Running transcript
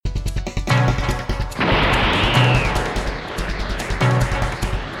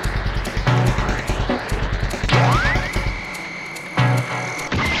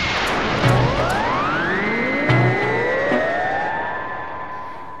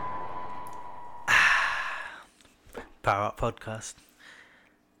Power Up Podcast,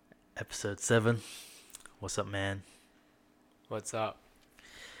 episode 7. What's up, man? What's up?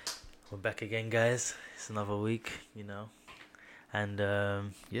 We're back again, guys. It's another week, and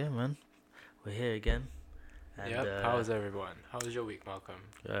yeah, man, we're here again. And, How's everyone? How was your week, Malcolm?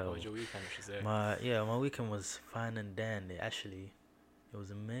 How was your weekend, I should say? My weekend was fine and dandy. Actually, it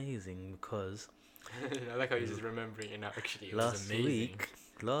was amazing because I like how you're just remembering it now. Actually, it was amazing.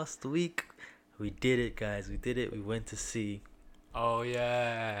 Last week, we did it, guys. We did it. We went to see. Oh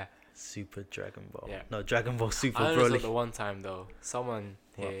yeah. Super Dragon Ball. Yeah. No, Dragon Ball Super I Broly. only saw the one time though. Someone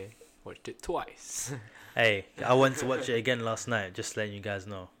here watched it twice. Hey, I went to watch it again last night. Just letting you guys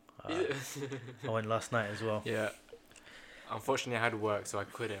know. I went last night as well. Yeah. Unfortunately, I had work, so I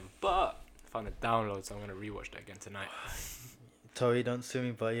couldn't. But I found a download, so I'm gonna rewatch that again tonight. Tori, don't sue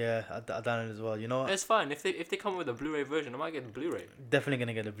me, but yeah, I downloaded as well. You know what? It's fine. If they come with a Blu-ray version, I might get the Blu-ray. Definitely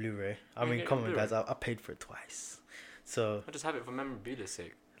gonna get a Blu-ray. I mean, come on, guys. I paid for it twice, so I just have it for memorabilia's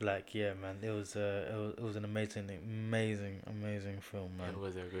sake. like, yeah, man. It was an amazing film, man. It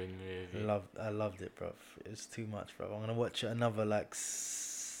was a good movie. I loved it, bro. It's too much, bro. I'm gonna watch it another a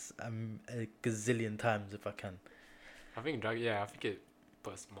gazillion times if I can. I think it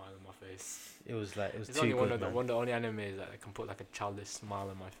put a smile on my face. It was It's too only good, man. one of the only animes that can put like a childish smile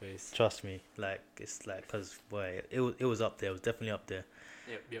on my face. Trust me, like it's like, cause boy, it was up there. It was definitely up there.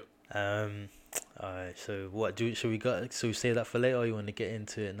 Yep. Alright. So what should we save that for later, or you want to get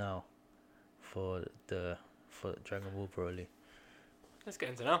into it now? For Dragon Ball Broly. Let's get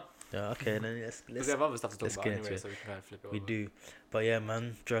into it now. Yeah. Okay. Then let's We have other stuff to let's talk get about into anyway, it. so we can kind of flip it We over. do, but yeah,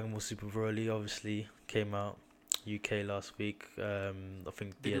 man. Dragon Ball Super Broly obviously came out UK last week. I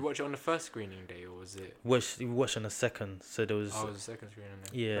think Did you watch it on the first screening day, or was it? we watched on the second. So there was Oh, it was the second screening day.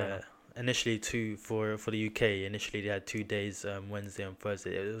 yeah. Initially two for the UK. Initially they had 2 days, Wednesday and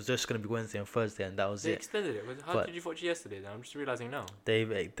Thursday. It was just gonna be Wednesday and Thursday, and that was They it. extended it. How But- did you watch it yesterday? Then I'm just realizing now. They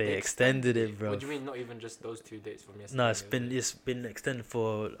extended it, bro. What do you mean? Not even just those 2 dates from yesterday? No, it's been extended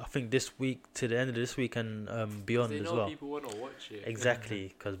for, I think, this week to the end of this week and beyond They as know well. people want to watch it. Exactly,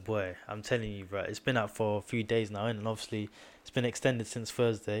 because boy, I'm telling you, bro, it's been out for a few days now, and obviously it's been extended since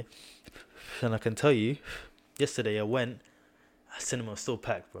Thursday. And I can tell you, yesterday I went, cinema was still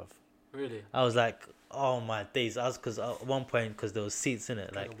packed, bro. Really? I was like, oh my days, because at one point, because there was seats in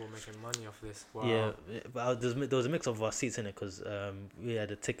it, like. Dragon Ball making money off this. Wow. Yeah, but there was a mix of our seats in it because we had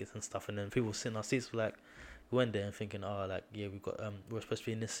the tickets and stuff, and then people sitting in our seats were like, we went there and thinking, oh, like, yeah, we got we're supposed to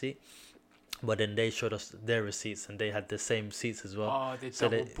be in this seat, but then they showed us their receipts and they had the same seats as well. Oh, they So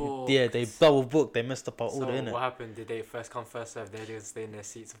double booked. they double booked. They messed up our order, So innit? what happened? Did they first come first serve? They didn't stay in their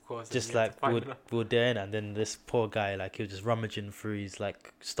seats, of course. and Just you had to like find them. we were there, and then this poor guy, like, he was just rummaging through his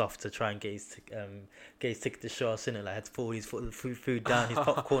like stuff to try and get his ticket to show us, innit? Like, had to put all his food down, his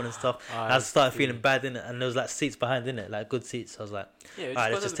popcorn and stuff. Oh, And I started see. feeling bad, innit? And there was like seats behind, innit? Like good seats. I was like. Yeah,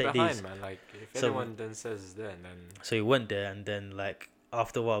 Alright, let's just just take behind, these. man. Like, if So- anyone then says then. So we went there, and then like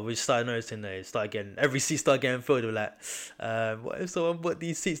after a while, we started noticing that every seat started getting filled. We're like, what if someone bought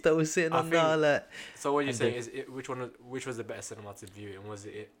these seats that we're sitting I on now? think- Like, So what you're And saying then- is, which was the better cinema to view, and was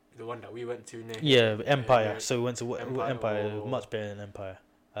it the one that we went to near? yeah, Empire. Yeah, So we went to Empire. or- Much better than Empire.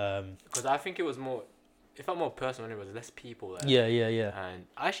 Because I think it was more. It felt more personal. And it was less people there. Yeah. And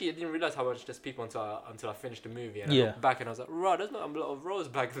actually, I didn't realize how much less people until I finished the movie. And I Yeah. looked back and I was like, "Right, there's not a lot of rows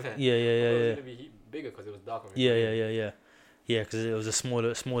back then." Yeah. It was gonna be bigger because it was dark. when we went in. Yeah. Because it was a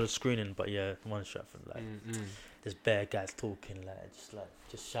smaller screening, but yeah, one shot from like this bare guys talking,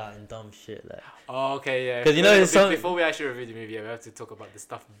 just shouting dumb shit, like. Oh, okay, yeah. 'Cause you know it's some- before we actually review the movie, we have to talk about the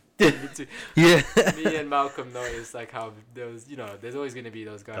stuff. Yeah. Me and Malcolm noticed like how there was, there's always gonna be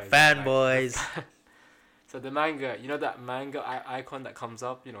those The guys. fanboys. So the manga, that manga icon that comes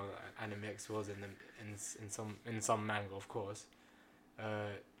up, Anime X was in some manga, of course.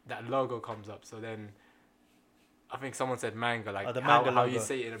 That logo comes up. So then, I think someone said manga, like the how manga you logo.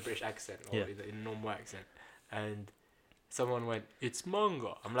 say it in a British accent or Yeah. in a normal accent, and someone went, "It's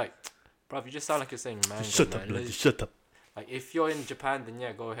manga." I'm like, bruv, you just sound like you're saying manga. Shut man. up, bloody, shut up. Like if you're in Japan, then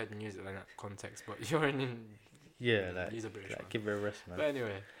yeah, go ahead and use it in that context. But you're in Yeah, like, use a British one. give it a rest, man. But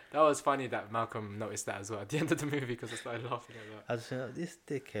anyway, that was funny that Malcolm noticed that as well at the end of the movie because I started laughing at that. I just think, this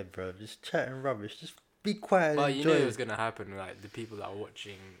dickhead, bro, just chatting rubbish. Just be quiet But and you enjoy knew it it. was gonna happen. Like the people that are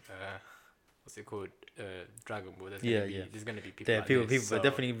watching, what's it called, Dragon Ball. There's gonna be people. Yeah, like people this, but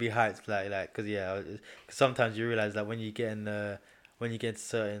definitely be hyped, like, cause yeah, cause sometimes you realize that when you get in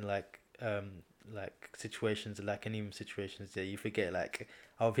certain like situations, like in even situations that you forget like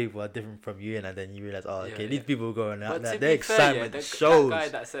how people are different from you, and then you realize, oh, okay, Yeah, these yeah. people are going out, But like, to their be fair, excitement that shows. guy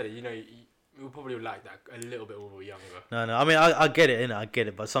that said it, we probably like that a little bit when we were younger. No, I mean, I get it, innit? I get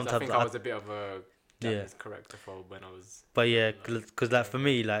it, but 'Cause I sometimes think I was a bit of a Japanese character for when I was. But yeah, like, because like for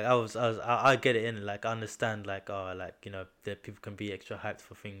me, like I get it in, like I understand, like like that people can be extra hyped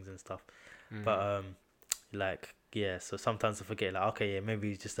for things and stuff. But like yeah, so sometimes I forget, like okay, yeah, maybe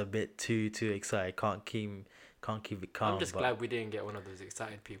he's just a bit too excited, can't keep it calm. I'm just but glad we didn't get one of those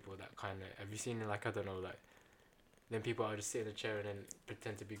excited people that kind of. Have you seen like, I don't know, like, then people are just sit in a chair and then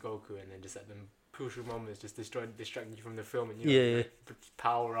pretend to be Goku and then just at them crucial moments just distracting you from the film and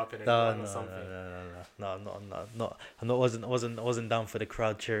power up and then run or something. No, I'm not wasn't down for the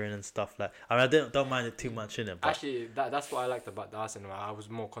crowd cheering and stuff. Like I mean, I don't mind it too much in it. But Actually, that's what I liked about the Arsenal. I was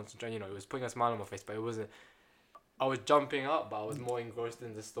more concentrated. It was putting a smile on my face, but it wasn't. I was jumping up, but I was more engrossed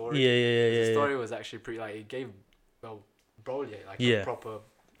in the story. Yeah. The story was actually pretty, like, it gave, Broly like a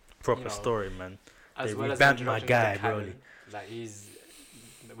proper story, man. As They well as revamped my introduction to guy, the canon, Broly.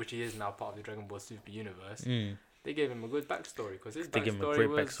 like which he is now part of the Dragon Ball Super universe. Mm. They gave him a good backstory because his They give him a backstory great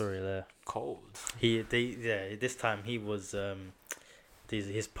was backstory there. cold. This time he was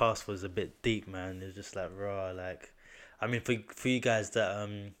his past was a bit deep, man. It was just like raw, like I mean for you guys that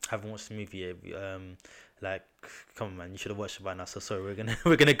haven't watched the movie yet, like come on, man, you should have watched it by now. So sorry,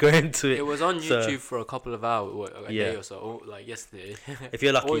 we're gonna go into it. It was on YouTube for a couple of hours, a day or so, like yesterday. If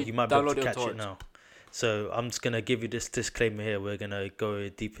you're lucky, you might be able to download it on catch it torrent. now. So I'm just gonna give you this disclaimer here. We're gonna go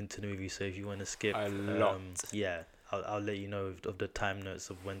deep into the movie. So if you want to skip, A lot. I'll let you know of the time notes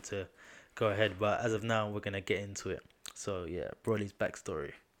of when to go ahead. But as of now, we're gonna get into it. So yeah, Broly's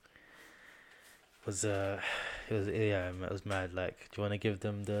backstory it was mad. Like, do you want to give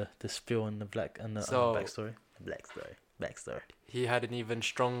them the spiel on the on the backstory? Backstory. He had an even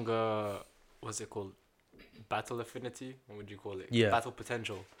stronger, what's it called, battle affinity? What would you call it? Yeah. Battle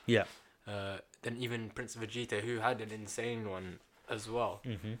potential. Yeah. Than even Prince Vegeta, who had an insane one as well.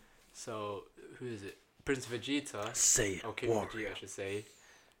 Mm-hmm. So who is it? Prince Vegeta. Say King Vegeta, I should say.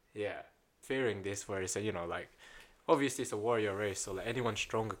 Yeah, fearing this, where he said, like, obviously it's a warrior race, so like anyone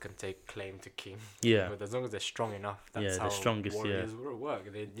stronger can take claim to king. Yeah. But as long as they're strong enough, that's how the strongest. warriors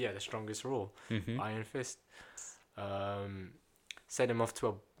work. The strongest rule. Mm-hmm. Iron Fist. Sent him off to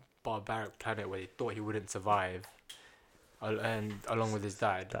a barbaric planet where he thought he wouldn't survive, and along with his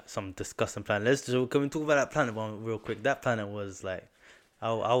dad. That's some disgusting planet. Can we talk about that planet one real quick? That planet was like,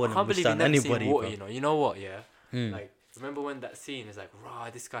 I wouldn't understand anybody. Water, you know what? Yeah. Mm. Like, remember when that scene is like, rah,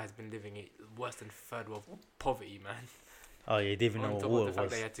 this guy has been living worse than third world poverty, man. Oh yeah, he didn't even know what water the fact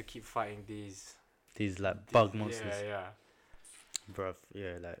was. they had to keep fighting these bug monsters. Yeah. Bruv,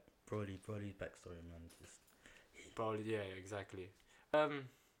 yeah, like Broly's backstory, man. Broly, yeah, exactly.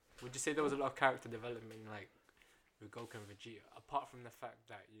 Would you say there was a lot of character development, like, with Goku and Vegeta, apart from the fact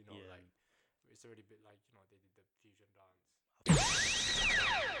that like it's already a bit like they did the fusion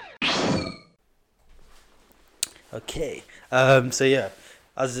dance. Okay. So yeah,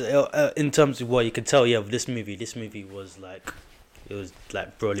 as in terms of what you can tell, yeah, with this movie was like, it was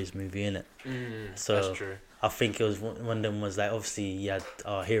like Broly's movie, innit? So that's true. I think it was one of them was like, obviously you had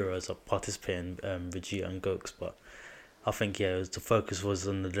our heroes participating, Vegeta and Goku, but I think the focus was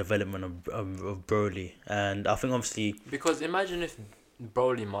on the development of Broly, and I think obviously because imagine if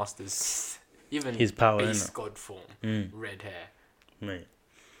Broly masters even his power, base god form, red hair. Mate.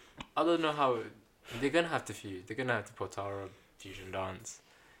 I don't know how they're gonna have to fuse. They're gonna have to put Potara fusion dance,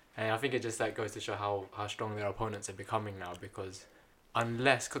 and I think it just like goes to show how strong their opponents are becoming now. Because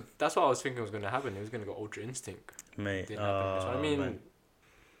cause that's what I was thinking was gonna happen. It was gonna go Ultra Instinct. Mate. Didn't happen. So, I mean, man.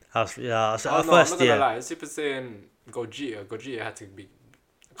 I'm not gonna lie. Super Saiyan Gogeta had to be.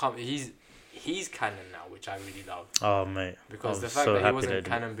 He's canon now, which I really love. Oh mate. Because the fact that he wasn't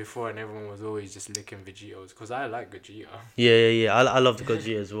canon before and everyone was always just licking Vegeta's, because I like Gogeta. Yeah. I love the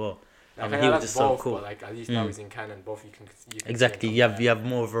Gogeta as well. I mean, he was just so cool. But like at least now he's in canon. Both you can exactly. You have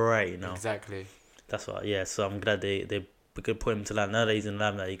more variety now. Exactly. That's why. Yeah. So I'm glad they could put him to land. Now that he's in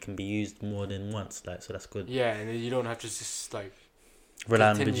land, that he can be used more than once. Like, so that's good. Yeah, and you don't have to just like rely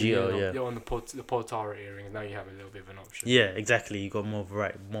on Vegeta. You're on the Potara earrings. Now you have a little bit of an option. Yeah, exactly. You got more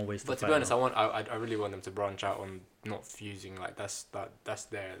variety, more ways. But to be honest, I really want them to branch out on not fusing. Like that's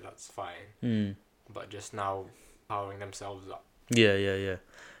fine. But just now powering themselves up. Yeah.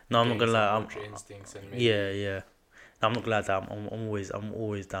 No, I'm not gonna lie. Ultra instincts and maybe yeah. No, I'm not glad that I'm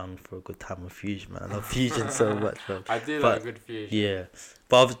always down for a good time of fusion, man. I love fusion so much, man. I do like good fusion. Yeah,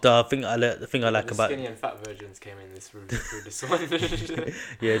 but the thing I like the about skinny and fat versions came in through this one.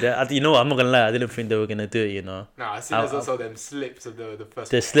 Yeah, you know what? I'm not gonna lie. I didn't think they were gonna do it. Nah, as soon as I saw them slips of the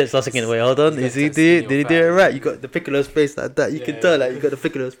first. The slips. I was thinking, wait, hold on. Did he do it right? You got the Piccolo's face like that. You can tell, like, you got the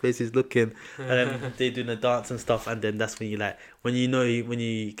Piccolo's face. He's looking, and then they doing the dance and stuff, and then that's when you like when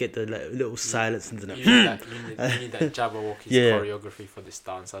you get the like, little silence and you need that Jabberwocky's Yeah. choreography for this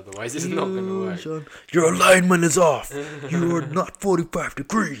dance. Otherwise, it's not gonna work. Son, your alignment is off. You are not 45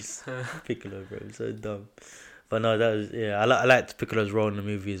 degrees. Piccolo, bro, so dumb. But no, that was I liked Piccolo's role in the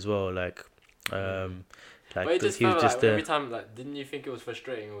movie as well. Like But it just he was felt just like every time, like, didn't you think it was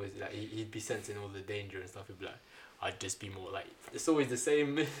frustrating? It was like he'd be sensing all the danger and stuff. He'd be like, I'd just be more like, it's always the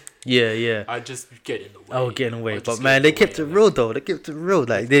same. yeah. I'd just get in the way. Oh, getting away. I'd But just man, get they in the kept way, it like- real though. They kept it real.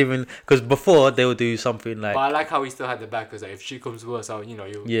 Like they even because before they would do something like But I like how he still had the back, because like, if she comes worse out,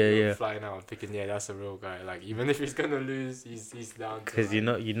 you're Yeah. flying out and thinking, yeah, that's a real guy. Like, even if he's gonna lose, he's down. because you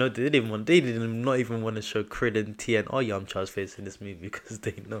know they didn't not even want to show Crid and Tien or Yamcha's face in this movie because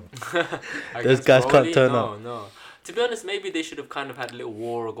they know those guys can't turn up. No. To be honest, maybe they should have kind of had a little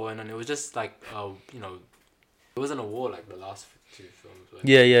war going on. It was just like, it wasn't a war like the last two films. Like,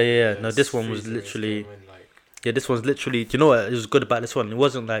 Yeah. No, this one was Frieza literally. came in, like, Yeah, this one's literally. Do you know what it was good about this one? It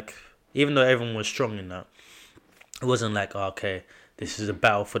wasn't like, even though everyone was strong in that, it wasn't like, oh, okay, this is a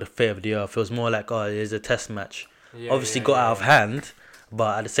battle for the fate of the earth. It was more like, oh, it's a test match. Obviously got out of hand,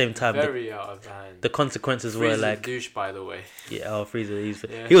 but at the same time, very out of hand. the consequences were Frieza's a like, douche, by the way. Frieza.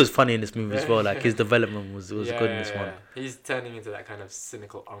 Yeah. He was funny in this movie as well. Like his development was good in this one. He's turning into that kind of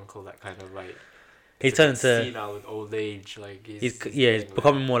cynical uncle, that kind of like. He turned to. senile with old age, like He's getting,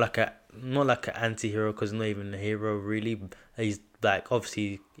 becoming more like not like an anti-hero because not even a hero really. He's like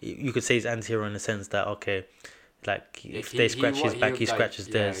obviously you could say he's anti-hero in the sense that okay, like if they scratch his back, he scratches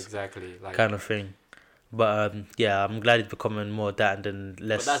theirs, exactly, like, kind of thing. But I'm glad he's becoming more that and then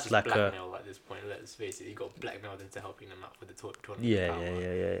less but that's just like a blackmail at this point. Let's face it, he got blackmailed into helping them out with the tournament. yeah.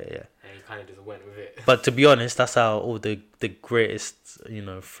 And he kind of just went with it. But to be honest, that's how all the greatest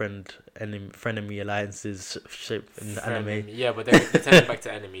friend-enemy alliances shape in the anime. Yeah, but they're turning back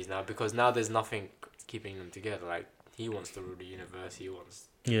to enemies now, because now there's nothing keeping them together. Like, he wants to rule the universe, he wants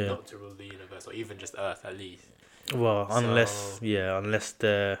Yeah. not to rule the universe, or even just Earth at least. Well, So- unless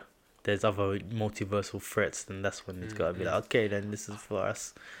there's other multiversal threats, then that's when it's gotta be like, okay, then this is for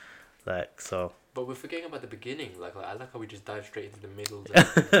us. Like so. But we're forgetting about the beginning. Like I like how we just dive straight into the middle.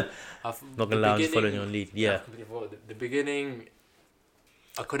 Not gonna allow us following your lead. Yeah. The beginning,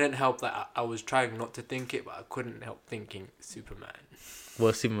 I couldn't help that. I was trying not to think it, but I couldn't help thinking Superman.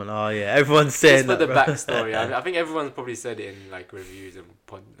 Well, Superman. Oh yeah, everyone's saying Just for that. the bro. backstory. I think everyone's probably said it in like reviews and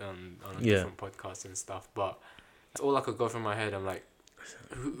on different podcasts and stuff. But that's all I could go through my head. I'm like,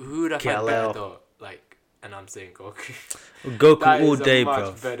 who would I find better KLL. though? Like, and I'm saying Goku. Goku That all is a day, much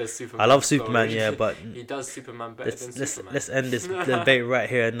bro. better Superman I love Superman, story. yeah, but He does Superman better than Superman. let's end this debate right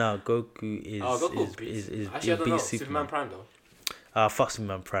here and now. Goku is Goku beats. is Actually, I don't know. beats Superman Prime though. Ah, fuck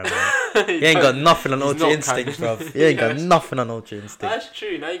Superman Prime, man. He ain't got nothing on He's Ultra not Instinct, canon. bro. He ain't got nothing on Ultra Instinct. That's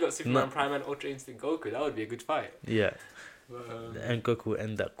true. Now you got Superman No. Prime and Ultra Instinct Goku. That would be a good fight. Yeah, But, and Goku will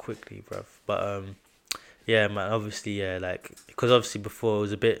end that quickly, bro. But yeah, man. Obviously, yeah, like because obviously before it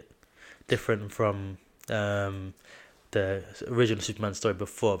was a bit different from the original Superman story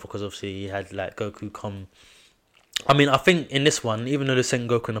before, because obviously he had like Goku come. I mean, I think in this one, even though they sent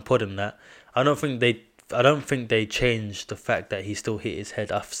Goku in a pod and that, I don't think they changed the fact that he still hit his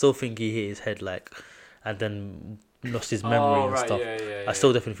head. I still think he hit his head like, and then lost his memory and stuff. Yeah, I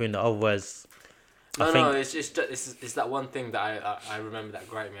still definitely think that. Otherwise, I think it's that one thing that I remember that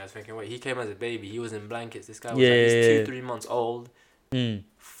griped me. I was thinking, wait, he came as a baby. He was in blankets. This guy was Yeah, like yeah, 2-3 months old,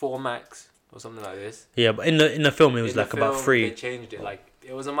 4 max or something like this. yeah, but in the film it was In the like about film, 3. They changed it. Like,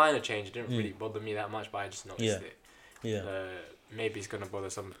 it was a minor change. It didn't really bother me that much, but I just noticed it. Yeah. Maybe it's gonna bother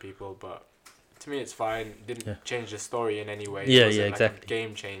some people, but to me it's fine. It didn't change the story in any way. Yeah, It wasn't exactly. a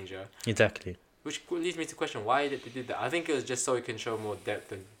game changer. Exactly. Which leads me to question why did they did that. I think it was just so it can show more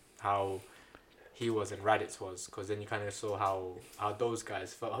depth in how he was and Raditz was, because then you kind of saw how those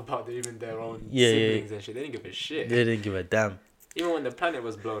guys felt about even their own siblings and shit. They didn't give a shit. They didn't give a damn. Even when the planet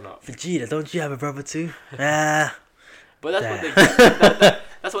was blown up. Vegeta, don't you have a brother too? Ah. But that's what they get.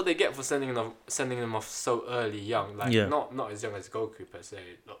 That's what they get for sending them off so early, young. Like not as young as Goku per se.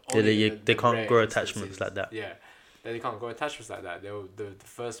 They can't rare grow instances. attachments like that. Yeah, they can't grow attachments like that. The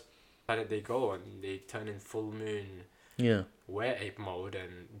first planet they go on, they turn in full moon, Yeah. were ape mode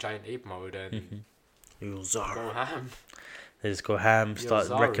and giant ape mode and Yozar. go ham. They just go ham, start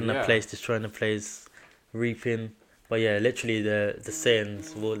Yozari, wrecking the yeah. place, destroying the place, reaping. But yeah, literally the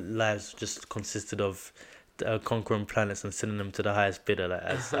Saiyans' lives just consisted of conquering planets and sending them to the highest bidder, like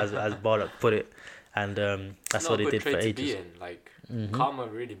as Bardock put it, and that's what they did for ages. Like karma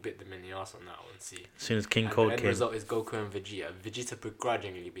really bit them in the ass on that one. See, As soon as King and Cold the end came, result is Goku and Vegeta. Vegeta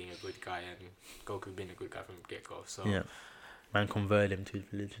begrudgingly being a good guy and Goku being a good guy from the get go. So yeah, man converted him to his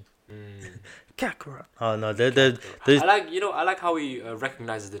religion. mm, Kakarot. Oh no, they're I like how he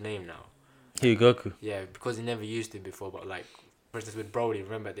recognizes the name now. Who, Goku? Yeah, because he never used it before. But like, for instance, with Broly,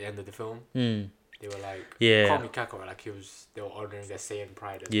 remember at the end of the film, Mm. they were like, Yeah. call me Kakarot. Like they were honoring their Saiyan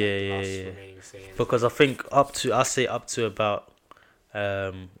pride as Yeah, like the yeah, last yeah. remaining Saiyans. Because I think I say up to about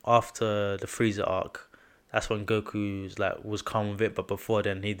after the Frieza arc, that's when Goku's like was calm with it. But before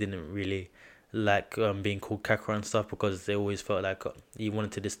then, he didn't really like being called Kakarot and stuff because they always felt like he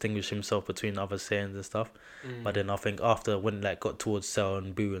wanted to distinguish himself between other Saiyans and stuff. But then I think after when like got towards Cell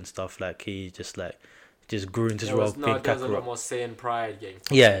and Boo and stuff, like he just grew into his role of being there was a lot Kakarot. more Saiyan pride getting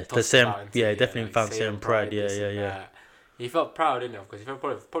Yeah, the tossed same. about into Yeah, it, definitely like found Saiyan pride. Yeah, this yeah, and yeah. that. He felt proud, didn't he? Because he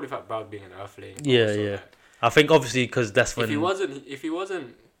probably felt proud being an Earthling. but Yeah, also, yeah. like, I think obviously because that's when if he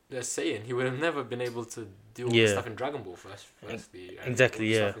wasn't a Saiyan, he would have never been able to do all the Yeah. stuff in Dragon Ball firstly. And Exactly,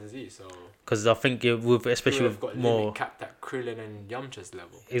 all the yeah. stuff in Z, so because I think with he especially would have with got more limit capped at Krillin and Yamcha's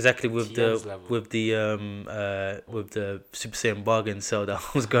level. exactly and with Tien's the level. with the Super Saiyan bargain sale that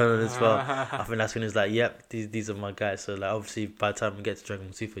was going on as well. I think that's when it's like, yep, these are my guys. So like obviously by the time we get to Dragon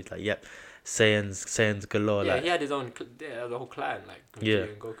Ball Super, it's like, yep, Saiyans galore. Yeah, like he had his own, the whole clan, like Vegeta Yeah.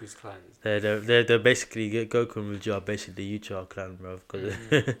 and Goku's clans. they're basically Goku and Vegeta are basically the Uchiha clan, bro. Because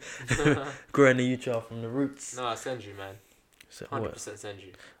growing the Uchiha from the roots. No, Senju, man. So, 100% what?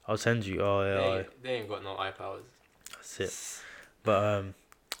 Senju. I'll send you. Oh yeah, They ain't got no eye powers. that's it. But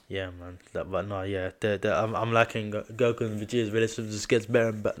yeah, man. But no, yeah. I'm liking Goku and Vegeta's relationship just gets better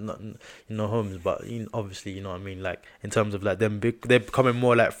and better. Not homes, but obviously, you know what I mean. Like in terms of like them, they're becoming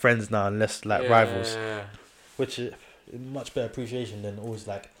more like friends now and less like rivals, Yeah. which is much better appreciation than always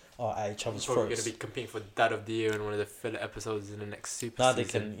like at each other's Probably throats. gonna be competing for Dad of the Year in one of the filler episodes in the next Super Now they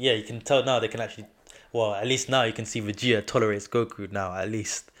season. can, yeah, you can tell now they can actually. Well, at least now you can see Vegeta tolerates Goku now. At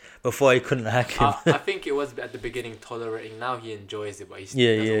least before he couldn't hack him. I think it was at the beginning tolerating. Now he enjoys it, but he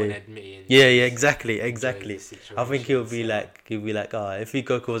Yeah, doesn't yeah, want yeah. to admit it. Yeah, exactly. Enjoys the I think he'll situation, be so- like, if he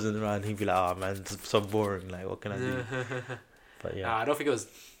Goku wasn't around, he'd be like, oh man, it's so boring. Like, what can I do? But yeah, Nah, I don't think it was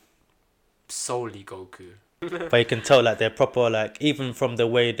solely Goku. but you can tell like they're proper like even from the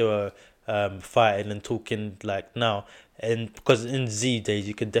way they were fighting and talking like now, and because in Z days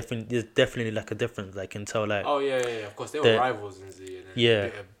you could there's definitely like a difference. Like, you can tell like, Oh yeah. Of course, they were The- rivals in Z. And then Yeah. they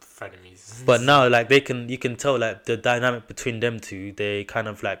were frenemies. but now like you can tell like the dynamic between them two. They kind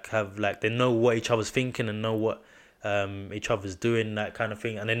of like have like they know what each other's thinking and know what each other's doing, that kind of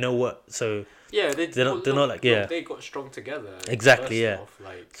thing, and they know what yeah, they're not like, yeah. They got strong together. Exactly, first yeah. off,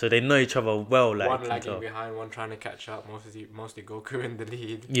 like so they know each other well. Like, one you can lagging tell. behind, one trying to catch up. Mostly Goku in the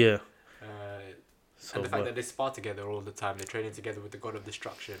lead. Yeah. Uh, So and the fact that they spar together all the time, they're training together with the God of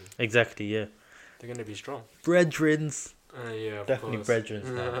Destruction. exactly, yeah. They're gonna be strong. Brethrens. Yeah, of Definitely course. brethrens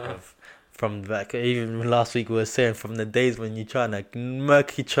now, bruv. From back, even last week we were saying from the days when you're trying to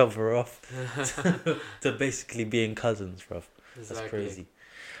murk each other off to basically being cousins, bruv. That's Exactly. crazy.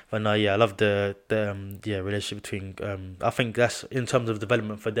 But no, yeah, I love the relationship between I think that's in terms of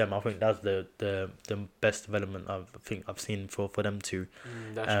development for them. I think that's the best development I've seen for them too.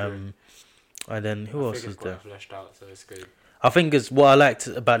 That's true. And then who I else think was it's there? quite fleshed out, so it's good. I think it's what I liked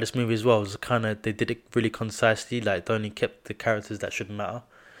about this movie as well was kind of they did it really concisely. Like they only kept the characters that should matter,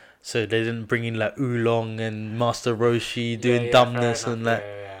 so they didn't bring in like Oolong and Master Roshi doing fair dumbness enough, and like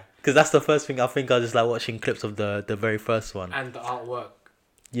yeah. because that's the first thing I think I was just like watching clips of the very first one. And the artwork,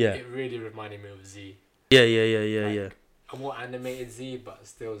 Yeah, it really reminded me of Z. yeah. Like, a more animated Z, but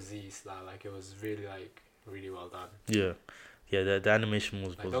still Z style. Like it was really well done. Yeah. The animation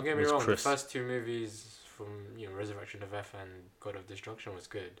was Like, don't get me wrong, crisp. the first two movies from Resurrection of F and God of Destruction was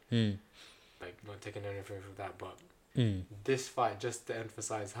good. Mm. Like not taking anything from that, but Mm. this fight just to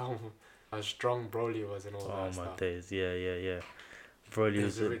emphasize how strong Broly was and all Oh that my stuff. days, yeah. Broly It was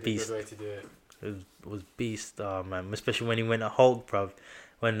was a a really beast. good way to do it. It was beast. Oh man, especially when he went at Hulk, bruv.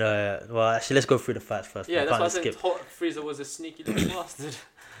 When well, actually, let's go through the facts first. Yeah, I that's why I can't said skip. Frieza was a sneaky little bastard.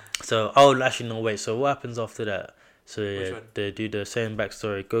 So, oh, actually, no, wait. So, what happens after that? So, Which yeah, one? they do the same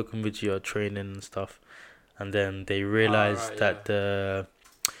backstory. Goku and Vegeta are training and stuff, and then they realize right, that the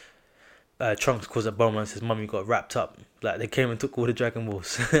Trunks calls up Bulma and says, "Mummy got wrapped up." Like they came and took all the Dragon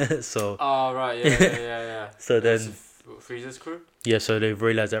Balls. So, Oh right, yeah. so That was then, Frieza's crew. yeah, so they've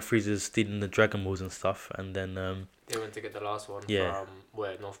realized that Frieza's stealing the Dragon Balls and stuff, and then They went to get the last one Yeah. from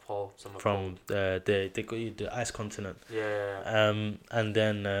where North Pole, somewhere from cold. they got you the ice continent. Yeah. And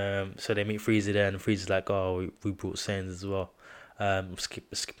then so they meet Frieza there, and Frieza's like, "Oh, we brought Saiyans as well."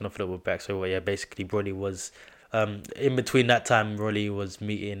 Skipping off a little bit back. So yeah, basically Broly was, in between that time, Broly was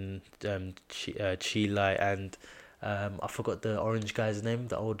meeting Chi Lai and I forgot the orange guy's name,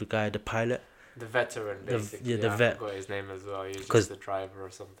 the older guy, the pilot. The veteran, basically. the I vet. forgot his name as well. He was 'Cause- just the driver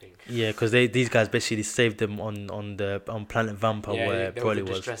or something. Yeah, because these guys basically saved them on Planet Vampa Yeah, where there was Broly a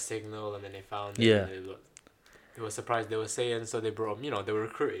was. distress signal, and then they found it. Yeah. And they were surprised they were saying, so they brought him. You know, they were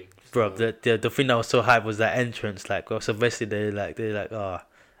recruiting. Bro, So, the thing that was so hype was that entrance. Like, well, so basically they're like,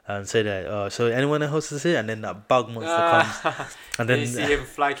 and say that, so anyone else is here, and then that bug monster comes, and then then you see him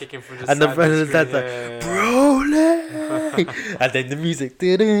fly kicking through the and the side brother screen, dad's like, Broly, and then the music,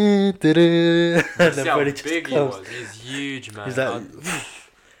 and You the see how Broly big just he comes. was. He's huge, man. He's like,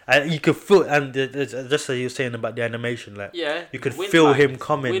 and you could feel, and just as you were saying about the animation, like, yeah, you could wind feel lines, him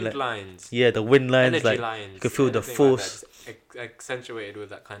coming, Wind like, lines, yeah, the wind lines, energy like, lines. you could feel the anything force. Like that. Accentuated with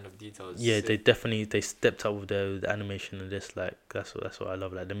that kind of details. Yeah, Sick. they stepped up with the animation and this, like, that's what I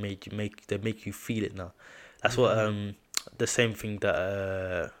love. Like, they make you feel it now. That's what the same thing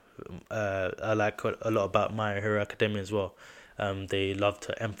that I like a lot about My Hero Academia as well. They love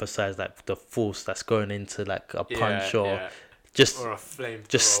to emphasize like the force that's going into like a punch or just or a flame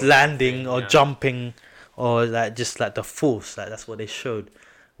just thrower landing thing, or yeah. jumping or like just like the force. Like that's what they showed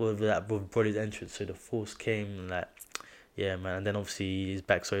with Broly's entrance. So the force came and like, yeah, man. And then obviously his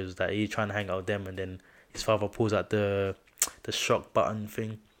backstory was that he's trying to hang out with them, and then his father pulls out the shock button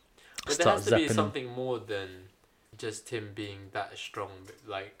thing. But there has to be zapping him. something more than just him being that strong.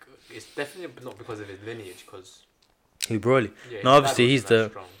 Like, it's definitely not because of his lineage, because Who Broly? yeah, No, his obviously dad he's wasn't that the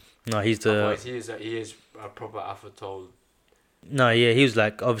strong. no, he's the Otherwise, he is a proper Aftertold. no, yeah, he was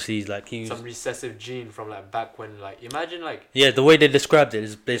like obviously he's like he was Some recessive gene from like back when, like, imagine like yeah, the way they described it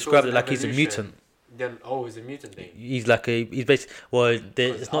is they if it described was it an like he's a evolution, mutant. Then he's a mutant thing. He's like he's basically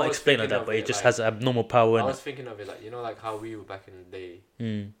it's 'Cause I not was explained like thinking that, of but it it just like- has abnormal power I in was it. thinking of it like, you know, like how we were back in the day,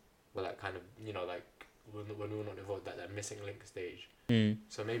 Mm. were like kind of, you know, like when we were not evolved, that missing link stage. Mm.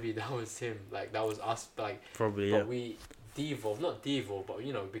 So maybe that was him, like that was us, like, Probably, but yeah. we not devolved, but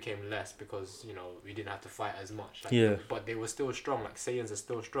you know, became less because, you know, we didn't have to fight as much. Like, Yeah. But they were still strong. Like Saiyans are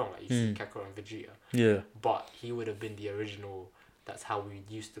still strong. Like you see Kakarot and Vegeta. Yeah. But he would have been the original. That's how we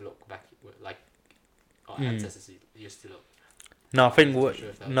used to look back. Like our ancestors used to look. No, I think I'm not what sure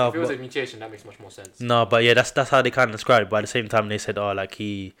if no, if it was but, a mutation, that makes much more sense. no, but yeah, that's how they kind of described it. But at the same time, they said, oh, like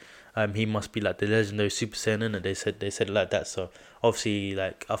he must be like the legendary Super Saiyan, and they said it like that. So obviously,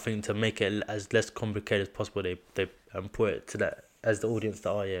 like I think to make it as less complicated as possible, they put it to that as the audience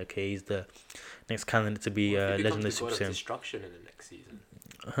that oh yeah, okay, he's the next candidate to be What if he becomes legendary the Super god of Saiyan. destruction in the next season?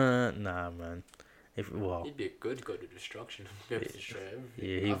 Nah, man. He'd be a good god of destruction. He'd be able to destroy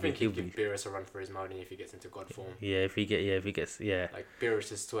everything. Yeah, I think he'd he'll give be. Beerus a run for his money if he gets into god form. Yeah, if he gets Like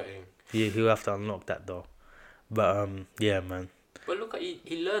Beerus is sweating. he'll have to unlock that though. But yeah, man. But look,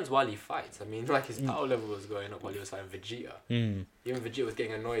 he learns while he fights. I mean, like his power level was going up while he was fighting Vegeta. Even Vegeta was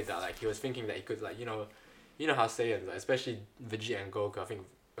getting annoyed that like he was thinking that he could like you know how Saiyans, like, especially Vegeta and Goku. I think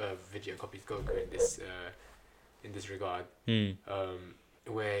Vegeta copies Goku in this regard.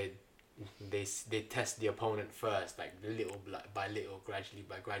 Where they test the opponent first, like little by little, gradually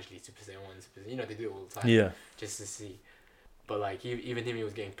Super Saiyan 1, Super Saiyan, you know, they do it all the time. Yeah. Just to see. But like even him, he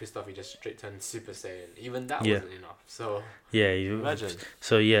was getting pissed off. He just straight turned Super Saiyan. Even that Yeah. wasn't enough. So Yeah, imagine.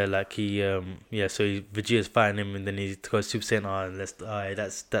 So yeah, like Vegeta's fighting him, and then he goes Super Saiyan.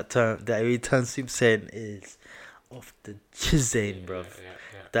 That he turns Super Saiyan is off the chisane, bro. Yeah.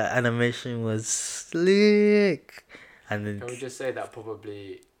 That animation was slick, and then Can we just say that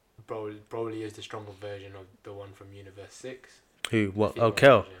probably Broly is the stronger version of the one from Universe 6? who what? Female Oh,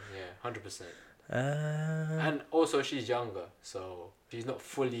 Kel. version, yeah, 100%. And also she's younger, so she's not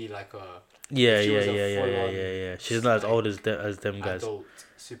fully like a yeah. she was a full-on, She's not as like, old as them guys. adult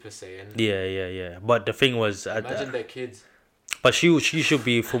Super Saiyan. Yeah. But the thing was, Imagine their kids. but she should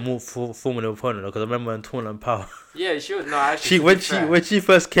be forming an opponent because I remember in Tournament Power. Yeah, she was. No, actually. When she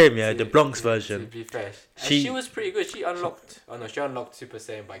first came, the Blancs version. To be fair, She- she was pretty good. She unlocked. She unlocked Super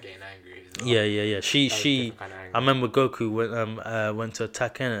Saiyan by getting angry. As well. Yeah. That was She. different kind of anger. I remember Goku went to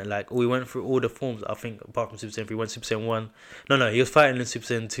attack in it. Like we went through all the forms. I think apart from Super Saiyan 3, went Super Saiyan 1. No, he was fighting in Super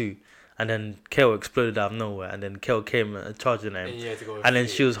Saiyan 2, and then Kale exploded out of nowhere, and then Kale came and charged at him. And you had to go with And then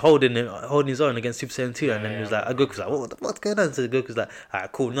three. she was holding his own against Super Saiyan 2, and then Yeah, he was yeah, like, I Goku's like, what the fuck's going on? So Goku's like,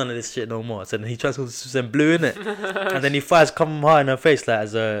 alright, cool, none of this shit no more. So then he transforms to Super Saiyan Blue, innit? And then he fires Kamehameha in her face, like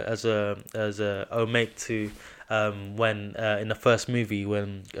as a homage to when in the first movie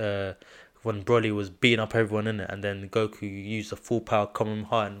when Broly was beating up everyone in it, and then Goku used the full power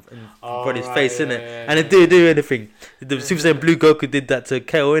Kamehameha in Broly's right, face, yeah, innit? yeah, And yeah. it didn't do anything. The Super Saiyan Blue Goku did that to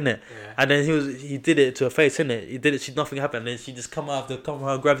KO, innit? Yeah. And then he did it to her face, innit? He did it, nothing happened, and then she just come out of the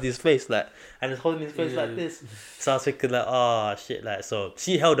Kamehameha, grabbed his face, like, and is holding his face like this. So I was thinking like, oh shit, like, so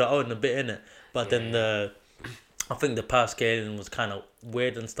she held her own a bit, innit? But then I think the power scaling was kind of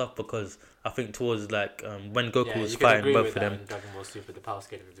weird and stuff because I think towards like when Goku Yeah, was you can fighting agree both with of that them. in Dragon Ball Super, the power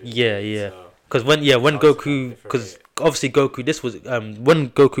scaling was really Yeah, good, yeah. so Because when I was Goku, different because way. obviously Goku, this was when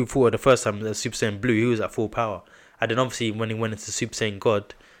Goku fought the first time the Super Saiyan Blue, he was at full power, and then obviously when he went into Super Saiyan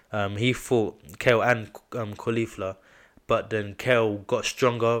God, he fought Kale and Caulifla, but then Kale got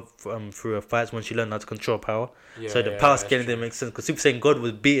stronger through her fights when she learned how to control power. Yeah, So the yeah, power that's scaling true. didn't make sense because Super Saiyan God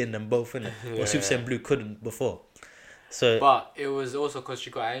was beating them both in it, but Super Yeah. Saiyan Blue couldn't before. So But it was also because she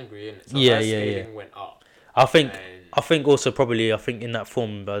got angry, innit? So yeah, her yeah, scaling yeah. went up. I think And I think also probably I think in that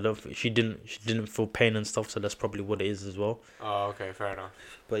form, but I don't think she didn't feel pain and stuff, so that's probably what it is as well. oh, okay, fair enough.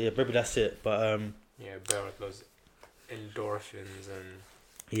 But yeah, maybe that's it. But Yeah, bear with those endorphins and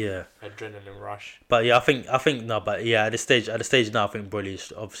yeah. adrenaline rush. But yeah, I think no, but yeah, at the stage now, I think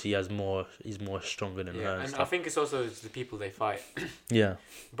Broly obviously has more. He's more stronger than her Yeah, and and I stuff. think it's also the people they fight. Yeah,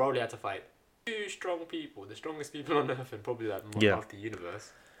 Broly had to fight two strong people, the strongest people on Earth, and probably like Yeah. half the universe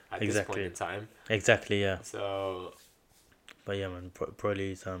at this Exactly. point in time. exactly. Yeah, So but yeah, man,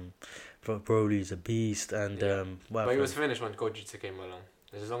 Broly's a beast, and Yeah. what but he was happened? finished when Gogeta came along.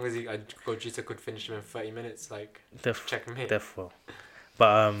 As long as Gogeta could finish him in 30 minutes, like checkmate. Therefore,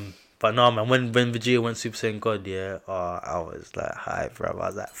 but no, man. When Vegeta went Super Saiyan God, yeah, I was like hype, bro. I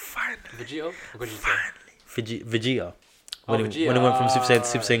was like, finally, Vegito? Or Gogeta? Vegeta. Oh, Vegeta. When he went from Super Saiyan to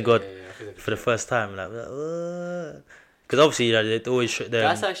Super Saiyan God yeah, for the first time, like, because obviously, you know, they always show them.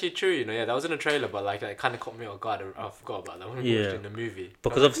 That's actually true, you know. Yeah, that was in the trailer, but like that kind of caught me off guard. I forgot about that when we watched Yeah. it in the movie.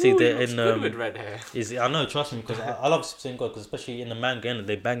 Because I was obviously "Ooh, he they're looks in, good with red hair. I know, trust me, because I love Super Saiyan God, because especially in the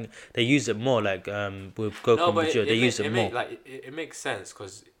manga, they use it more, like with Goku No, and but Vegeta, they use it more. it makes sense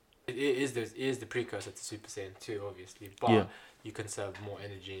because it is the precursor to Super Saiyan 2, obviously. But Yeah. you conserve more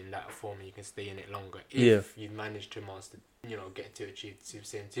energy in that form, and you can stay in it longer. Yeah. If you manage to master, get to achieve Super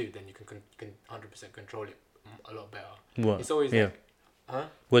Saiyan 2, then you can 100% control it a lot better. What? It's always Yeah. like, huh?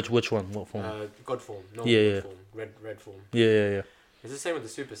 Which one? What form? God form, no Yeah, God yeah. form, red form. Yeah. It's the same with the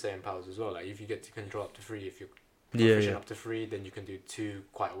Super Saiyan powers as well. Like if you get to control up to 3, if you're Yeah, proficient yeah. up to 3, then you can do 2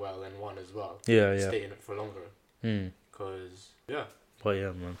 quite well and 1 as well. Yeah, yeah. Stay in it for longer. Cause yeah, But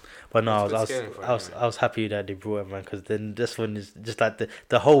yeah, man. But no, It's good scaling for it, anyway. I was happy that they brought it, man, because then this one is just like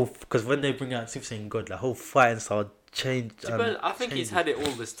the whole, because when they bring out Super Saiyan God, the whole fighting style changed. but I think he's changes. had it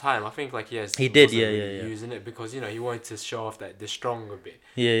all this time. I think like He did, wasn't yeah, really yeah. using it because he wanted to show off that the stronger bit.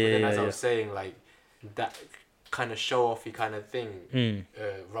 Yeah, But then yeah, as I yeah. was saying, like that kind of show offy kind of thing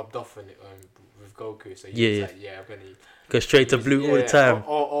rubbed off on it with Goku. So he Yeah, was yeah. like, yeah, I'm gonna Go straight to use- blue all the yeah, time.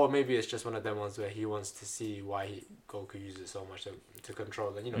 Or maybe it's just one of them ones where he wants to see why Goku uses it so much to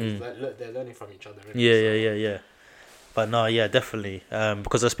control. And he's look, they're learning from each other. innit? So- Yeah. But no, yeah, definitely.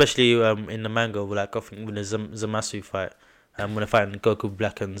 Because especially in the manga, like I think with the Zamasu fight, when they fight Goku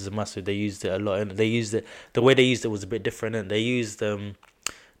Black and Zamasu, they used it a lot, and they used it. The way they used it was a bit different, and they used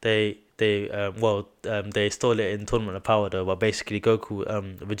they stole it in Tournament of Power though. But basically, Goku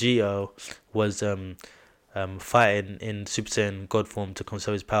Vegeta was fighting in Super Saiyan God form to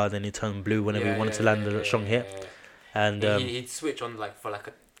conserve his power. Then he turned blue whenever he wanted to land a strong hit, and he'd switch on like for like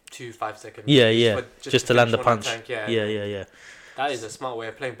a 2-5 seconds. yeah, just to land the finish one punch. tank, Yeah. That is a smart way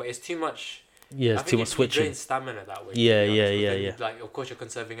of playing, but it's too much. Yeah, I it's think too much you switching. drain stamina that way. Yeah, to be honest, yeah, because then yeah. Like, of course, you're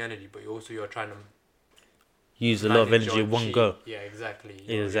conserving energy, but you're trying to Use a lot of manage energy your in one chi. go. Yeah, exactly.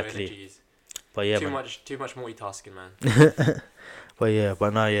 Yeah, exactly. But yeah, too man. much multitasking, man.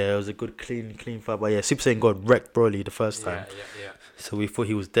 But no, yeah, it was a good clean fight. But yeah, Super Saiyan God wrecked Broly the first time, Yeah. so we thought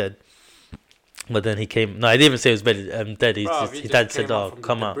he was dead. But then he came. No, I didn't even say he was dead. His dad said, "Oh,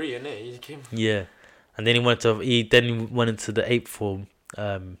 come out." Debris, innit? He came. Yeah, and then he went into the ape form,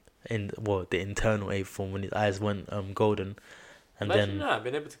 the internal ape form when his eyes went golden, and Imagine then that,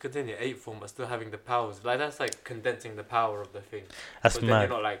 being able to continue ape form but still having the powers. Like that's like condensing the power of the thing. that's But then mad. you're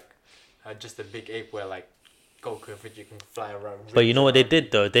not like just a big ape where like Goku and Vegeta can fly around. But you know what they around.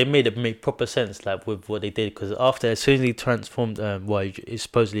 did though? They made it make proper sense, like with what they did, because as soon as he transformed, he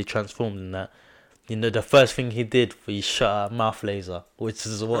supposedly transformed in that. You know, the first thing he did was he shot out a mouth laser, which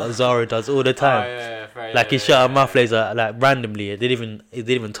is what Zoro does all the time. Oh, yeah, fair, Like yeah, he shot a yeah, mouth yeah. laser like randomly. It didn't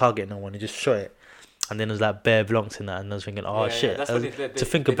even target no one. He just shot it, and then there's like bare blocks in that, and I was thinking, oh Yeah, shit. that's what they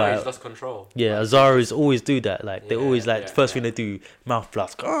think know about he's it. lost control. Yeah, Like, Azaris always do that. Like they Yeah, always like yeah, the first thing yeah. they do, mouth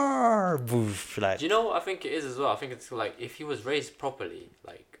blast. Grrr, woof, like Do you know what I think it is as well? I think it's like if he was raised properly,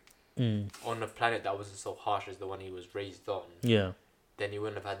 like on a planet that wasn't so harsh as the one he was raised on, yeah, then he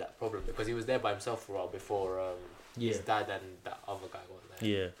wouldn't have had that problem because he was there by himself for a while before his dad and that other guy got there.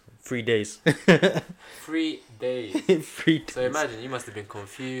 yeah. 3 days. 3 days. 3 days. So imagine you must have been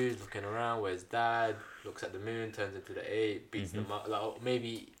confused, looking around. Where's dad? Looks at the moon, turns into the ape, beats them up. Like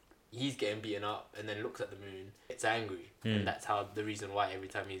maybe he's getting beaten up, and then looks at the moon, gets angry, and that's how the reason why every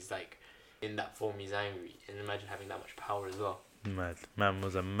time he's like in that form he's angry. And imagine having that much power as well. Mad. Man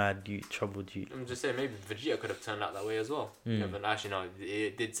was a mad youth, troubled youth. I'm just saying, maybe Vegeta could have turned out that way as well. You never, actually, no,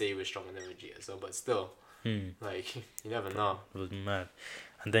 it did say he was stronger than Vegeta, so, but still, like, you never know. It was mad.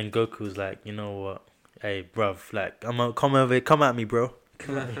 And then Goku was like, you know what? Hey, bruv, like, come over here, come at me, bro.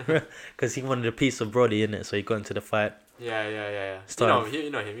 Come at me, bro. Because he wanted a piece of Broly, innit? So he got into the fight. Yeah. You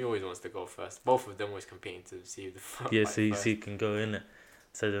know him, he always wants to go first. Both of them always competing to see who the fuck. Yeah, so he can go in it.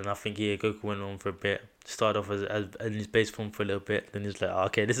 So then I think Goku went on for a bit. Started off as in his base form for a little bit. Then he's like,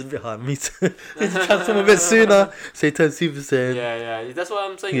 okay, this is a bit hard. Me to transform a bit sooner. So he turned Super Saiyan. Yeah. That's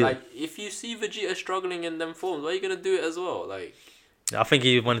what I'm saying. Yeah. Like, if you see Vegeta struggling in them forms, why are you gonna do it as well? Like, I think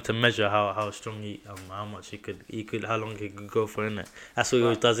he wanted to measure how strong how much he could, how long he could go for, innit? That's what he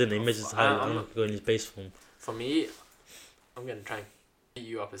always does, innit? He measures how long he could go in his base form. For me, I'm gonna try and beat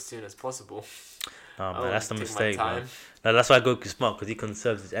you up as soon as possible. Oh man, that's the take my mistake, man. time. Now, that's why Goku's smart, because he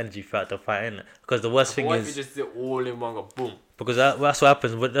conserves his energy throughout the fight, innit? Because the worst thing What is, if you just do it all in one go, boom? because that's what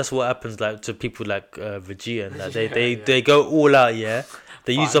happens. That's what happens like to people like Vegeta, and that Yeah. they go all out, yeah.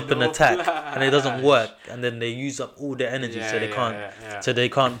 They use up an Final attack, and it doesn't flash. work, and then they use up all their energy, so they can't. Yeah. So they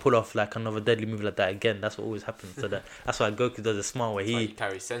can't pull off like another deadly move like that again. That's what always happens. So that's why Goku does a smart way. He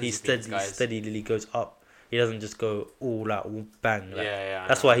carries sense. He steadily goes up. He doesn't just go all out, all bang. Like, Yeah.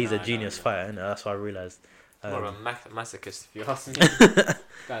 that's why he's a genius fighter, innit? That's what I realized. More of a masochist, if you ask me.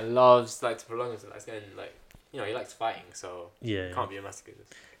 Guy loves like to prolong himself. Like, getting, like, you know, he likes fighting, so Yeah, can't be a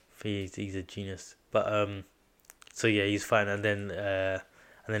masochist. he's a genius. But so yeah, he's fine, and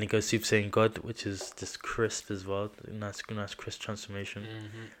then he goes Super Saiyan God, which is just crisp as well. Nice crisp transformation.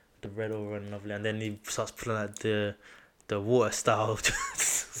 Mm-hmm. The red all running lovely, and then he starts pulling out the water style,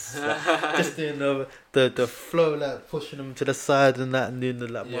 just doing the flow, like pushing them to the side and that, and doing the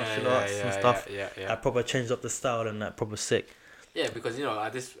like martial arts and stuff. Yeah. I proper changed up the style and that proper sick. Yeah, because you know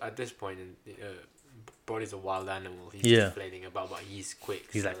at this point, Broly's a wild animal. He's Yeah. just flailing about, but he's quick.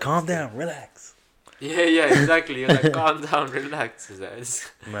 He's so like, that's calm the- down, relax. Yeah, exactly. He's like, calm down, relax. It's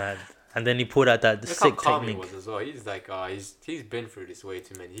Man. And then he pulled out that Look how sick calm he technique. was as well. He's like, he's been through this way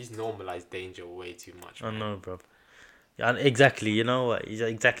too many. He's normalized danger way too much. I man. know, bro. Yeah, and exactly. You know what?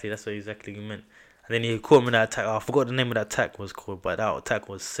 That's what exactly he meant. And then he caught him in that attack. Oh, I forgot the name of that attack was called, but that attack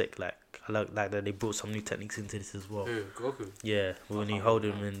was sick. Like I like that they brought some new techniques into this as well. Who, Goku? Yeah, when you hold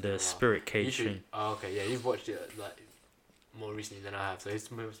him in the spirit cage thing. Oh, okay, yeah, you've watched it like more recently than I have, so it's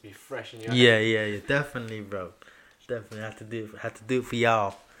supposed to be fresh in your Yeah, definitely, bro. Definitely had to do it for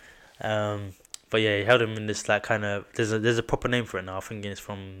y'all. But yeah, he held him in this like kind of there's a proper name for it now. I think it's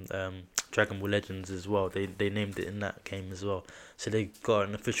from Dragon Ball Legends as well. They named it in that game as well. So they got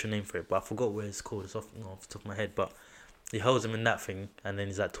an official name for it, but I forgot what it's called. It's off the top of my head. But he holds him in that thing, and then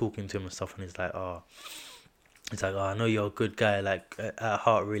he's like talking to him and stuff, and he's like, I know you're a good guy, like at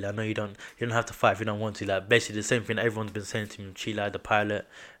heart, really. I know you don't have to fight if you don't want to. Like basically the same thing that everyone's been saying to him, Chila, the pilot,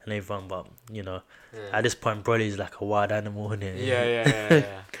 and everyone. But you know, at this point, Broly's like a wild animal, isn't it? Yeah.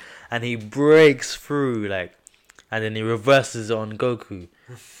 And he breaks through, like, and then he reverses it on Goku.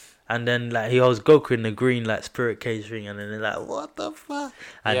 And then, like, he holds Goku in the green, like, spirit cage ring, and then they're like, what the fuck?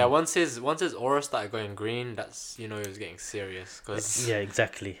 And yeah, once his aura started going green, that's, you know, he was getting serious. Cause yeah,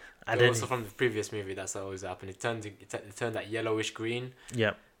 exactly. And then, also from the previous movie, that's what always happened. It turned that yellowish green.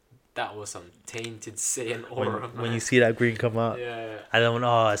 yeah, That was some tainted Saiyan aura, when you see that green come out. Yeah. And then,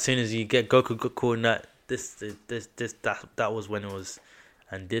 as soon as you get Goku caught in that, that was when it was.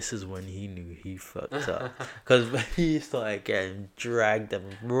 And this is when he knew he fucked up, because he started getting dragged and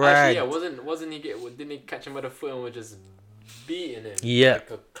ragged. Actually, yeah, didn't he catch him by the foot and was just beating him? Yeah.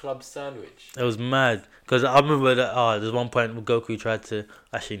 Like a club sandwich. It was mad, because I remember that. There's one point where Goku tried to.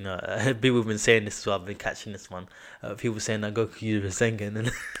 Actually, no. People have been saying this as well. I've been catching this one. People saying that Goku used Rasengan,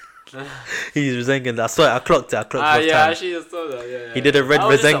 and he used Rasengan. I saw it. I clocked it. Yeah, time. actually, I saw that. Yeah. He did a red I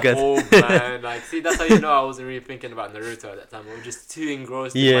was just Rasengan. old man. Like, see, that's how you know I wasn't really thinking about Naruto at that time. I was just too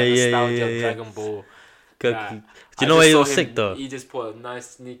engrossed in my nostalgia of Dragon Ball. Goku. Yeah. Do you know why he was sick though? He just put a nice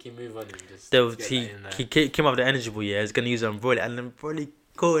sneaky move on him. He came up with the energy ball. Yeah, he's gonna use it on Broly, and then Broly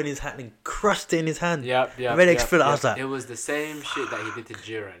caught in his hand and crushed it in his hand. Yeah. I was like, it was the same shit that he did to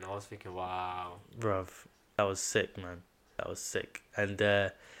Jiren, and I was thinking, wow, bruv, that was sick, man. That was sick.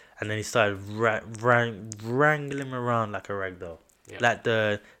 And then he started wrangling him around like a ragdoll. Yeah.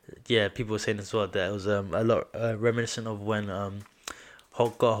 Like people were saying as well that it was a lot reminiscent of when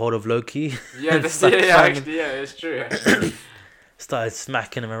Hulk got hold of Loki. Yeah, it's true. Started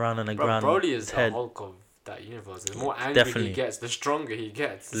smacking him around on the ground. Broly is the head. Hulk of that universe. The more angry he gets, the stronger he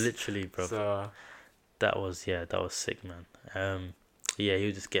gets. Literally, bro. So that was sick, man. yeah, he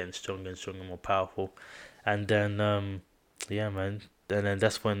was just getting stronger and stronger, more powerful, and then yeah, man. And then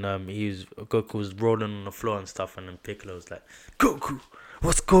that's when Goku was rolling on the floor and stuff, and then Piccolo was like, Goku,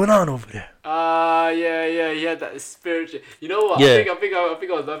 what's going on over there? Yeah, he had that spiritual. You know what? Yeah. I think I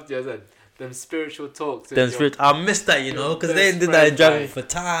would love to have said them spiritual talks. Then I missed that, you know, because they didn't do that in Dragon Ball for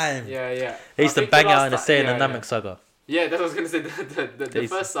time. Yeah. They used to bang out in the Saiyan and Namek saga. Yeah, that's what I was gonna say. The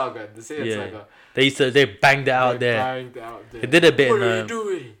first saga, the Saiyan saga. They banged it out there. Banged it out there. They did a bit what in. Are you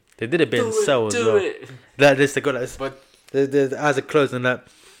doing? They did a bit in Cell as well. Like this, they got like this. But the eyes are closed and like,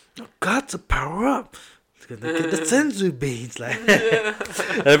 got to power up. Get the senzu beans, like.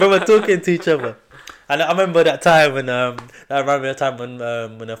 And everyone talking to each other. And I remember that time when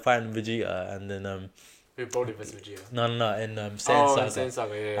when they're fighting Vegeta and then Broly vs Vegeta. No, in Saiyan Saga. Saiyan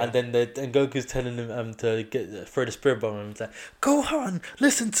Saga, yeah. And then Goku's telling him to throw the spirit bomb, and he's like, "Gohan,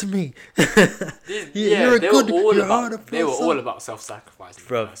 listen to me. They were all about self-sacrifice in the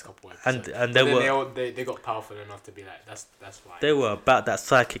first couple episodes. And they got powerful enough to be like, that's why. They were about that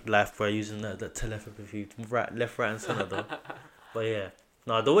psychic life, bro, using that telepathy, left, right, and center, though. But yeah,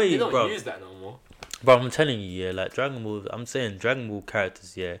 no, the way they don't use that no more. Bro, I'm telling you, yeah, like Dragon Ball. I'm saying Dragon Ball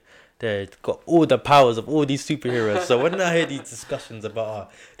characters, yeah. They've got all the powers of all these superheroes. So when I hear these discussions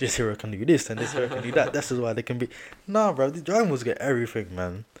about this hero can do this and this hero can do that, this is why they can be. Nah, bro, the Dragon Balls get everything,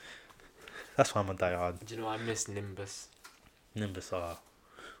 man. That's why I'm a diehard. Do you know I miss Nimbus? Nimbus,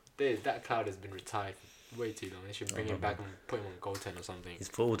 that cloud has been retired for way too long. They should bring him back and put him on Goten or something. He's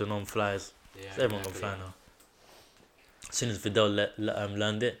for all the non-flyers. Yeah, so everyone can fly now. As soon as Vidal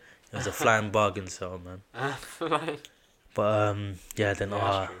learned it, it was a flying bargain cell, man. But yeah, then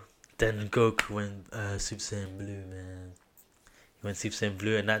then Goku went Super Saiyan Blue, man. He went Super Saiyan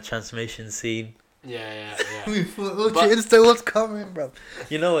Blue in that transformation scene. Yeah. We thought Insta was coming, bro.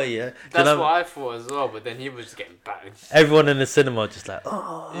 You know what? Yeah, that's what I thought as well. But then he was just getting battered. Everyone in the cinema just like,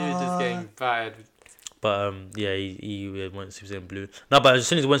 oh, he was just getting battered. But yeah, he went Super Saiyan Blue. No, but as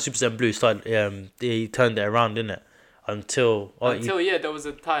soon as he went Super Saiyan Blue, he turned it around, didn't it? Until there was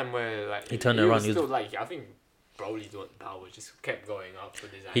a time where like he turned it around. He was still like, I think Broly's power just kept going up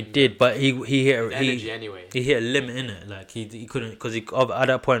with his He did, but he hit energy anyway. He hit a limit in it. Like he couldn't, because at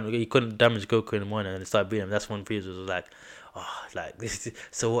that point he couldn't damage Goku anymore, and it started beating him. That's when Frieza was like, oh, like this.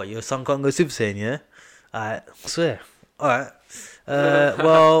 So what? Your son can't go Super Saiyan, yeah? I swear. All right.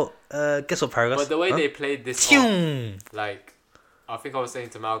 Guess what, Paragus? But the way they played this, off, like, I think I was saying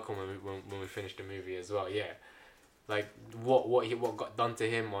to Malcolm when we finished the movie as well. Yeah, like what got done to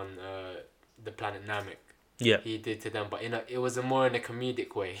him on the planet Namek. Yeah, he did to them, but it was more in a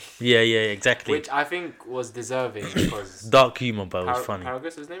comedic way. Yeah, exactly. Which I think was deserving because dark humor, but it was funny. Paragus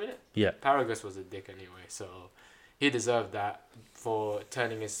was his name in it. Yeah, Paragus was a dick anyway, so he deserved that for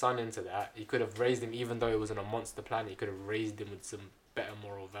turning his son into that. He could have raised him, even though it was on a monster planet. He could have raised him with some better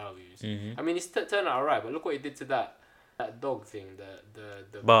moral values. Mm-hmm. I mean, he's turned out alright, but look what he did to that dog thing,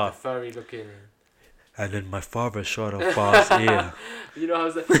 the furry looking. And then my father shot off Bar's ear. You know how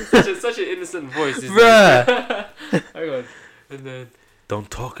such an innocent voice. Bruh. Hang on. And then.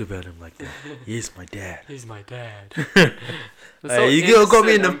 Don't talk about him like that. He's my dad. He's my dad. Hey, you got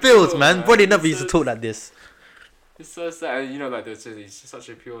me in the fields, man. Buddy never used to talk like this. It's so sad, you know, like he's such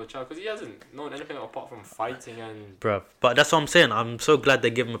a pure child because he hasn't known anything apart from fighting and. Bro, but that's what I'm saying. I'm so glad they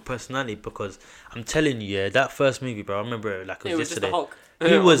give him a personality because I'm telling you, yeah, that first movie, bro. I remember it like it was yesterday. Just the Hulk.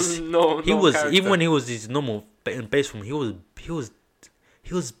 He was character. Even when he was his normal in base form, he was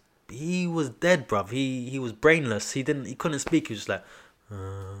dead, bruv. He was brainless. He couldn't speak. He was just like.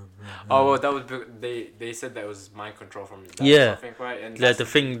 Oh well, that was they said that was mind control from his dad. Yeah, I think, right? And the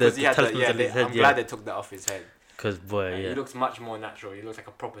thing that I'm glad they took that off his head. Cause boy, he looks much more natural. He looks like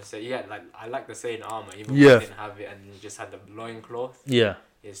a proper Saiyan. Yeah, like I like the Saiyan armor, even yeah. though he didn't have it and he just had the loincloth. Yeah.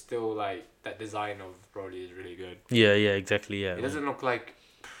 It's still like that design of Broly is really good. Yeah, exactly. Yeah. It doesn't look like.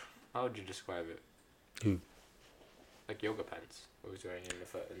 How would you describe it? Who? Like yoga pants. What was wearing in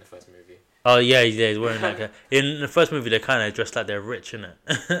the first movie. Oh yeah, he's wearing like in the first movie they kind of dressed like they're rich, innit?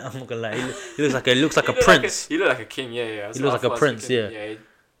 I'm not gonna lie. He looks like a prince. He looks like a king. Yeah. He looks like a prince. Yeah.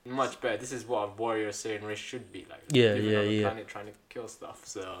 Much better. This is what a warrior Saiyan race should be like. Yeah. Planet trying to kill stuff.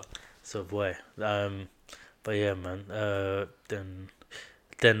 So boy, but yeah, man.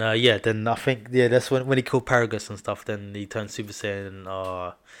 Then I think that's when he killed Paragus and stuff. Then he turned Super Saiyan,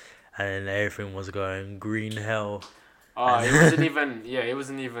 and everything was going green hell. It wasn't even. Yeah, it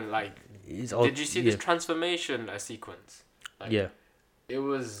wasn't even like. Did you see this transformation sequence? Like, yeah. It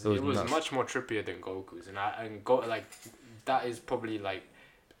was much more trippier than Goku's, and that is probably like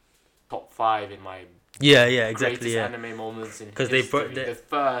top 5 in my Yeah, exactly. greatest Yeah, anime moments in 'Cause history. they The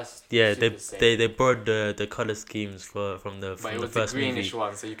first. yeah Super Saiyan. they borrowed the color schemes from But it the was the first greenish movie.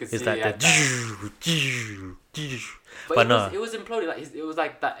 one, so you could It's see like it had that. But but no, it was imploding. Like it was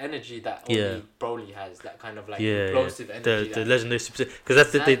like that energy that yeah. only Broly has. That kind of like Yeah, implosive energy. the that, legendary super because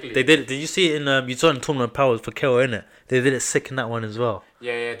that's Exactly. they did. Did you see it in you saw it in Tournament of Powers for Killer in it? They did it sick in that one as well.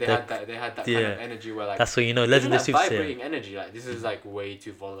 yeah, they the- had that. They had that kind yeah. of energy where like That's what you know. even Legendary that Super Saiyan. vibrating energy. Like this is like way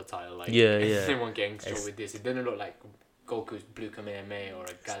too volatile. Like Yeah. anyone getting shot It's- with this, it didn't look like Goku's blue Kamehameha or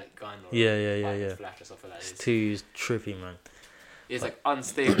a Gallic gun or Yeah, a yeah, Lightning yeah. Flash or something like It's this. too trippy, man. It's like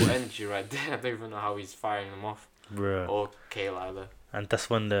unstable energy right there. I don't even know how he's firing them off. Bruh. Or Kale either. And that's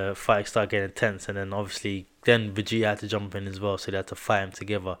when the fight started getting intense, and then obviously then Vegeta had to jump in as well, so they had to fight him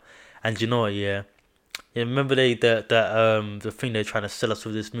together. And you know what? Yeah, remember the thing they're trying to sell us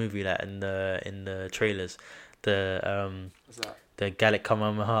with this movie, like in the trailers, What's that? the Gallic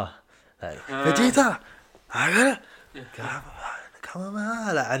Kamehameha, like Vegeta, I got it,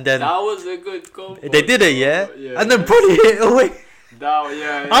 Kamehameha, like, and then That was a good combo. they did it, yeah, Yeah. and then Broly hit away.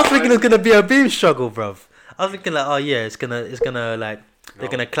 Yeah. I was thinking it was gonna be a beam struggle, bruv. I was thinking like, oh yeah, it's gonna like they're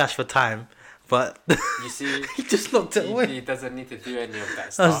gonna clash for time, but You see, he just knocked it away. he doesn't need to do any of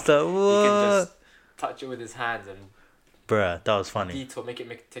that I was stuff. like, He can what? just touch it with his hands and Bruh, that was funny. detour,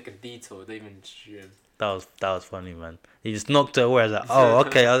 take a detour. Don't even shoot him. That was funny, man. He just knocked it away. I was like, oh,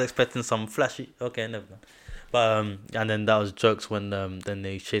 okay. I was expecting some flashy. Okay, never mind. But and then that was jokes when then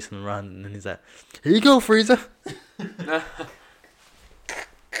they chased him around, and then he's like, here you go, Frieza.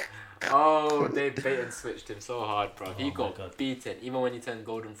 Oh, they bait and switched him so hard, bro. He Oh my got God. beaten. Even when he turned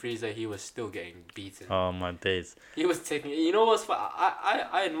Golden Frieza, he was still getting beaten. Oh my days. He was taking. You know what's?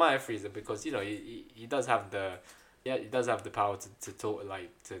 I admire Frieza because you know he does have the. Yeah, he does have the power to talk,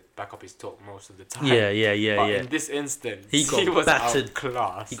 like to back up his talk most of the time. Yeah. But in this instance, He got was battered.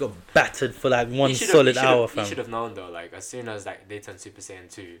 outclassed. He got battered for like one He solid hour, He fam. should have known though. Like as soon as like they turn Super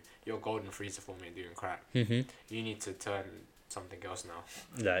Saiyan 2, your Golden Frieza form ain't doing crap. Mhm. You need to turn something else now.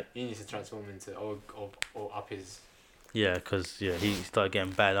 Like You need to transform into or up his. yeah, cause he started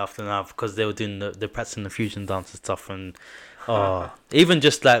getting bad after that because they were doing the practicing the fusion dance and stuff, and even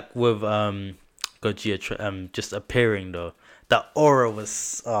just like with Gogeta just appearing though. That aura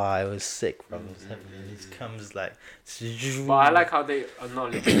was it was sick, bro. It was heavy. And it comes like. But I like how they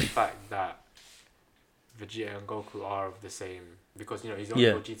acknowledge the fact that Vegeta and Goku are of the same because you know he's only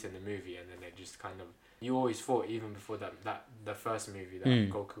Yeah. Gogeta in the movie, and then they just kind of. You always thought even before that the first movie that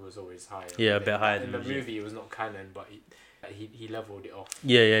Goku was always higher. Yeah, a But bit higher in than the Vegeta. movie, it was not canon, but he leveled it off.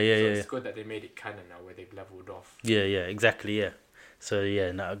 Yeah. So it's good that they made it canon now, where they've leveled off. Yeah, exactly, yeah. So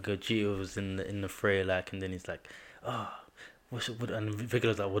yeah, now Gogeta was in the fray, like, and then he's like, and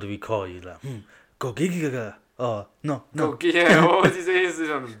Vegeta's like, what do we call you? Like, go Giga. Oh, no. Yeah, what was he saying? He's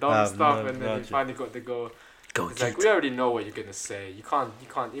on dumb stuff, no, and then no, he finally got to go. Go It's like we already know what you're gonna say. You can't.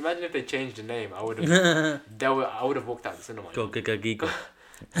 Imagine if they changed the name. I would have. I would have walked out the cinema. Go Giga.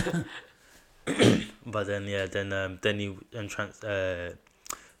 But then then he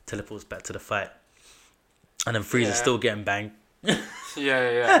teleports back to the fight, and then Frieza's Yeah. still getting banged,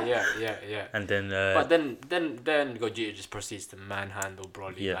 Yeah. and then But then Gogeta just proceeds to manhandle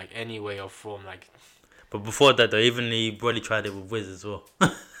Broly Yeah. like any way or form. Like, but before that though, even he probably tried it with Wiz as well.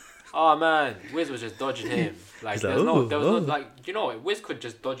 oh man, Wiz was just dodging him. Like, He's like, there was no "Ooh." like, you know, what, Wiz could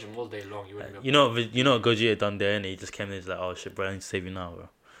just dodge him all day long. He wouldn't. You know what Gogeta done there, and he just came in. He's like, "Oh shit, bro, I need to save you now, bro."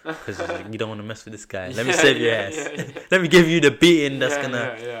 Because like, you don't want to mess with this guy. Let me save your ass. Yeah. Let me give you the beating that's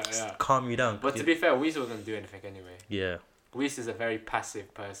gonna Yeah. calm you down. But to be fair, Whis wasn't doing anything anyway. Yeah. Whis is a very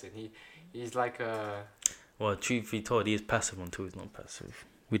passive person. He's like a. Well, truth be told, he is passive until he's not passive.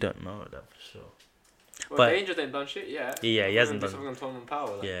 We don't know that for sure. Well, But- the Angels ain't done shit. Yeah. Yeah, he hasn't done. Something on Tournament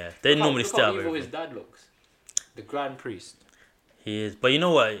Power. Like. Yeah, they normally look still how have evil his everything. dad looks. The Grand Priest. He is, but you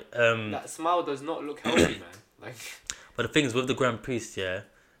know what? That smile does not look healthy, man. Like. But the thing is with the Grand Priest, yeah.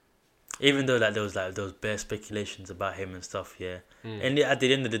 Even though like there was bare speculations about him and stuff, yeah. And at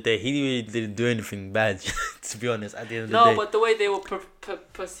the end of the day, he really didn't do anything bad. To be honest, at the end of the No, day. but the way they were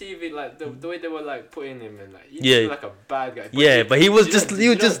perceiving, like the way they were like putting him in, like he Yeah. just looked like a bad guy. Yeah, but he was do you just know- he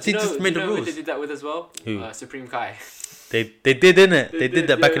was do you know- just he do you just know- made do the you know who rules. they did that with as well? Who? Supreme Kai. They did innit? They did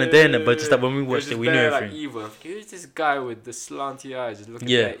that back in the day innit? But just that when we He was watched it, just we knew there, everything. Like evil. Who's this guy with the slanty eyes, just looking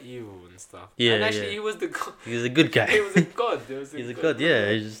Yeah. at evil and stuff? Yeah, and actually yeah. he was the god. He was a good guy. He was a god. He's a god,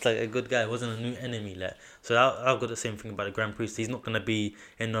 yeah. He's just like a good guy. He wasn't a new enemy, like. So I've got the same thing about the Grand Priest. He's not gonna be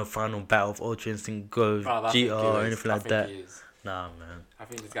in no final battle of Ultra Instinct Go, Bruv, I think GR, he or is. anything I like think that. he is. Nah, man. I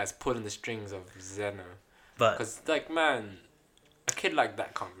think this guy's pulling the strings of Zeno. But Because, like, man, a kid like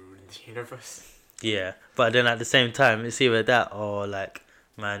that can't be ruling the universe. yeah, but then at the same time, it's either that or like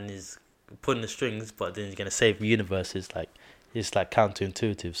man is pulling the strings, but then he's gonna save universes. Like it's like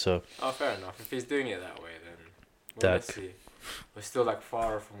counterintuitive. So Oh, fair enough. If he's doing it that way, then Dark. let's see. We're still like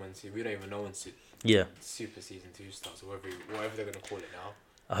far from when we don't even know when yeah, Super Season 2 starts, or whatever they're gonna call it now.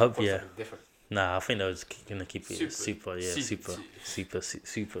 I hope Or yeah. something different. Nah, I think they was gonna keep it Super. super yeah, Season super, two.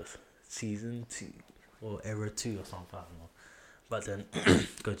 super season 2 or era 2 or something. I don't know. But then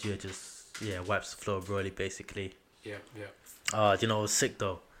Gojira just wipes the floor of Broly basically. Yeah. You know, it was sick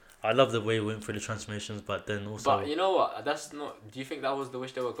though. I love the way we went through the transformations, but then also. But you know what? That's not. Do you think that was the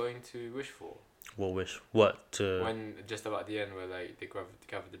wish they were going to wish for? What wish? What to? When just about the end, where like they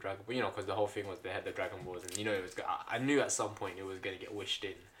gathered the Dragon Ball, because the whole thing was they had the Dragon Balls, and it was. I knew at some point it was gonna get wished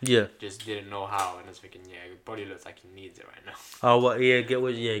in. Yeah. Just didn't know how, and I was thinking, it probably looks like he needs it right now. Oh, what? Yeah, get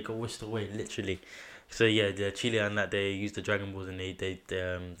wished away, literally. So yeah, the Chile and that they used the Dragon Balls and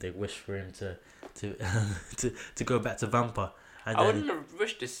they wished for him to to go back to Vampa. And I then, wouldn't have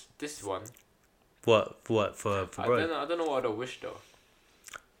wished this one. what for I Broly? don't know what I'd have wished though.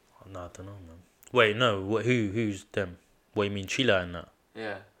 Oh, no, I don't know, man. Wait, no. What? Who's them? What you mean, Chile and that?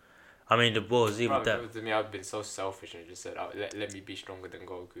 Yeah. I mean, the balls even Probably, that. to me, I've been so selfish and just said, let me be stronger than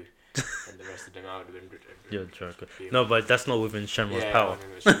Goku, and the rest of them I would have been. You're joking. No, but that's not within Shenron's power.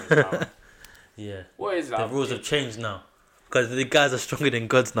 Power. Yeah. What is that? The rules have changed now. Because the guys are stronger than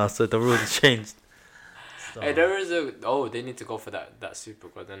gods now, so the rules have changed. So, Hey, there is they need to go for that super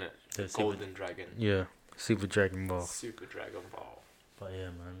god, isn't it? the Super- Golden Dragon. Yeah, Super Dragon Ball. Super Dragon Ball. But yeah,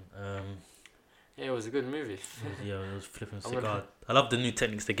 man. Yeah, it was a good movie. It was flipping I'm sick. gonna- I love the new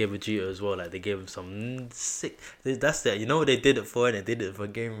techniques they gave Vegeta as well. Like they gave him some sick. That's it. You know what they did it for? And they did it for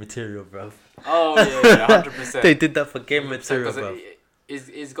game material, bro. Oh yeah, 100%. They did that for game material, bro.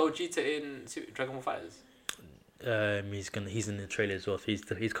 Is Gogeta in Dragon Ball Fighters? He's in the trailer as well.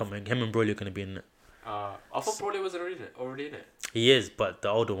 So he's coming. Him and Broly are gonna be in it. I thought Broly was already in it. He is, but the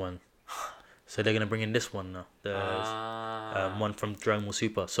older one. So they're gonna bring in this one now. The one from Dragon Ball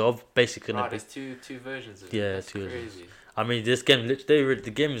Super. So basically gonna be. There's two versions of it. Yeah, That's two crazy. versions. I mean, this game,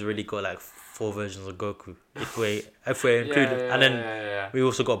 the game's really got like 4 versions of Goku. If we include, and then we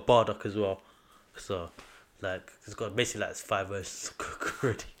also got Bardock as well. So, like, it's got basically like 5 versions of Goku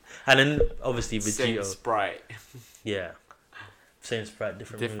already. And then obviously Same Vegeta. sprite, Yeah, same sprite,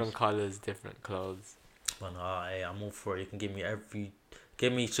 different moves. colors, different clothes. But no, I'm all for it. You can give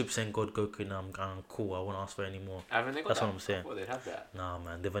me Super Saiyan God Goku, and I'm cool. I won't ask for any more. Haven't they got That's that? what I'm saying. I thought they'd have that. Nah,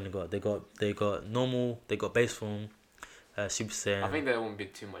 man, they've only got normal, they got base form, Super Saiyan. I think there won't be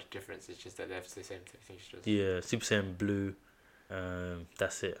too much difference. It's just that they have the same textures. Yeah, Super Saiyan Blue,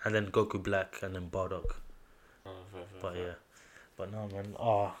 that's it. And then Goku Black, and then Bardock. Oh, But yeah, but no, man.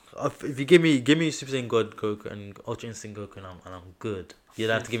 If you give me Super Saiyan God Goku and Ultra Instinct Goku, and I'm good. You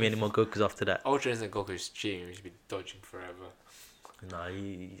don't have to give me any more Gokus after that. Ultra Instinct Goku's cheating. We should be dodging forever. Nah,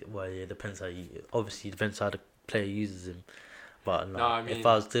 it depends how obviously it depends how the player uses him. But no, I mean, if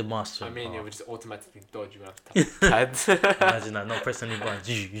I was the master, it would just automatically dodge. You have to tap pad. imagine that, not press any buttons.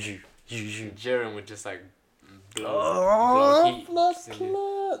 Jiren would just like blow heat. just in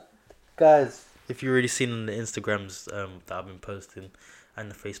you. Guys, if you've already seen the Instagrams that I've been posting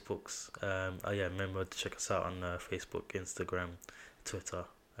and the Facebooks, remember to check us out on Facebook, Instagram, Twitter.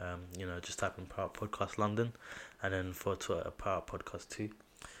 Just type in Power Podcast London, and then for Twitter, Power Podcast 2.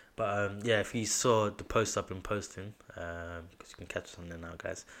 But if you saw the post I've been posting, because you can catch us on there now,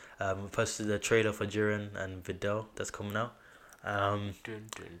 guys. We posted the trailer for Jiren and Videl that's coming out. Dun, dun,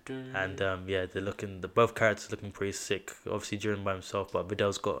 dun. And both characters looking pretty sick. Obviously Jiren by himself, but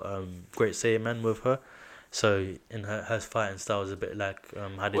Videl's got Great Saiyaman with her. So in her fighting style is a bit like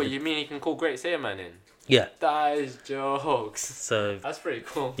how they What did. you mean? He can call Great Saiyaman in? Yeah. That is jokes. So That's pretty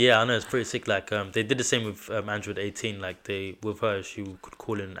cool. yeah, I know it's pretty sick. Like they did the same with Android 18. Like with her, she could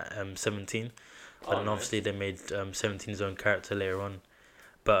call in 17. But then obviously they made 17's own character later on.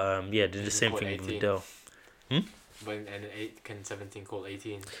 But they did the same thing with 18. Videl. But and 17 call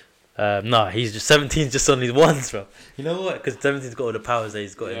 18? He's just 17's just on his ones, bro. You know what? Because 17's got all the powers that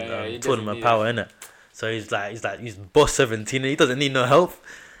he's got He in doesn't tournament need power, innit? So he's boss 17 and he doesn't need no help.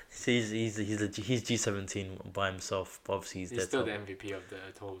 So he's G17 by himself. But obviously He's still the MVP of the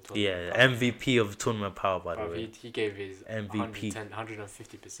tournament. Yeah, MVP of tournament power, by the way. He gave his MVP.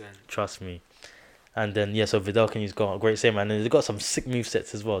 150%. Trust me. And then so Videl can use Great Saiyaman, and they've got some sick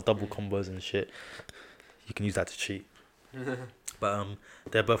movesets as well, double combos and shit. You can use that to cheat. But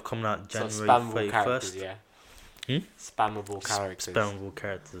they're both coming out January 31st. Yeah. Spammable characters. Spammable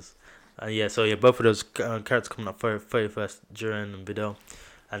characters. Both of those characters coming up 31st, Jiren and Videl.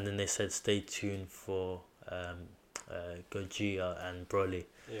 And then they said stay tuned for Gogeta and Broly.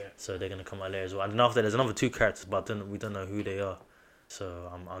 Yeah. So they're gonna come out later as well. And after there's another 2 characters, but we don't know who they are.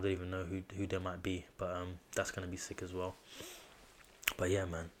 So I don't even know who there might be, but that's gonna be sick as well. But yeah,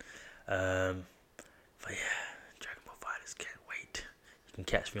 man. But yeah, Dragon Ball Fighters, can't wait. You can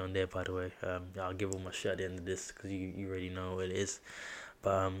catch me on there, by the way. I'll give all my shit at the end of this because you already know what it is.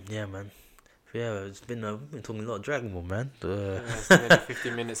 But yeah, man. Yeah, it's been we've been talking a lot of Dragon Ball, man. It's nearly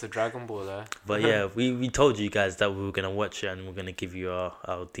 15 minutes of Dragon Ball there. But yeah, we told you guys that we were gonna watch it and we're gonna give you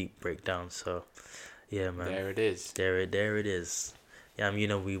our deep breakdown. So yeah, man. There it is. There it is. Yeah,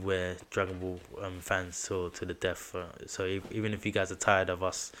 we were Dragon Ball fans to the death. So even if you guys are tired of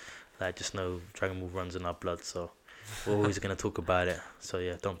us, like, just know Dragon Ball runs in our blood. So we're always gonna talk about it. So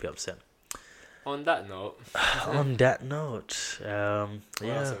yeah, don't be upset. On that note. On that note, What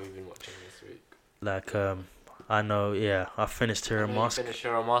yeah. else have we been watching this week? Like I know, yeah, I finished Hero Mask. Finished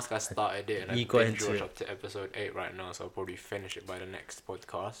Hero Mask. I started it and You I got binge into watched it. up to episode 8 right now, so I'll probably finish it by the next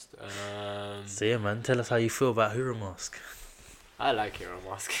podcast. So yeah, man, tell us how you feel about Hero Mask. I like Hero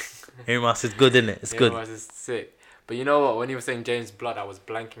Mask. Hero Mask is good, isn't it? It's Hero good. Mask is sick. But you know what? When he was saying James Blood, I was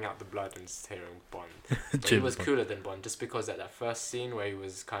blanking out the blood and just hearing Bond. But he James was Bond. cooler than Bond, just because at that first scene where he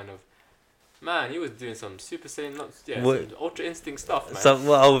was kind of, man, he was doing some Super Saiyan, What- some Ultra Instinct stuff, man. So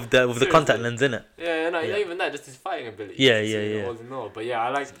with the contact Seriously. lens, innit? Yeah, no, Yeah. not even that, just his fighting ability. Yeah, Just, yeah, you know, yeah. All in all. But yeah, I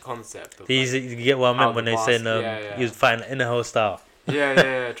like the concept of You like, get what I how meant when the they mask- saying yeah. he was fighting in the whole style.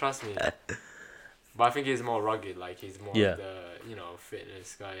 yeah, trust me. But I think he's more rugged, like he's more Yeah. of the,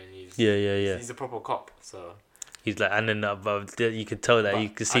 fitness guy, and he's Yeah. he's a proper cop, so. He's like, and then you could tell that But you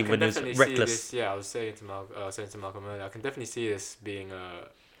could see I can when he was definitely see reckless. this, yeah, I was saying to Malcolm earlier, I can definitely see this being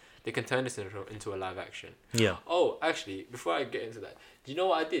they can turn this into a live action. Yeah. Oh, actually, before I get into that, do you know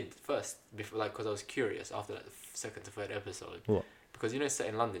what I did first? Before, like, because I was curious after like the second to third episode. What? Because it's set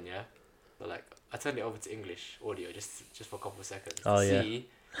in London, yeah. But like, I turned it over to English audio just for a couple of seconds. Oh,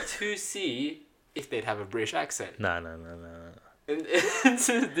 to yeah. see if they'd have a British accent. No. And,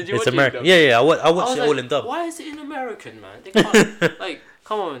 did you It's watch American. it? Yeah. I watched was it all like, in dub. Why is it in American, man? They can't, like,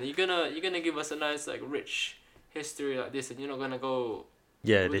 come on, you're gonna give us a nice like rich history like this, and you're not gonna go.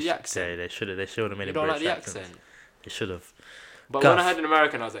 Yeah, with they the accent. They should have made You a don't like British the accent. accent. They should have. But Guff. when I had an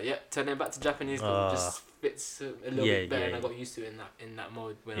American, I was like, yeah, turning it back to Japanese because it just fits a little Yeah, bit better, yeah, and I yeah. got used to it in that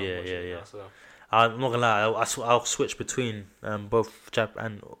mode when I Yeah, was watching it yeah. now. So I'm not gonna lie. I'll switch between both Jap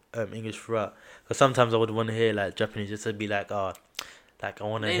and English throughout. Because sometimes I would want to hear like Japanese just to be like, like I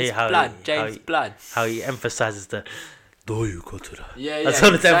want to hear James Blood. how he emphasizes the. Yeah, Yeah, I just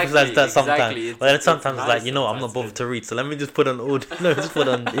wanted to exactly, emphasize that sometimes. exactly. But then It's sometimes it's like, nice you know, I'm not sometimes, bothered yeah. to read, so let me just put on audio. No, just put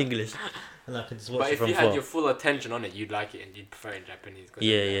on English, and I can just watch But it if from you had far. your full attention on it, you'd like it and you'd prefer it in Japanese. 'Cause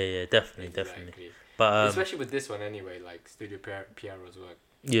Yeah, definitely. exactly. But Especially with this one anyway, like Studio Pierro's work.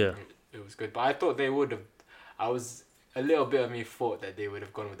 yeah, It was good, but I thought they would have. A little bit of me thought that they would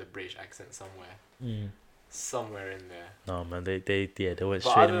have gone with a British accent somewhere in there. no man, they went But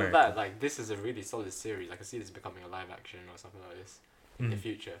straight other than American. that, like this is a really solid series. I can see this becoming a live action or something like this in the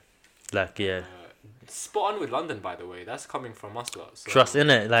future. Like yeah, Spot on with London, by the way. That's coming from us lot. So. trust in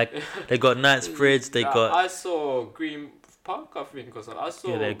it. Like they got Knightsbridge, they got I saw Green Park. I think or something. I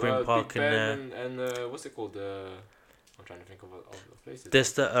saw they Green Park Big in Ben and what's it called? I'm trying to think of the places.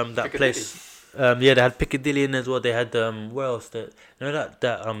 there's the that Piccadilly. place. Yeah, they had Piccadilly in as well. They had where else?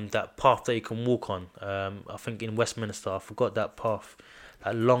 That path that you can walk on. I think in Westminster. I forgot that path,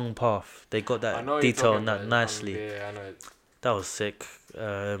 that long path. They got I that know you're detail talking on that about it. nicely. Yeah, I know. That was sick.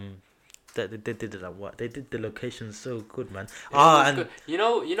 That they did that. What they did the location so good, man. It was And good. You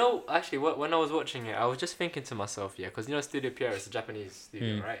know. Actually, when I was watching it, I was just thinking to myself, yeah, because Studio Pierre is a Japanese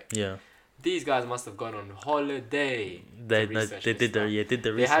studio, right? yeah, These guys must have gone on holiday. they to research did this the stuff. did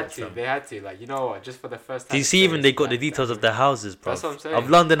the They had research. to. fam. They had to. Like, you know what? Just for the first time. Do you see? Even they got the details of their houses, bro. That's what I'm saying. Of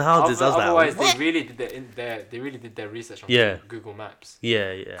London houses. I was Otherwise, like, what? they really did their research on Yeah. Google Maps.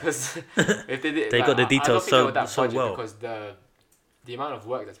 Yeah. Because if they did, They got the I don't details think they were that so budget well. because the amount of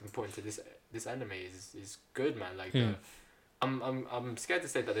work that's been put into this anime is good, man. Like I'm scared to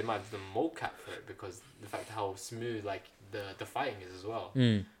say that they might have done mocap for it because the fact how smooth like the fighting is as well.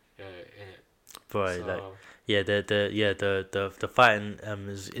 In it. Right, So, like the fighting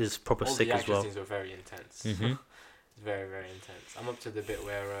is proper all sick the as action well. scenes were very intense. Mhm. It's very, very intense. I'm up to the bit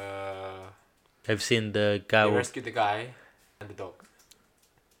where Have you seen the guy they with rescued the guy and the dog.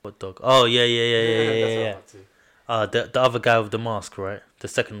 what dog? Oh yeah. That's what I'm up to. The other guy with the mask, right? The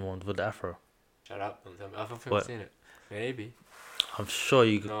second one with the afro. Shut up! Don't tell me. I don't think What? I've seen it. Maybe. I'm sure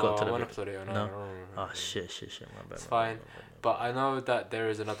you No, got to the one bit. episode 8 or No? 9. Oh shit, my bad. It's my bad, fine. my bad. But I know that there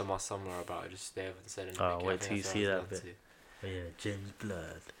is another mask somewhere about it. Just they haven't said anything. Oh, yet. wait I think till you that's see what I that was bit. about But yeah, James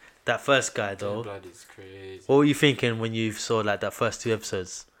Blood. That first guy to. though. Blood is crazy. What were you thinking when you saw like that first two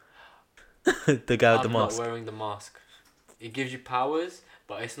episodes? The guy with the I'm not mask. wearing the mask. it gives you powers,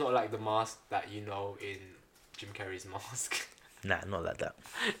 but it's not like the mask that you know in Jim Carrey's mask. Nah, not like that.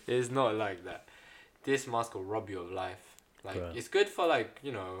 It's not like that. This mask will rob you of life. Like Bruh. it's good for like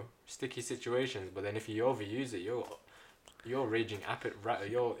sticky situations, but then if you overuse it, you're you're aging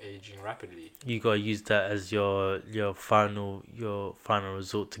rapidly. You gotta use that as your final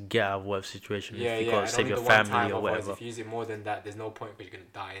resort to get out of whatever situation. Yeah, if you yeah. gotta And save only your the one family time, or otherwise whatever. if you use it more than that, there's no point because you're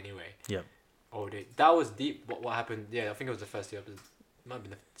gonna die anyway. Yeah. Oh, that was deep. What happened? Yeah, I think it was the first episode. Might be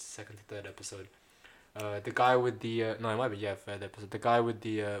the second to third episode. The guy with the no, it might be third episode. The guy with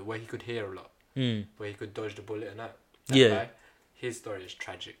the where he could hear a lot, where he could dodge the bullet and that. Yeah. Guy, his story is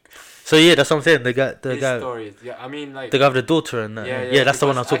tragic. So yeah, that's what I'm saying. The His guy, story is, I mean, like the guy with the daughter and that. Yeah, that's the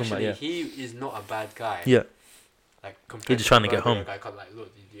one I'm because talking about. actually, Yeah. he is not a bad guy. Yeah. Like compared He's just to trying the to get murderer home. Guy, 'cause, like,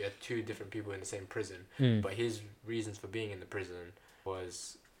 look, you had two different people in the same prison, but his reasons for being in the prison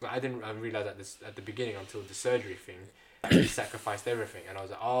was. I didn't realize at the beginning until the surgery thing. He sacrificed everything, and I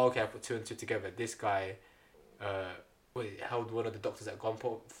was like, oh, okay, I put two and two together. This guy, held one of the doctors at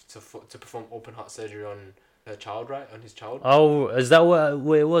gunpoint to perform open heart surgery on her child, right? On his child. Oh, is that what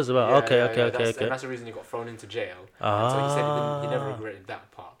it was about? Yeah, Okay. And that's the reason he got thrown into jail. And so he said he never regretted that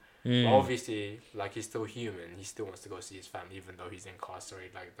part. But obviously, like, he's still human. He still wants to go see his family, even though he's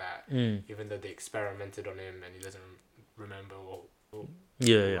incarcerated like that. Even though they experimented on him and he doesn't remember what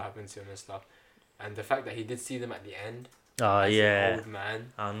happened to him and stuff. And the fact that he did see them at the end. Oh as yeah. an old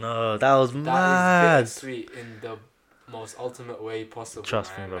man. I know that was That mad. is bittersweet in the most ultimate way possible.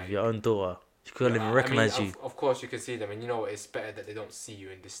 Trust man. me, bro. Like, your own daughter. She couldn't even recognize you. Of course, you can see them, and you know what? It's better that they don't see you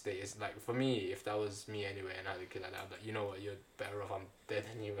in this state. It's like, for me, if that was me anyway, and I had a kid like that, I'm like, you know what? You're better off. I'm dead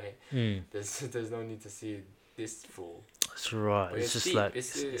anyway. There's no need to see this full. That's right. But It's just deep. like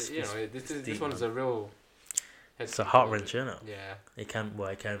this deep, one's man. a real. It's a heart wrencher, isn't it? Yeah. It can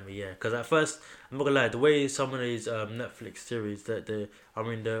be, yeah. Because at first, I'm not gonna lie, the way some of these Netflix series they're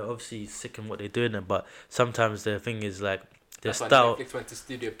obviously sick in what they're doing, but sometimes the thing is like the That's style. why Netflix went to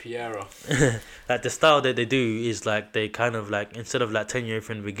Studio Piero. Like the style that they do is like they kind of like instead of like telling you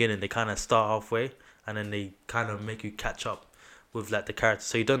from the beginning, they kind of start halfway and then they kind of make you catch up with like the character.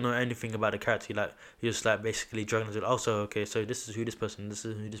 So you don't know anything about the character. You're just like basically dragging it. Also, okay, so this is who this person. This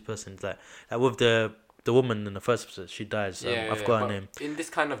is who this person is. Like with the woman in the first episode, she dies. I've got her name. In this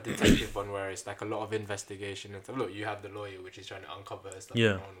kind of detective one where it's like a lot of investigation and stuff. Look, you have the lawyer which is trying to uncover her stuff in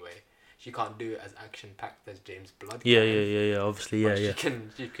her own way. She can't do it as action packed as James Blood. Yeah. Obviously, but yeah.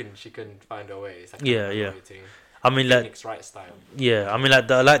 She can find a way. It's like yeah. Thing. I mean, like Phoenix Wright style. Yeah, I mean, like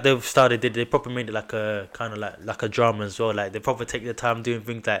the style they did. They probably made it like a kind of like a drama as well. Like they probably take their time doing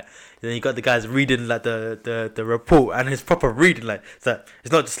things like. Then you got the guys reading like the report and it's proper reading like it's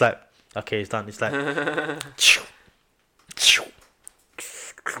not just like okay it's done. It's like.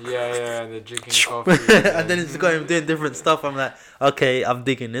 Yeah, and they're drinking coffee. And then it's got him doing different stuff. I'm like, okay, I'm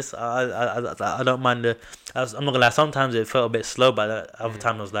digging this. I don't mind I'm not gonna lie. Sometimes it felt a bit slow, but other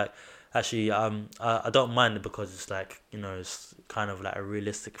time I was like, actually, I don't mind it because it's like it's kind of like a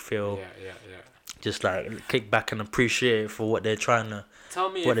realistic feel. Yeah. Just like kick back and appreciate it for what they're trying to. Tell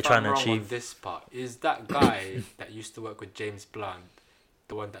me what if they're trying I'm to wrong on achieve. this part. Is that guy that used to work with James Blunt,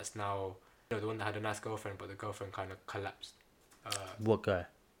 the one that's now, the one that had a nice girlfriend, but the girlfriend kind of collapsed? What guy?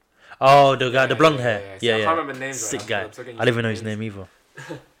 Oh, the guy, the blonde hair. So Yeah. I can't remember names. Sick right guy. now, so I don't even know his name either.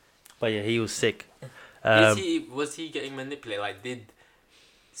 But yeah, he was sick. Was he getting manipulated? Like, did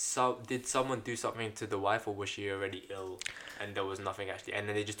someone do something to the wife, or was she already ill and there was nothing actually, and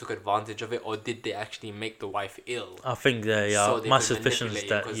then they just took advantage of it, or did they actually make the wife ill? I think they so are. they My could suspicion is manipulate it,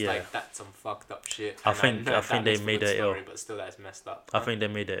 that 'cause, like, that's some fucked up shit. I and think know they makes for made good her ill. story, but still that's messed up. I think they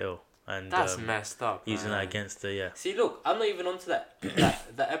made her ill, and That's messed up. using man. that against her. Yeah. See, look, I'm not even onto that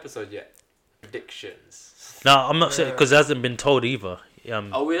episode yet. Predictions. No, I'm not saying because it hasn't been told either.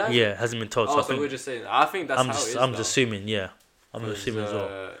 Oh, it hasn't? Yeah, it hasn't been told. Oh, I so think we're just saying. I think that's how it is. I'm though. just assuming. Yeah, I'm just assuming as well.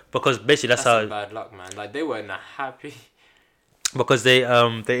 'Cause, Because basically that's some how. bad luck, man. Like, they weren't happy. Because they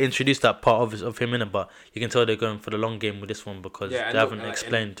introduced that part of him in it, but you can tell they're going for the long game with this one because Yeah, they and look, haven't like,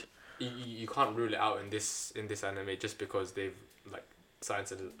 explained. You can't rule it out in this anime just because they've like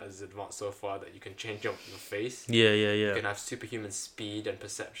science has advanced so far that you can change your face. Yeah. You can have superhuman speed and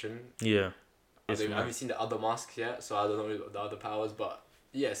perception. Yeah. I haven't seen the other masks yet, so I don't know the other powers, but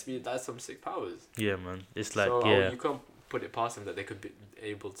yeah, speed, that's some sick powers. Yeah, man. It's like So yeah. you can't put it past them that they could be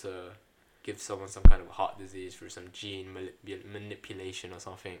able to give someone some kind of heart disease through some gene manipulation or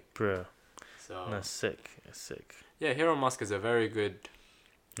something. Bro. So That's sick. It's sick. yeah, Hero Mask is a very good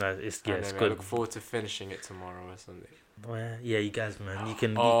No, it's anime. I good. look forward to finishing it tomorrow or something. Well, yeah, you guys, man. You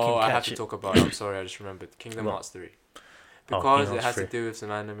can. Oh, you can I have catch to it. talk about it. I'm sorry, I just remembered Kingdom What? Hearts 3. Oh, Because Kingdom it has Hearts to 3. do with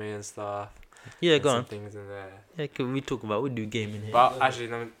some anime and stuff. Yeah, and go some on. things in there. Yeah, can we talk about we do gaming here? But actually,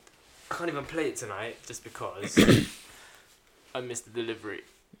 no, I can't even play it tonight just because I missed the delivery.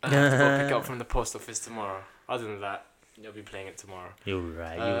 I have to go pick it up from the post office tomorrow. Other than that, you'll be playing it tomorrow. You're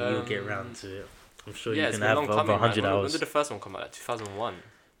right. You'll get round to it. I'm sure Yeah, you it's can been have long over coming, 100 man. When hours. did the first one come out? Like 2001.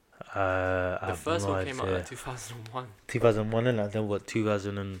 I The have first no one came out idea. like 2001. 2001 and then what?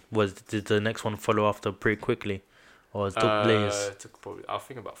 2000 and did the next one follow after pretty quickly, or it took layers? It took probably, I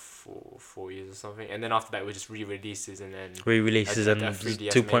think, about four years or something. And then after that, we just re-releases and then Re-releases and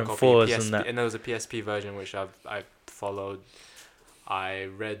 3DS 2.4s and that. And there was a PSP version which I followed. I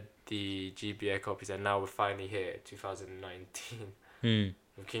read the GBA copies, and now we're finally here, 2019,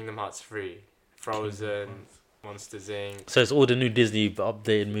 with Kingdom Hearts 3, Frozen, Monsters Inc. So it's all the new Disney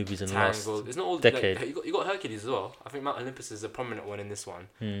updated movies in the last Tangled. It's not all decade. Like, you got Hercules as well. I think Mount Olympus is a prominent one in this one,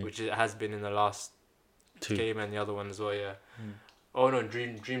 which it has been in the last two. game and the other one as well. Yeah. Oh no,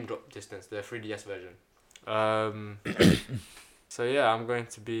 Dream Drop Distance, the 3DS version. So yeah,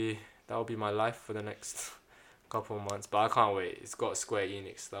 that'll be my life for the next couple of months, but I can't wait. It's got Square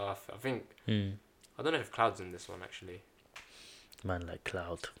Enix stuff. I think I don't know if Cloud's in this one actually. Man like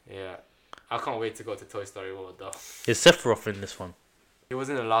Cloud. Yeah, I can't wait to go to Toy Story World though. Is Sephiroth in this one? He was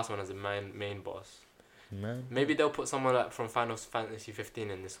in the last one as a main boss. Man. Maybe they'll put someone like from Final Fantasy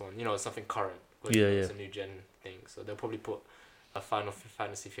 15 in this one. You know, something current. Yeah, It's a new gen thing, so they'll probably put a Final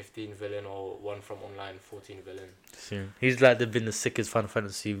Fantasy 15 villain or one from Online 14 villain. See, he's like they've been the sickest Final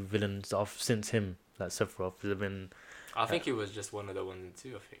Fantasy villains of since him. Like Sephiroth, they've been. I think he was just one of the 1 and 2.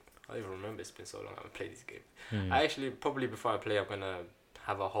 I think I don't even remember. It's been so long. I haven't played this game. I actually probably before I play, I'm gonna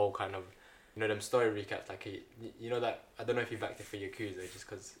have a whole kind of, you know, them story recaps. Like you know that I don't know if you've acted for Yakuza, just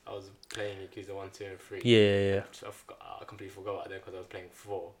because I was playing Yakuza 1, 2, and 3. Yeah. So I completely forgot about them because I was playing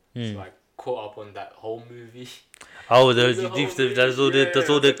 4. Mm. So I caught up on that whole movie. Oh, There's all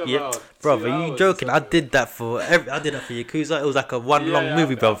the yeah, bro. Are you joking? I did that for Yakuza. It was like a long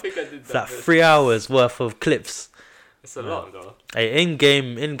movie, bro. I think I did that. Like 3 hours worth of clips. It's a lot though. Hey,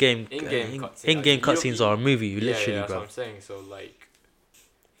 in-game cutscenes cutscenes are a movie, literally, that's bro. what I'm saying. So like,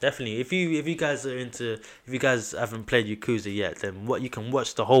 Definitely, if you guys are into, if you guys haven't played Yakuza yet, then what you can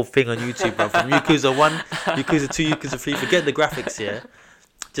watch the whole thing on YouTube, bro. From Yakuza 1, Yakuza 2, Yakuza 3. Forget the graphics, yeah.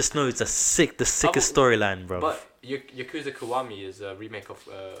 Just know it's the sickest storyline, bro. But Yakuza Kiwami is a remake of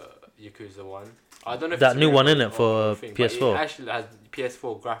Yakuza 1. I don't know if that it's new one in it or for thing, but PS4. It actually has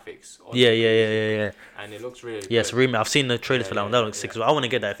PS4 graphics. On Yeah. And it looks really Yes, good. remake. I've seen the trailers for that one. That looks sick. yeah. So I want to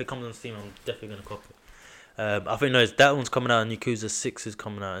get that. If it comes on Steam, I'm definitely gonna copy it. I think that one's coming out, and Yakuza 6 is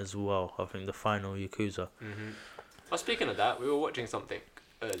coming out as well. I think the final Yakuza. Well, speaking of that, we were watching something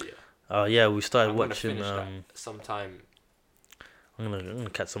earlier. Yeah, we started I'm gonna watching. finish that sometime I'm gonna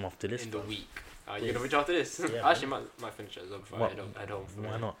catch some after this. in the week. You're gonna reach after this? Yeah, I actually might finish it as well before I head home.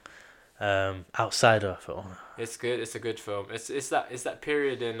 Why not? Outsider. I thought, It's good. It's a good film. It's that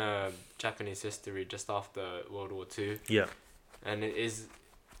period in Japanese history just after World War II. Yeah. And it's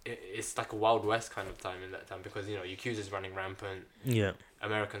like a Wild West kind of time in that time because you know Yakuza's running rampant. Yeah.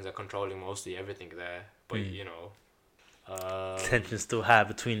 Americans are controlling mostly everything there, but you know, Tension's still high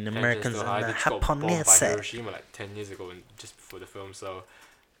between the Americans and the Japanese. by Hiroshima like 10 years ago and just before the film, so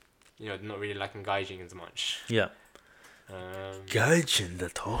you know, not really liking Gaijin as much. Yeah. Gaijin だ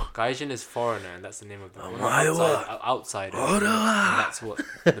と Gaijin is foreigner, and that's the name of the movie. Omae Outsider. And that's what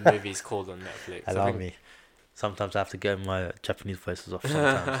the movie's called on Netflix. Allow me. Sometimes I have to get my Japanese voices off.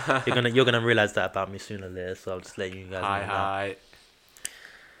 Sometimes you're gonna realize that about me sooner or later. So I'll just let you guys know. Hi.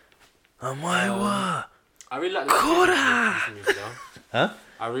 Omae I really like the Japanese movie though. Huh?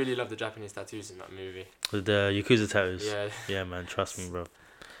 I really love the Japanese tattoos in that movie. With the Yakuza tattoos. Yeah. Yeah, man. Trust me, bro.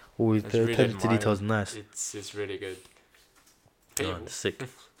 Always It's the really attention to admired. detail is nice. It's really good. Oh, Painful. sick.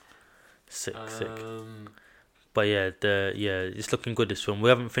 But it's looking good, this film. We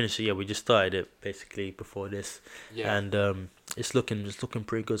haven't finished it yet. We just started it basically before this, Yeah. and it's looking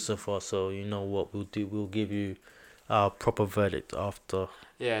pretty good so far. So you know what we'll do? We'll give you our proper verdict after.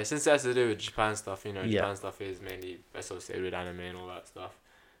 Yeah, since it has to do with Japan stuff, you know, Yeah. Japan stuff is mainly associated with anime and all that stuff.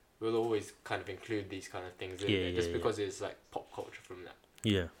 We'll always kind of include these kind of things in there, just because it's like pop culture from that.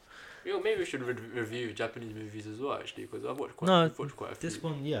 Yeah. You know, maybe we should review Japanese movies as well, actually, because I've watched quite a few. This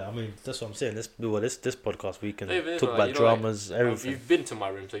one, yeah. I mean, that's what I'm saying. This podcast we can No, even talk like, about you know, dramas, everything. You've been to my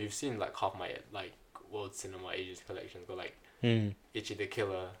room, so you've seen like half my like World Cinema Ages collection. Got like Ichi the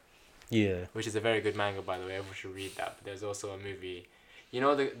Killer, Yeah. which is a very good manga, by the way. Everyone should read that. But there's also a movie. You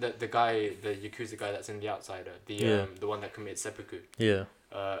know the guy, the Yakuza guy that's in The Outsider, the one that committed seppuku. Yeah.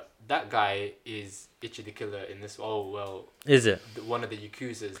 That guy is Ichi the Killer in this. Oh well, Is it? one of the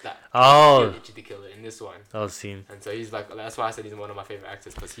Yakuzas that Oh, killed Ichi the Killer in this one. I was seeing. And so he's like, that's why I said he's one of my favorite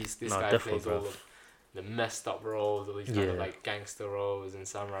actors, because this No, guy definitely, plays all bruv. of the messed up roles, all these kind of Yeah. like gangster roles and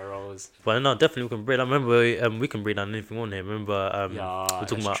samurai roles. But no, definitely we can break. I remember we can break down anything on here. Remember Yeah, we're talking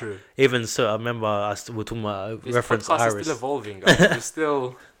that's about true. even so. I remember we're talking about This reference podcast Iris. is still evolving, guys. We're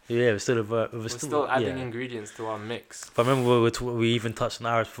still Yeah, we're we're still, still adding yeah. ingredients to our mix. But I remember we even touched on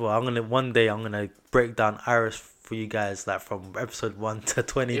Iris before. One day I'm gonna break down Iris for you guys, like from episode 1 to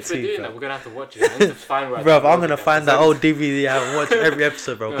 22. If we're doing that, we're gonna have to watch it. I need to find where. Bro, I'm gonna find that old DVD I haven't watched every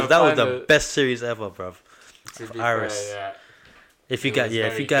episode, bro, because Gonna that was find the the- best series ever, bro. To be Iris. fair, yeah. If you It guys, was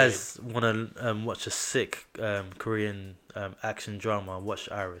if very you guys wanna watch a sick Korean action drama, watch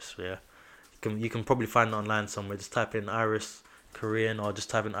Iris. Yeah, you can probably find it online somewhere. Just type in Iris Korean or just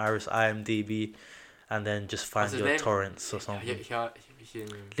type in Iris IMDb, and then just find What's his your name? torrents or something. Lee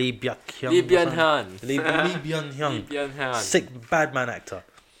Lee Byuk Hyun. Byung Han. Lee Byung Lee Hyun. Byung Han. Sick bad man actor.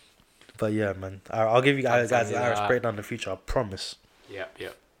 But yeah, man, I'll give you guys Sometimes, an Iris yeah. breakdown in the future. I promise. Yep.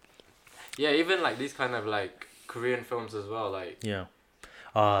 Yeah, even like these kind of like Korean films as well. Like Yeah.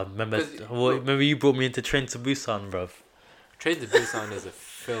 Remember, 'Cause- remember you brought me into Train to Busan, bro. Train to Busan is a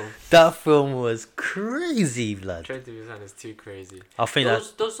film. That film was crazy, blood. Train to Busan is too crazy. I think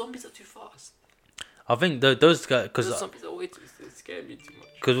that Those zombies are too fast. I think those guys Those because zombies are way too. They scare me too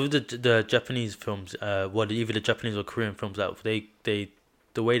much. with the Japanese films, either the Japanese or Korean films, that they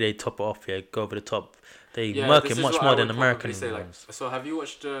the way they top it off, yeah, go over the top. They Yeah, mark this it is much what more I than would American probably say, like, ones. so have you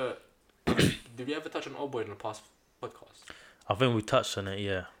watched? Did we ever touch on Old Boy in the past podcast? I think we touched on it,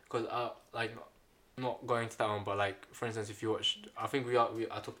 yeah. Because like not going to that one, but like for instance, if you watched, I think I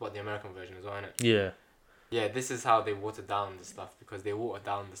talked about the American version as well, innit? Yeah. Yeah, this is how they water down the stuff, because they water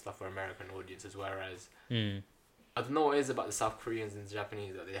down the stuff for American audiences, whereas Mm. I don't know what it is about the South Koreans and the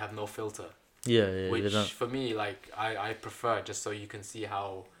Japanese that they have no filter. Yeah, yeah. Which They don't, for me, like I prefer, just so you can see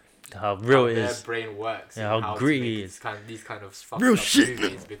how how real it their is. brain works. Yeah, and how to gritty make it is. these kind of fucked Real up shit.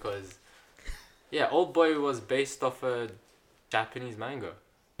 movies, because yeah, Old Boy was based off a Japanese manga.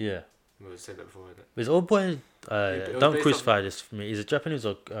 Yeah. We said that before. Isn't Is Old Boy? it was Don't based crucify this for me. Is it Japanese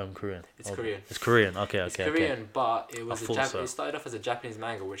or Korean? It's Old Boy. Korean. It's Korean. Okay, It's okay, Korean, okay. but it was I thought so. It started off as a Japanese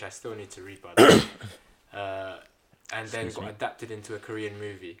manga, which I still need to read, by the way. And then Excuse got me. adapted into a Korean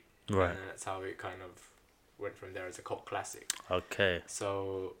movie. Right. And then that's how it kind of went from there as a cult classic. Okay.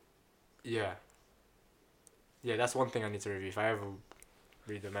 So, yeah. Yeah, that's one thing I need to review. If I ever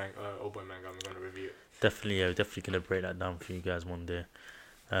read the Old Boy manga, I'm going to review it. Definitely, yeah. Definitely gonna break that down for you guys one day.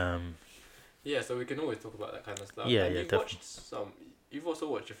 Yeah, so we can always talk about that kind of stuff. Yeah, and yeah, you've definitely. watched some. You've also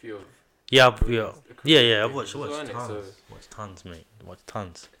watched a few of. Yeah, Korean- yeah, Korean yeah. I movies watched as well, innit? tons. So, Watched tons, mate. Watched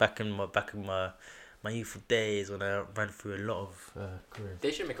tons. Back in my youthful days when I ran through a lot of Korean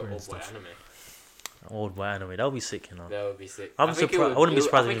they should make an Korean Old Boy stuff. anime. old boy anime. That would be sick, you know. That would be sick. I'm I think surprised- I wouldn't be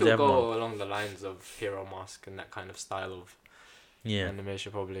surprised I if think it it was would them go along the lines of Hero Mask and that kind of style of Yeah.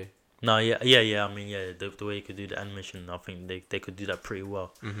 animation, probably. No, yeah. I mean, yeah. The way you could do the animation, I think they could do that pretty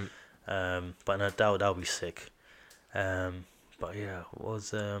well. Mm-hmm. But no, that would be sick. But yeah,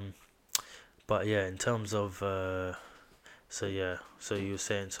 but yeah, in terms of so you were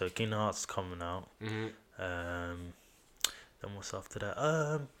saying so Kingdom Hearts coming out. Mm-hmm. Then what's after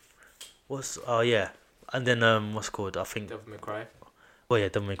that? And then what's it called? I think Devil May Cry. yeah,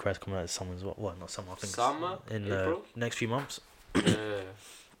 Devil May Cry is coming out this summer as well. Well, not summer. I think it's Summer? in April? next few months, Yeah.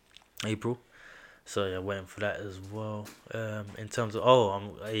 April. So yeah, waiting for that as well. In terms of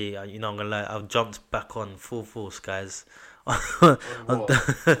I'm gonna lie, I've jumped back on full force, guys. On what?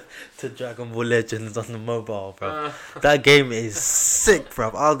 To Dragon Ball Legends on the mobile, bro. Uh, That game is sick,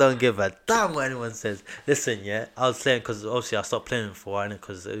 bro. I don't give a damn what anyone says. Listen, yeah, I was saying because obviously I stopped playing for a while,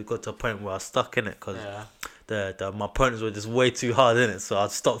 because it got to a point where I was stuck in it because yeah. my opponents were just way too hard in it, so I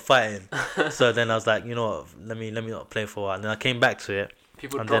stopped fighting. So then I was like, you know what, let me not play for a while. And then I came back to it.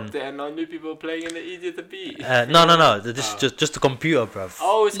 People And dropped it, and I knew people were playing, and they're easier to beat. No. This is just a computer, bro.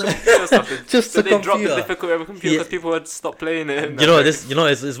 Oh, it's computer stuff. Just so a they dropped computer. the difficult ever computer because people had stopped playing it. You know it's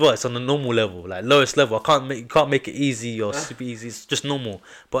what, it's on the normal level, like lowest level. You can't make it easy or super easy. It's just normal.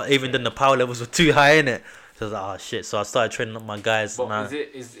 But even then, the power levels were too high in it. So I was like, oh shit. So I started training up my guys. But and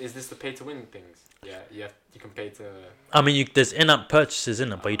is this the pay to win things? Yeah, you can pay to. I mean, there's in-app purchases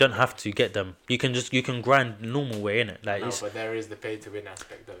in it, but you don't have to get them. You can grind normal way in it. Like No, it's, but there is the pay to win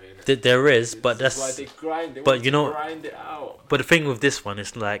aspect of it. Innit? there is, but This is that's. why they grind. They but want you to know- grind it out. But the thing with this one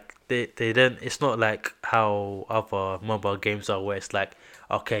is like they don't. It's not like how other mobile games are, where it's like,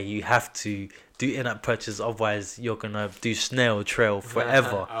 okay, you have to do in-app purchases, otherwise you're gonna do snail trail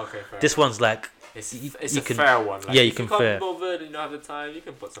forever. Okay, fair This enough. one's like It's you, it's you a can fair one. Like, yeah, you if can you can't fair. be bothered and you don't have the time, you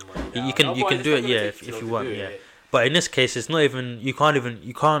can put some money down. You can Otherwise, it's do not it, gonna yeah, take too if long you to want, do yeah. it. But in this case, it's not even you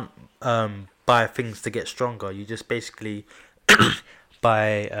can't buy things to get stronger. You just basically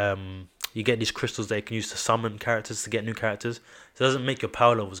buy you get these crystals that you can use to summon characters to get new characters. So it doesn't make your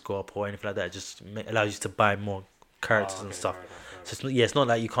power levels go up or anything like that. It just allows you to buy more characters Oh, and okay, stuff. fair enough, fair So it's not, yeah, it's not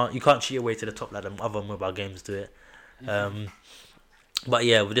like you can't cheat your way to the top like the other mobile games do it. enough. But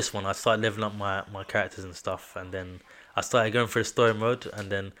yeah, with this one, I started leveling up my characters and stuff, and then I started going through the story mode. And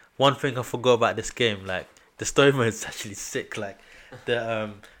then one thing I forgot about this game, like the story mode is actually sick. Like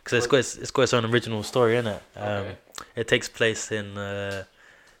the because it's got its own original story in it. Okay. It takes place in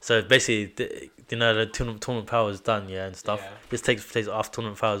so basically the tournament power is done, yeah, and stuff. Yeah. This takes place after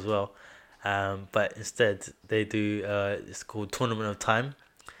tournament power as well. But instead they do it's called Tournament of Time.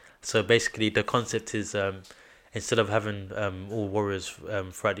 So basically the concept is instead of having all warriors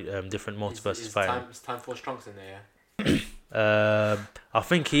throughout the, different multiverses fighting. Is Time Force Trunks in there? I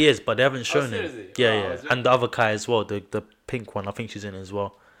think he is, but they haven't shown him. seriously? Yeah, Oh, I yeah, was and the other Kai as well, the pink one. I think she's in it as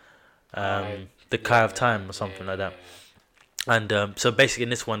well. The Kai of Time or something like that. And so basically in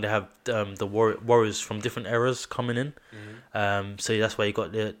this one they have the warriors from different eras coming in. So that's why you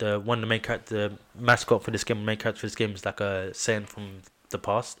got the one the main character, the mascot for this game, the main character for this game is like a Saiyan from the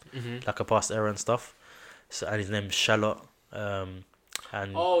past, like a past era and stuff. So and his name is Charlotte. And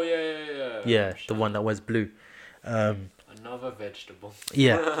Oh yeah. yeah, the one that wears blue. Another vegetable.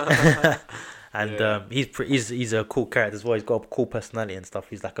 Yeah. And Yeah. he's a cool character as well. He's got a cool personality and stuff.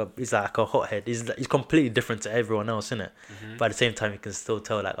 He's like a hothead. He's completely different to everyone else, innit? But at the same time, you can still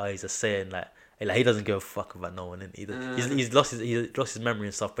tell like, oh, he's a Saiyan. Like he doesn't give a fuck about no one. He's lost his memory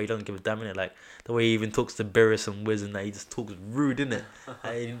and stuff, but he doesn't give a damn, innit? Like the way he even talks to Beerus and Wiz and that, he just talks rude, innit?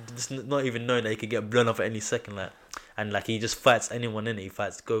 And just not even knowing that he could get blown off at any second, like. And like he just fights anyone, innit? He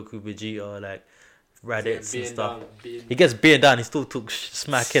fights Goku, Vegeta, like Raditz and stuff. He gets beaten down. He still talks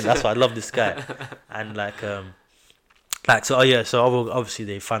smack in. That's why I love this guy. And so obviously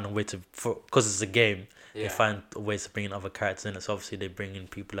they find a way to, because it's a game. Yeah. They find ways to bring in other characters in it. So obviously they bring in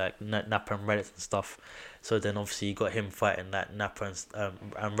people like Nappa and Raditz and stuff. So then obviously you got him fighting like Nappa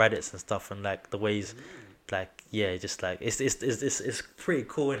and Raditz and stuff, and like the ways, like yeah, just like it's pretty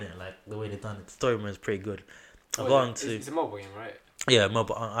cool, isn't it? Like the way they done it. The story mode is pretty good. I've gone to It's a mobile game, right? yeah,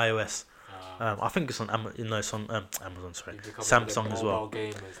 mobile on iOS. I think it's on it's on Amazon, sorry, Samsung as well. Mobile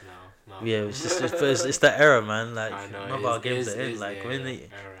gamers now. No. Yeah, it's that era, man. Like I know, mobile it games is- are it in. is Like the when era.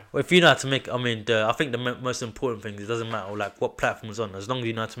 well, if you know how to make, I mean, I think the most important thing is it doesn't matter like what platform it's on, as long as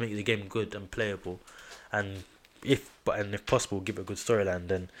you know how to make the game good and playable, and if possible, give it a good storyline,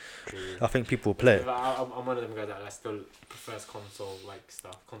 then I think people will play it. I'm one of them guys that still prefers console like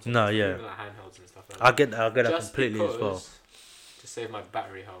stuff. No, yeah. Even, like handhelds and stuff. Like I get that Just completely as well. because to save my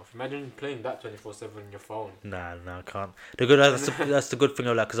battery health. Imagine playing that 24/7 on your phone. Nah, I can't. That's the good thing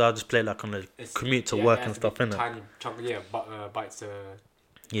of that, because I'll just play like on the commute to work it and has to stuff, be innit? Tiny chunk, bites chunk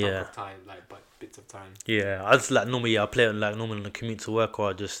Yeah. of time, bits of time. Yeah, I just like normally I play it like normally on the commute to work,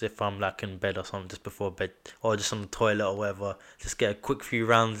 or just if I'm like in bed or something, just before bed, or just on the toilet or whatever, just get a quick few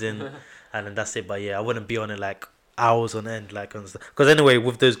rounds in, and then that's it. But yeah, I wouldn't be on it like hours on end, like on stuff. Because anyway,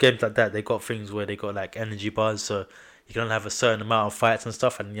 with those games like that, they got things where they got like energy bars, so you can only have a certain amount of fights and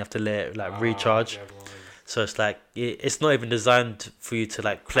stuff, and you have to let it like recharge. So it's like it's not even designed for you to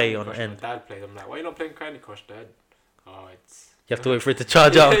like play on end. My dad plays. I'm like, why are you not playing Candy Crush, Dad? Oh, it's. You have to wait for it to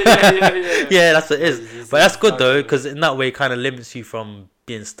charge up. yeah. Yeah, that's what it is. He's But that's good though, stuck. because in that way, it kind of limits you from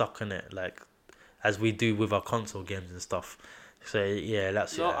being stuck in it, like as we do with our console games and stuff. So yeah,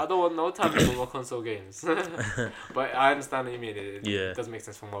 that's No, I don't want no time for more console games. But I understand what you mean. It does make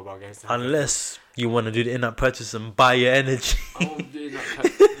sense for mobile games. To have unless you want to do the in-app purchase and buy your energy. I won't do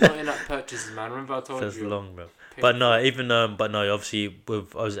no in-app purchases, man. Remember I told That's you. long, bro. But no, obviously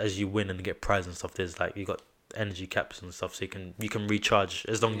with as you win and get prizes and stuff, there's like you got energy caps and stuff, so you can recharge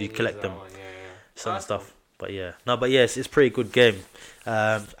as long as you collect them, some stuff. But yeah, it's pretty good game,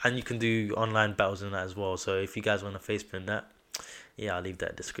 and you can do online battles in that as well. So if you guys want to face in that, yeah, I'll leave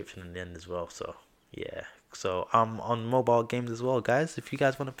that description in the end as well. So yeah, so I'm on mobile games as well, guys. If you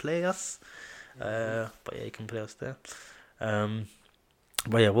guys want to play us, but yeah, you can play us there.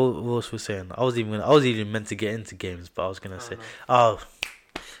 But yeah, what else was saying? I was even meant to get into games, but I was gonna say,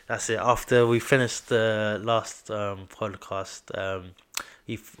 that's it. After we finished the last podcast,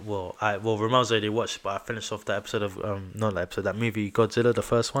 Ramon's already watched, but I finished off that episode of that movie Godzilla, the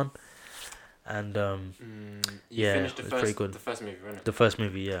first one, and you finished it was pretty good. The first movie, right? The first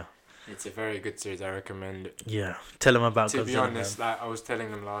movie, yeah. It's a very good series. I recommend it. Yeah, tell them about Godzilla. To be honest, like I was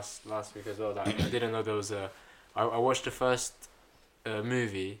telling them last week as well that I didn't know there was a. I watched the first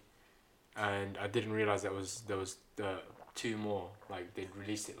movie, and I didn't realize there was two more. Like they'd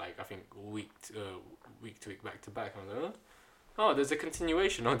released it like I think week to week back to back. I was like, oh, there's a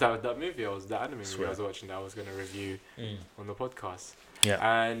continuation of that movie. That anime movie I was watching that I was gonna review on the podcast. Yeah.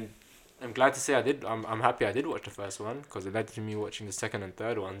 And I'm glad to say I did. I'm happy I did watch the first one because it led to me watching the second and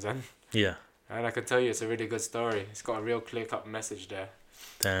third ones, and Yeah. and I can tell you it's a really good story. It's got a real clear cut message there.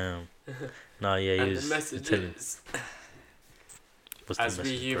 Damn. No, yeah, And the message is, as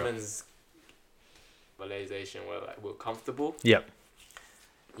we humans, civilization, we're comfortable. Yep.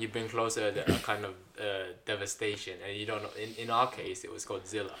 You bring closer a kind of devastation, and you don't know. In our case, it was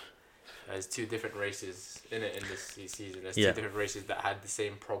Godzilla. There's two different races in this season. There's two different races that had the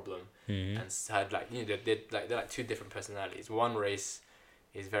same problem, and had like they're like two different personalities. One race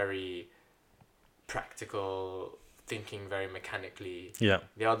is very practical, thinking very mechanically. Yeah.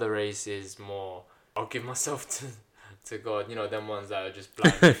 The other race is more, I'll give myself to God. You know, them ones that are just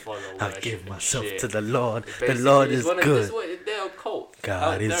blindly follow. I'll give myself to the Lord. Basically, the Lord is good. They're a cult.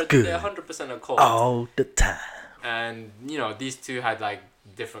 God is good. They're 100% a cult. All the time. And you know, these two had like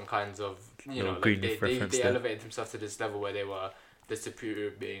different kinds of they elevated themselves to this level where they were the superior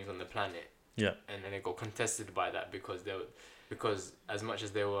beings on the planet. Yeah. And then it got contested by that because as much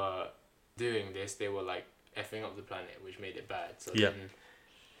as they were doing this, they were like effing up the planet, which made it bad. So then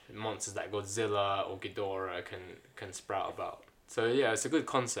monsters like Godzilla or Ghidorah can sprout about. So yeah, it's a good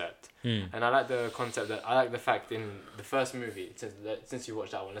concept, and I like the concept that I like the fact in the first movie. Since you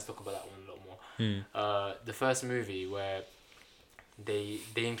watched that one, let's talk about that one a lot more. The first movie where they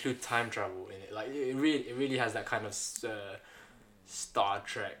include time travel in it, like it really has that kind of Star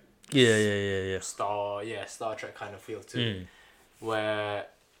Trek. Star Trek kind of feel to it, where.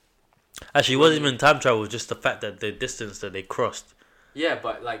 Actually, it wasn't even time travel. Just the fact that the distance that they crossed. Yeah,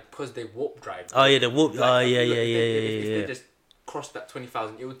 but like because they warp drive. Oh yeah, the warp. Like, If they just crossed that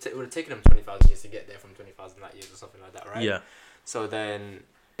 20,000, it would have taken them 20,000 years to get there from 20,000 light years or something like that, right? Yeah. So then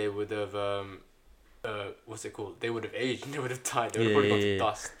they would have what's it called? They would have aged. They would have died. They would have probably gone to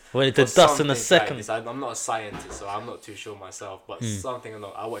dust. Well, it's the dust in a second. Like I'm not a scientist, so I'm not too sure myself. But something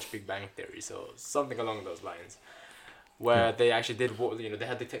along. I watch Big Bang Theory, so something along those lines. Where they actually did what they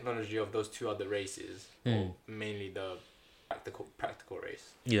had the technology of those two other races, or mainly the practical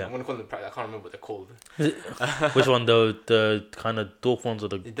race. Yeah, I'm gonna call them I can't remember what they're called. Which one? The kind of dwarf ones or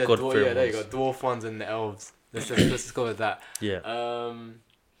the god-fearing ones? Yeah, there you go. Dwarf ones and the elves. Let's go with that. Yeah.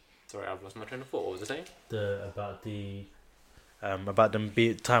 Sorry, I've lost my train of thought. What was I saying? About them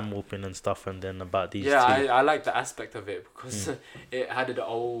time warping and stuff, and then about these. Yeah, I like the aspect of it because it added a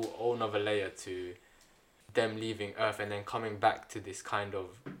whole another layer to them leaving Earth and then coming back to this kind of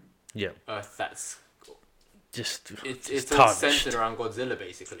Earth that's it's all centered around Godzilla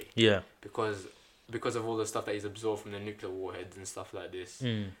basically. Yeah. Because of all the stuff that he's absorbed from the nuclear warheads and stuff like this,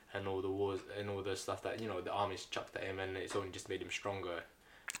 and all the wars and all the stuff that the army's chucked at him, and it's only just made him stronger.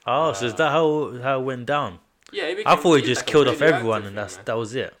 Oh, so is that how it went down? Yeah, I thought he just killed off everyone, and that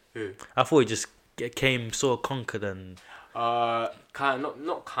was it. Who? I thought he just came sort of conquered and.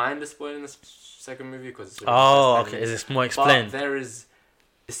 Not kind of spoiling the second movie because. Okay. Is this more explained? But there is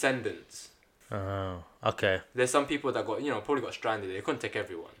descendants. Oh, okay. There's some people that probably got stranded. They couldn't take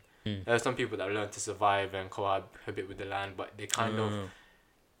everyone. There are some people that learned to survive and cohabit with the land, but they kind of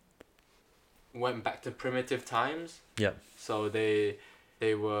went back to primitive times. Yeah. So they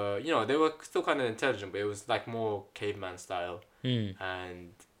were they were still kind of intelligent, but it was like more caveman style,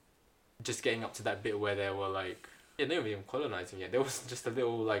 and just getting up to that bit where they were like. Yeah, they weren't even colonizing yet. There was just a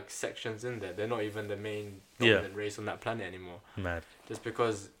little like sections in there. They're not even the main dominant race on that planet anymore. Mad. Just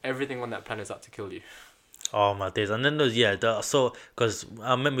because everything on that planet is out to kill you. Oh my days! And then there's because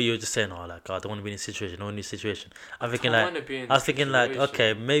I remember you were just saying, I don't want to be in a situation. I don't want to be in a situation. I was thinking like,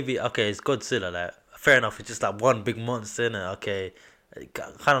 okay, maybe it's Godzilla. Like, fair enough. It's just like one big monster in it. Okay.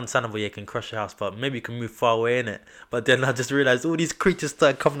 Kind of understandable, you can crush your house, but maybe you can move far away in it. But then I just realized all these creatures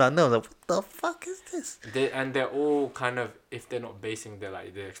started coming out. No, like, what the fuck is this? They're all kind of, if they're not basing the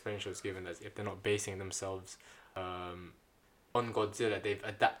explanation was given as if they're not basing themselves on Godzilla, they've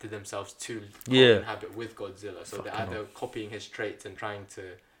adapted themselves to inhabit with Godzilla. So they're either copying his traits and trying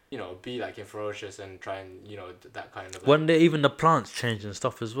to be like him ferocious and try and that kind of. When even the plants change and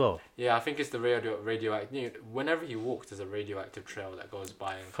stuff as well. Yeah, I think it's the radioactive. Whenever he walks, there's a radioactive trail that goes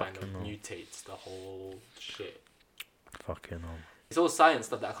by and kind of mutates the whole shit. Fucking hell. It's all science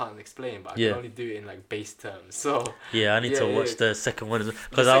stuff that I can't explain, but I can only do it in like base terms. So yeah, I need to watch the second one. The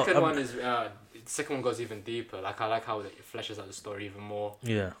second one goes even deeper. Like I like how it fleshes out the story even more.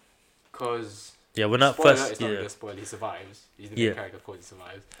 Yeah. Because. Yeah, when that first. It's not really a spoiler. He survives. He's the main character. Of course, he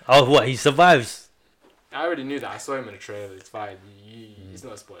survives. Oh, what? He survives? I already knew that. I saw him in the trailer. It's fine. It's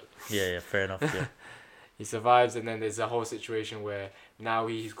not a spoiler. Yeah, fair enough. Yeah. He survives, and then there's a whole situation where now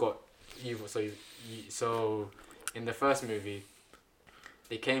he's got evil. So in the first movie,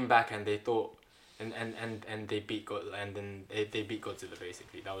 they came back and they thought, and they beat God, and then they beat Godzilla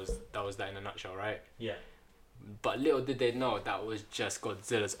basically. That was that in a nutshell, right? Yeah. But little did they know that was just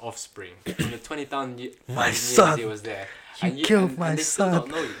Godzilla's offspring. From the 20,000 My years son. he was there. You killed my and they son. still don't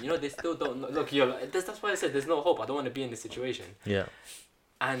know you. You know, they still don't know. Look, that's why I said there's no hope. I don't want to be in this situation. Yeah.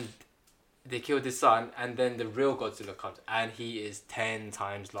 And they killed his son, and then the real Godzilla comes, and he is 10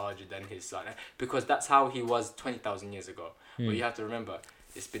 times larger than his son. Because that's how he was 20,000 years ago. But you have to remember,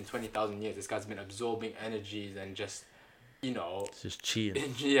 it's been 20,000 years. This guy's been absorbing energies and just, you know... It's just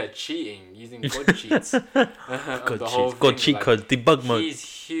cheating. Yeah, cheating, using God cheats. God cheat code, debug mode. He's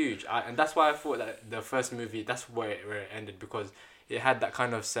huge. And that's why I thought that the first movie, that's where it ended, because it had that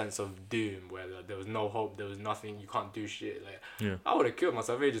kind of sense of doom where there was no hope, there was nothing, you can't do shit. Like, Yeah. I would have killed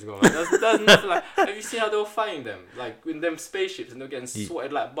myself ages ago. Like, that's nothing. Like, have you seen how they were fighting them? Like in them spaceships, and they're getting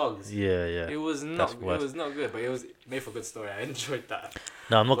swatted like bugs. Yeah, yeah. It was not good, but it was made for a good story. I enjoyed that.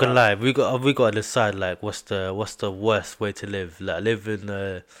 No, I'm not gonna lie. We got to decide like what's the worst way to live. Like live in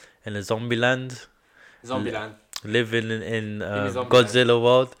a zombie land, Zombieland. live in Zombieland. Godzilla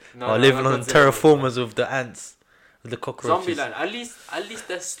world, No, or living not on Godzilla world. terraformers with the ants, with the cockroaches. Zombieland. At least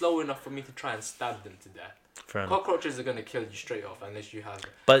they're slow enough for me to try and stab them to death. Fair enough. Cockroaches are gonna kill you straight off unless you have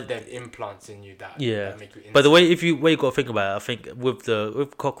But them implants in you that make you. but the way you got to think about it, I think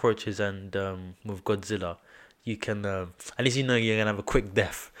with cockroaches and with Godzilla, you can at least you know you're gonna have a quick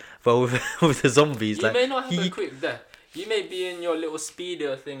death. But with the zombies, you like may not have a quick death. You may be in your little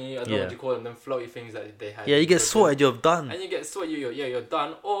speeder thingy. I don't know what you call them floaty things that they had. Yeah, you get swatted, you're done. And you get swatted, you're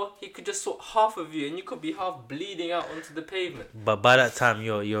done. Or he could just swat half of you, and you could be half bleeding out onto the pavement. But by that time,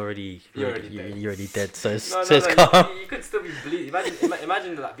 you're already dead. So it's calm. You could still be bleeding.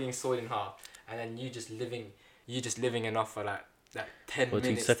 Imagine like being sawed in half, and then you just living enough for like 10 or 2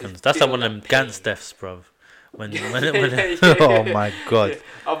 minutes. seconds. That's like one of them pain. Gantz deaths, bruv. When Yeah. oh my god. Yeah.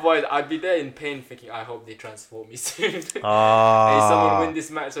 Otherwise, I'd be there in pain, thinking, I hope they transport me soon. Hey, someone Ah, win this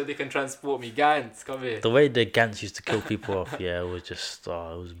match so they can transport me. Gantz, come here. the way the Gantz used to kill people off, yeah, it was just it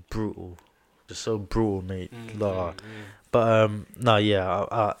was brutal, just so brutal, mate. But no,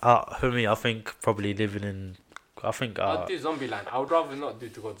 yeah, for me, I think probably living in, I think I'd do Zombieland. I would rather not do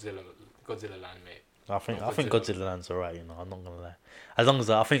to Godzilla Land, mate. I think Godzilla Land's alright, you know. I'm not gonna lie. As long as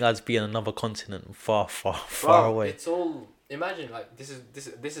I think I'd be in another continent, far away. It's all. Imagine like this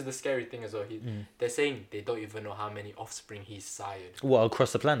is the scary thing as well. They're saying they don't even know how many offspring he's sired. What,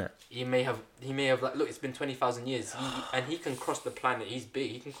 across the planet? He may have like, look, it's been 20,000 years, and he can cross the planet. He's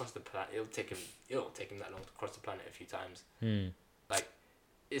big. He can cross the planet. It'll take him that long to cross the planet a few times. Like,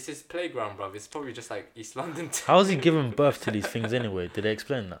 it's his playground, bro. It's probably just like East London. How is he giving birth to these things anyway? Did they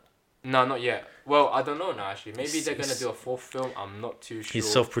explain that? No, not yet. Well, I don't know now. Actually, maybe they're gonna do a 4th film. I'm not too sure. He's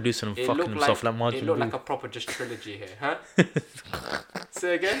self-producing and fucking himself like Majin It looked Buu. like a proper just trilogy here, huh?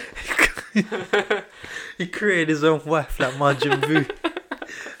 Say again. He created his own wife like Majin Buu,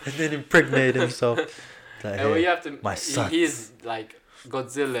 and then impregnated himself. Like, Well, you have to. my son. He is like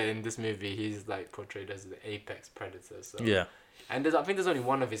Godzilla in this movie. He's like portrayed as the apex predator. So. Yeah. And I think there's only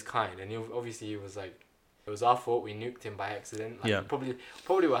one of his kind, and he was like, it was our fault. We nuked him by accident. Like, Yeah.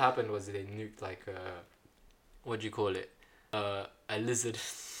 Probably what happened was they nuked like what do you call it? A lizard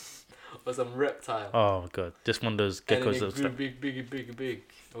or some reptile. Oh my god, just one of those And geckos then that it was grew like, big,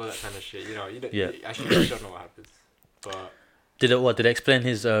 all that kind of shit. You know, you don't. Yeah. You actually don't know what happens. But Did it explain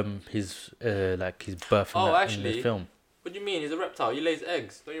his like his birth in, in actually, the film? what do you mean? He's a reptile. He lays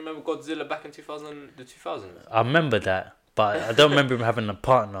eggs. Don't you remember Godzilla back in the 2000s? I remember that, but I don't remember him having a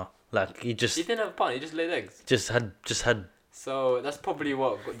partner. Like he just He didn't have a partner. He just laid eggs. just had So that's probably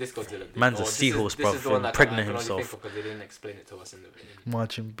what this Godzilla did. Man's a Or this seahorse, is- this bruv, is the one that impregnate I can only himself. think of because they didn't explain it to us in the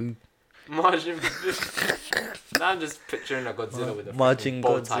Majin Buu. Margin. Now I'm just picturing a Godzilla with a Majin freaking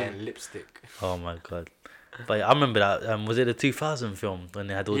bow tie Godzilla. and lipstick. Oh my god. But I remember that. Was it the 2000 film when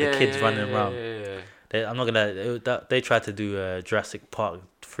they had all the kids running around? Yeah. I'm not gonna. They tried to do Jurassic Park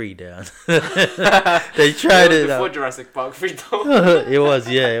 3 there. They tried it. Before Jurassic Park 3 though. It was,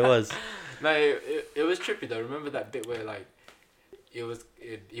 yeah, it was. No, it was trippy though. Remember that bit where like he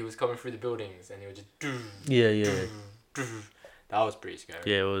was coming through the buildings and he was just Yeah. that was pretty scary.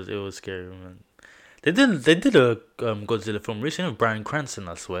 Yeah, it was scary, man. They did a Godzilla film recently with Bryan Cranston,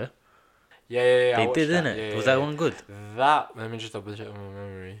 I swear. Yeah. I They watched did, that. didn't it? Yeah, Was yeah, that yeah. one good? That, let me just double check my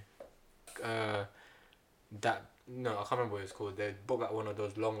memory. No, I can't remember what it's called. They brought out one of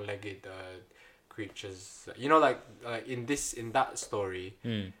those long-legged creatures. You know, like in that story,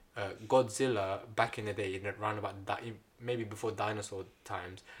 Godzilla back in the day, around about maybe before dinosaur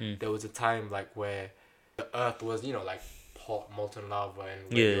times, there was a time like where the Earth was, like hot molten lava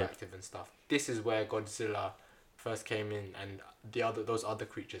and Yeah. radioactive and stuff. This is where Godzilla first came in, and those other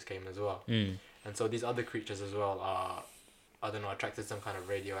creatures came as well. And so these other creatures as well are, I don't know, attracted to some kind of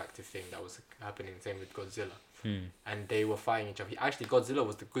radioactive thing that was happening. Same with Godzilla. And they were fighting each other. Actually, Godzilla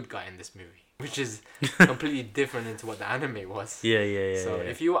was the good guy in this movie, which is completely different into what the anime was. Yeah. So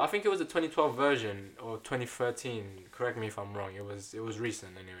yeah. I think it was a 2012 version or 2013. Correct me if I'm wrong. It was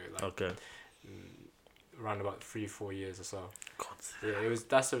recent anyway. Like Okay. around about 3-4 years or so. Godzilla. Yeah,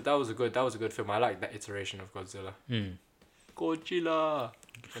 that was a good film. I like that iteration of Godzilla. Godzilla.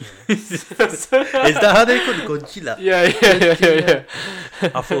 Is that how they call it? Godzilla? Yeah.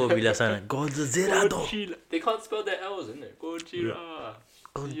 I thought it would be like something like Godzilla. Godzilla. They can't spell their L's, isn't it? Godzilla.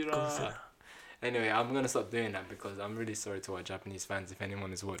 Godzilla. Anyway, I'm gonna stop doing that because I'm really sorry to our Japanese fans if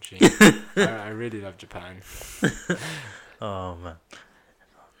anyone is watching. I really love Japan. Oh man.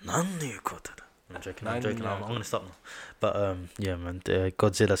 I'm joking. I'm gonna stop now. But yeah, man.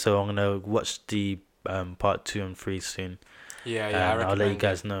 Godzilla. So I'm gonna watch the part 2 and 3 soon. Yeah. I'll let you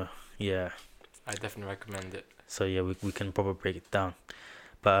guys know. Yeah. I definitely recommend it. So yeah, we can probably break it down.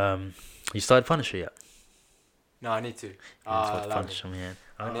 But you started Punisher yet? No, I need to. Punisher, man.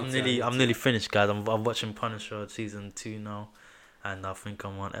 I'm nearly finished, guys. I'm watching Punisher season 2 now, and I think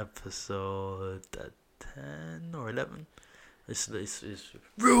I'm on episode 10 or 11. It's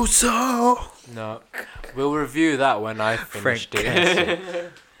Russo. No, we'll review that when I finished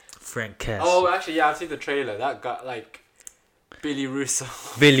it. Frank Castle. Oh, actually, yeah, I've seen the trailer. That got like Billy Russo.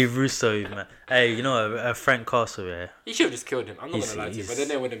 Billy Russo, man. Hey, you know Frank Castle, yeah. He should have just killed him. I'm not gonna lie to you, but then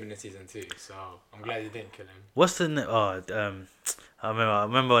there would have been a season 2, so I'm glad he didn't kill him. What's the name? Oh, I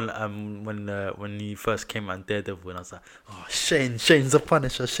remember when he first came out in Daredevil, and I was like, oh, Shane's the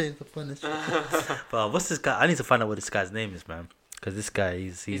Punisher. But what's this guy? I need to find out what this guy's name is, man. Because this guy,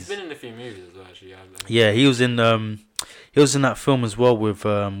 he's been in a few movies as well, actually. Yeah, he was in that film as well with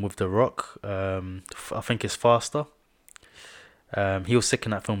The Rock. I think it's Faster. He was sick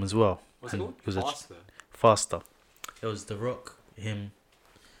in that film as well. What's it called? Faster. It was The Rock, him,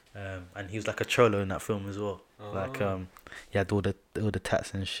 and he was like a cholo in that film as well. Oh. Like he had all the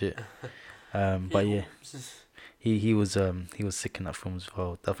tats and shit. But yeah, he was sick in that film as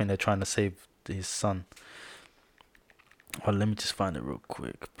well. I think they're trying to save his son. Oh, let me just find it real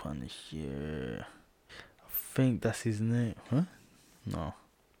quick. Punisher. I think that's his name. Huh? No.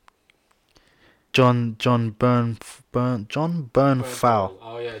 John Bernthal.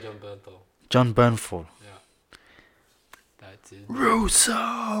 Oh yeah, John Bernthal. John Bernthal. Yeah. That's it.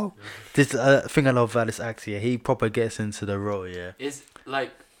 Russo. This thing I love about this actor. Yeah, he proper gets into the role. Yeah. Is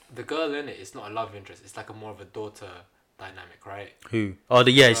like the girl in it. It's not a love interest. It's like a more of a daughter dynamic, right? Who? Oh,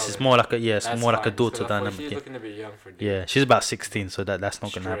 it's more like a daughter dynamic. She's looking a bit young for this. Yeah, she's about 16, so that's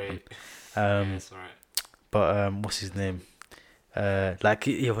not gonna happen. Yeah, that's alright. But what's his name?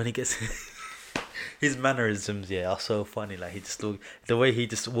 When he gets his mannerisms, are so funny. Like the way he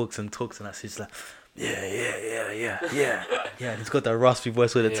just walks and talks, and that's just like, yeah. And he's got that raspy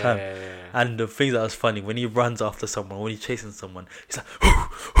voice all the time. Yeah. And the thing that was funny when he runs after someone, when he's chasing someone, he's like,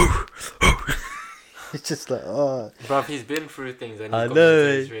 it's just like, oh. Bruv, he's been through things, and I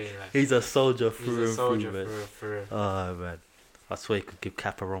know. He's a soldier through and through. Oh man, I swear he could give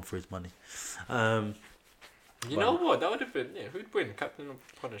Cap a run for his money. You know what? That would have been who'd win, Captain or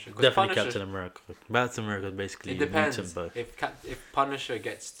Punisher? Definitely Punisher, Captain America. Captain America basically. It depends. Both. If Punisher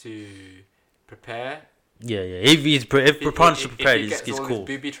gets to prepare. Yeah. If Punisher prepared, he's cool.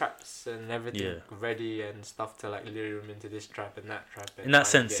 Booby traps and everything ready and stuff to like lure him into this trap and that trap. In that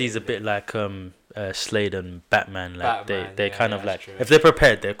sense, he's a bit like Slade and Batman. Like they kind of like, true. if they're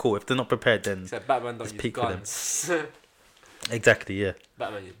prepared, they're cool. If they're not prepared, then except Batman don't use guns. Exactly. Yeah.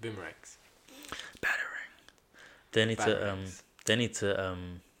 Batman uses boomerangs. They need to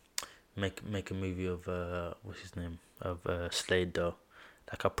make a movie of what's his name of Slade though,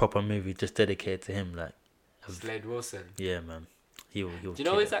 like a proper movie just dedicated to him, like Slade Wilson. Yeah, man. He'll Do you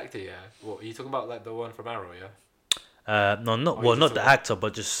know his actor? Yeah. What are you talking about? Like the one from Arrow? Yeah. Not the actor,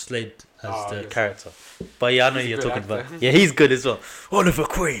 but just Slade as the character. But yeah, I know you're talking about. Yeah, he's good as well. Oliver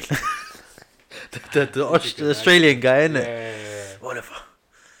Queen, the Australian guy, isn't it? Yeah. Oliver,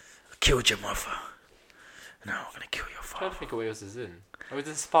 I killed your mother. No, I'm gonna kill your father. I'm trying to think of what else is in. Oh, it was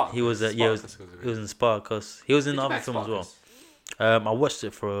in Spark. He was he was in Spartacus. He was in other films as well. I watched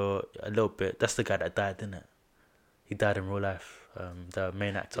it for a little bit. That's the guy that died, didn't it? He died in real life. the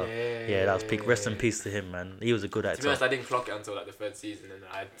main actor. Yeah, that was peak. Rest in peace to him, man. He was a good To be actor. honest, I didn't clock it until like the third season, and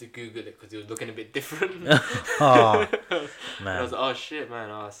I had to Google it because it was looking a bit different. Oh, And I man. was like, oh shit, man.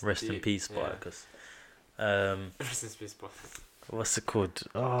 Oh, it's Rest in deep. peace, Yeah. Spartacus. Rest in peace, bro. What's it called?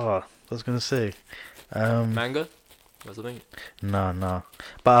 Oh, I was gonna say. Manga or something. No.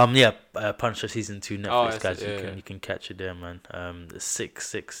 But yeah, Punisher season 2 Netflix, Oh, guys. You can catch it there, man. The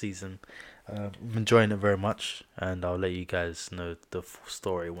sixth season. I'm enjoying it very much, and I'll let you guys know the full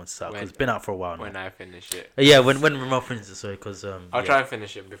story once it's out. Cause it's been out for a while now. When I finish it. Yeah, when Ramon finishes it, sorry, because I'll try and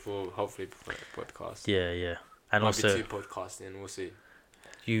finish it hopefully before the podcast. Yeah, and Might also be 2 podcasts in. We'll see.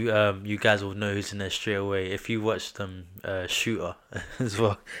 you guys will know who's in there straight away if you watched Shooter as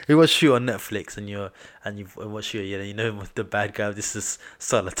well. If you watch Shooter on Netflix and you've watched Shooter, yeah, you know the bad guy. This is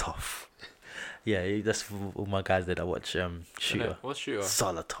Salatov. Yeah, that's for all my guys that I watch Shooter. What's Shooter?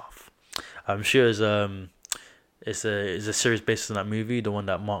 Salatov. Shooter's it's a series based on that movie, the one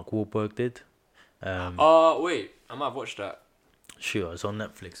that Mark Wahlberg did. Wait, I might have watched that. Shooter, it's on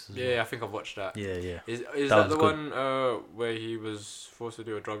Netflix. As well. Yeah, I think I've watched that. Yeah. Is That that was the good. one where he was forced to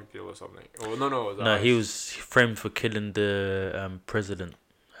do a drug deal or something? Oh no. No, he was framed for killing the president,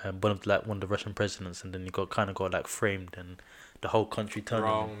 one of the Russian presidents, and then he got like framed, and the whole country turned.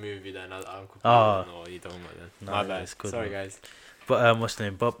 Wrong movie then. I completely Ah. don't know what you're talking about then. No, My yeah, bad. it's good, Sorry man. guys. But what's the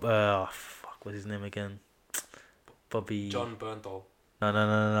name? Bob. What's his name again? Bobby. John Bernthal.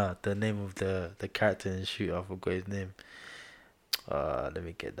 No. The name of the character in Shooter, I forgot his name. Let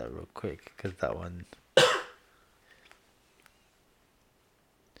me get that real quick, cause that one.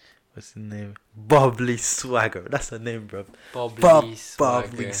 What's his name? Bubbly Swagger. That's the name, bro. Bubbly Bubbly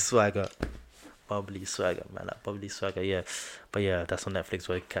Swagger. Bubbly Swagger, man. That Bubbly Swagger, yeah. But yeah, that's on Netflix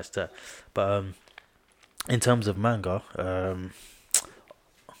where you can catch that. But in terms of manga,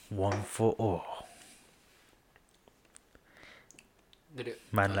 One for All. Did it?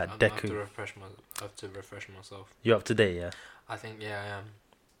 Man, like I have Deku. to refresh myself. You're up to date, yeah? I think I am.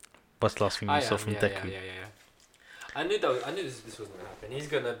 What's the last thing you saw from Deku? Yeah. I knew this was gonna happen. He's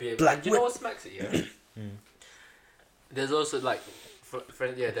gonna be able. Black And you know what smacks it? Yeah. Mm. There's also like,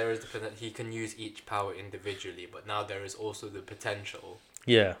 there is the that he can use each power individually, but now there is also the potential.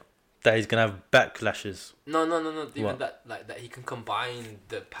 Yeah, that he's gonna have backlashes. No. Even What? that he can combine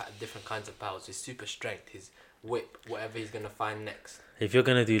the different kinds of powers. His super strength, his whip, whatever he's gonna find next. If you're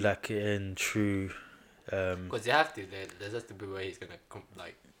gonna do like in true, Because you have to. There's has to be a way he's gonna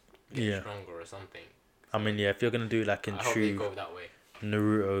get Yeah. stronger or something. I mean, yeah, if you're gonna do like in I hope they true go that way.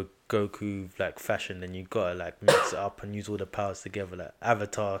 Naruto Goku like fashion, then you gotta like mix it up and use all the powers together, like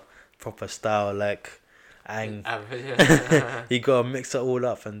Avatar proper style, like, and Yeah. you gotta mix it all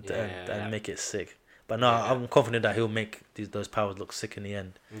up and Yeah. make it sick. But no, Yeah. I'm confident that he'll make those powers look sick in the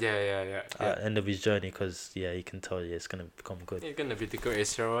end, Yeah. at the end of his journey, because you can tell it's gonna become good. He's gonna be the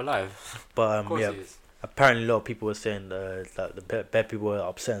greatest hero alive. But Of course yeah, he is. apparently a lot of people were saying like the bad people were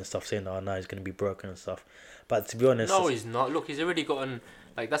upset and stuff, saying, "Oh no, he's gonna be broken and stuff." But to be honest, No, he's not. Look, he's already gotten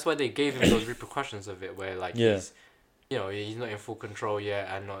that's why they gave him those repercussions of it, where Yeah. he's, he's not in full control yet,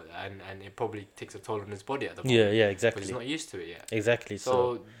 and it probably takes a toll on his body at the moment. yeah, Because exactly, he's not used to it yet. exactly. So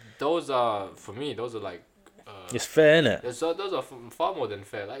So those are, for me, those are like. it's fair, innit? Those are far more than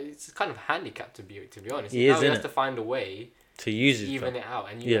fair. Like, it's kind of handicapped to be honest. He Now is, he has innit? to find a way To use to it, even fam. it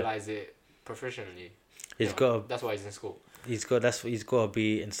out and Yeah. utilize it proficiently. He's got That's why he's in school. he's got to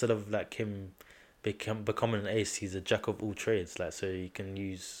be, instead of like him becoming an ace, he's a jack of all trades, like, so he can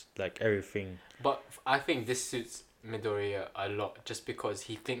use like everything. But I think this suits Midoriya a lot, just because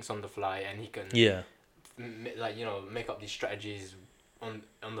he thinks on the fly and he can Yeah, make up these strategies on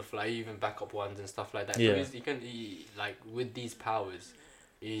the fly, even backup ones and stuff like that. Yeah. So he with these powers,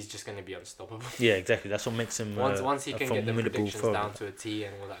 he's just gonna be unstoppable. yeah, exactly. That's what makes him Once he a can get the formidable predictions foe. down to a T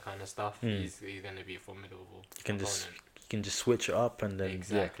and all that kind of stuff, Mm. he's gonna be a formidable. You can just opponent. switch it up, and then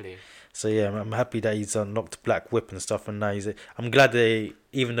Exactly. yeah. So yeah, I'm happy that he's unlocked Black Whip and stuff, and now I'm glad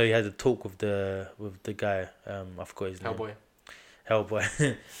even though he had a talk with the guy, I forgot his name. Hellboy.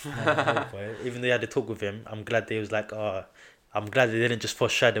 Hellboy. Even though he had a talk with him, I'm glad that he was like, I'm glad they didn't just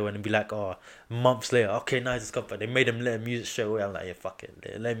foreshadow and be like, months later, okay, now he's discovered. They made him let him use it straight away. I'm like, yeah, fuck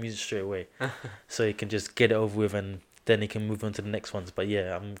it, let him use it straight away, so he can just get it over with, and then he can move on to the next ones. But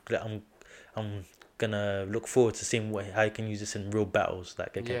yeah, I'm gonna look forward to seeing how he can use this in real battles,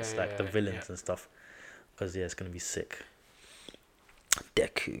 like against the villains and stuff, because it's gonna be sick.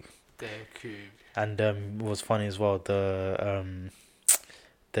 Deku. And it was funny as well, the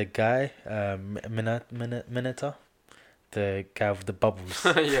guy, Mineta, the guy with the bubbles.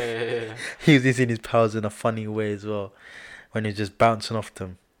 yeah. He was using his powers in a funny way as well, when he's just bouncing off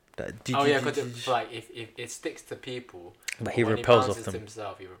them. Oh yeah, because like if it sticks to people, but he when repels he off bounces them. to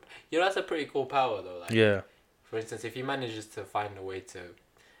himself, you know, that's a pretty cool power though. Like, Yeah. for instance, if he manages to find a way to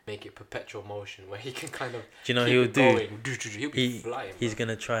make it perpetual motion where he can kind of Do you know keep he'll it do? going, he'll be flying. He's bro.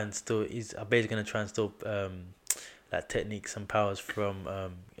 gonna try and still. I bet he's gonna try and still like techniques and powers from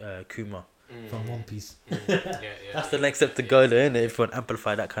Kuma from One Piece. Yeah. That's the next step to go there, isn't it? If you want to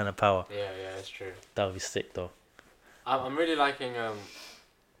amplify that kind of power, Yeah, that's true. that would be sick though. I'm really liking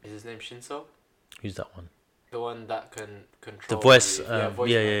is his name Shinso? Who's that one? The one that can The control voice. voice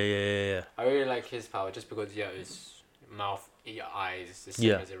Yeah, man. yeah. I really like his power just because his mouth, ear, eyes, the same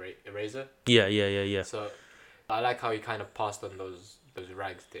Yeah. as a razor. Yeah. So I like how he kind of passed on those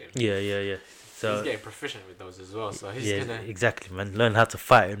rags to him. Yeah. So he's getting proficient with those as well. So he's yeah, gonna exactly, man. Learn how to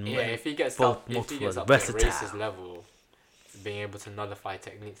fight and if he gets both up to multiple Racer's versatile. level, being able to nullify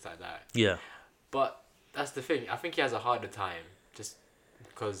techniques like that. Yeah. But that's the thing. I think he has a harder time just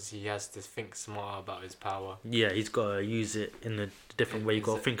because he has to think smarter about his power. Yeah, he's got to use it in a different way. You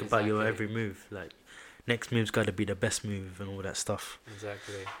got to think about your Exactly. every move. Like, next move's got to be the best move and all that stuff.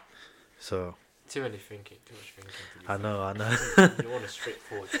 Exactly. So Too much thinking. To be I fair. know. You don't want a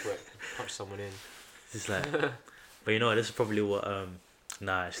straightforward quick punch someone in. It's like, but you know, this is probably what.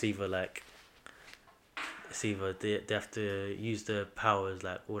 Nah, it's either they have to use the powers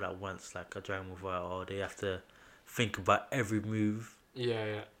like all at once, like a Dragon Ball Fighter, or they have to think about every move,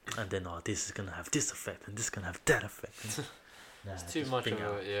 Yeah. and then this is gonna have this effect and this is gonna have that effect. Nah, It's too just much think of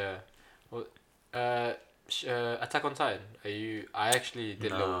out. it. Yeah. Well, Attack on Titan. Are you? I actually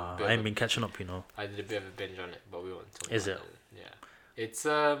did a little Nah, bit. I ain't been catching up. You know, I did a bit of a binge on it, but we won't talk Is about it? Yeah. It's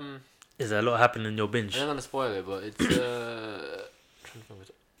is there a lot happening in your binge? I'm not gonna spoil it, but it's trying to think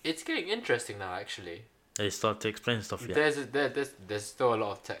it's getting interesting now. Actually, They start to explain stuff yet. there's still a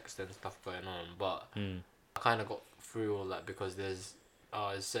lot of text and stuff going on, but Mm. I kind of got through all that because there's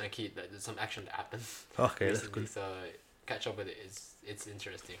certain key that there's some action that happens. Okay, that's recently, good. So catch up with it. It's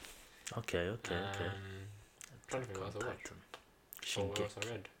interesting. Okay. Trying to think what else I watched. Titan. Or what else Shingeki.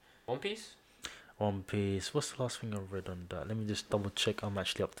 I read. One Piece. One Piece. What's the last thing I read on that? Let me just double check. I'm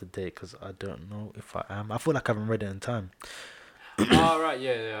actually up to date because I don't know if I am. I feel like I haven't read it in time. Oh right,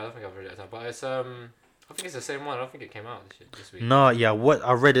 yeah. I don't think I've read it at that time, but it's I think it's the same one. I don't think it came out this week. No, yeah. What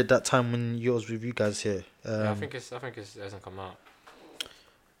I read it that time when you was with you guys here. Yeah, I think it hasn't come out.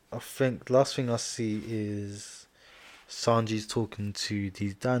 I think last thing I see is Sanji's talking to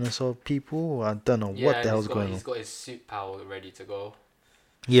these dinosaur people. I don't know what and the hell's going on. He's got his suit power ready to go.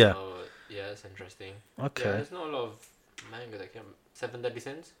 Yeah. So, yeah, that's interesting. Okay. Yeah, there's not a lot of manga that came. Seven Deadly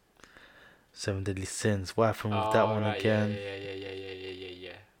Sins. Seven Deadly Sins. What happened with that one right, again?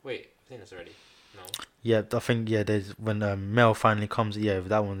 Yeah. Wait, I've seen this already. No. Yeah, I think there's when Mel finally comes. Yeah,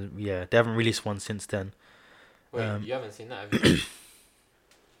 that one. Yeah, they haven't released one since then. Wait, Um, you haven't seen that, have you?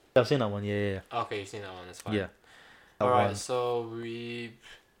 I've seen that one. Yeah. Okay, you've seen that one. That's fine. Yeah. That Alright, one. so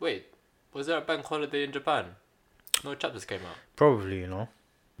wait. Was there a bank holiday in Japan? No chapters came out. Probably,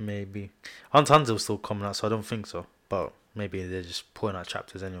 maybe. Hunter x Hunter was still coming out, so I don't think so. But maybe they're just pulling out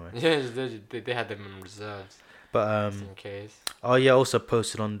chapters anyway. Yeah, they had them in reserves But just in case. oh yeah, also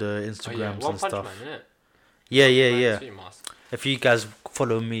posted on the Oh yeah, Instagrams One and Punch stuff. Man, innit? Yeah. Sweet Mask. If you guys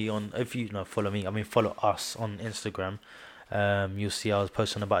follow me on, if you not follow me, I mean follow us on Instagram. You'll see I was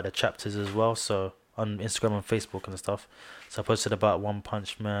posting about the chapters as well. So on Instagram and Facebook and stuff. So I posted about One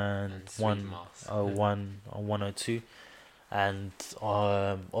Punch Man, And Sweet 102, and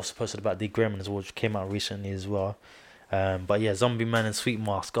also posted about the Gremlins, which came out recently as well. But yeah, Zombie Man and Sweet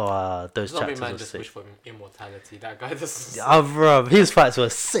Mask. Those Zombie chapters Man are just sick. wished for immortality. That guy just. Bro, his fights were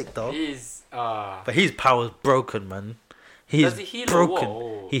sick though. He's But his power's broken, man. He's Does he heal broken. or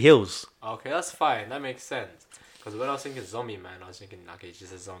what? Or- He heals. Okay, that's fine. That makes sense. Because when I was thinking Zombie Man, I was thinking, okay, he's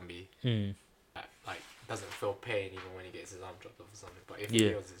just a zombie that like doesn't feel pain even when he gets his arm chopped off or something. But if he Yeah.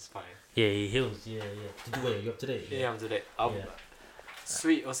 heals, it's fine. Yeah, he heals. Yeah. Wait, you up to date? Yeah, I'm today. Yeah.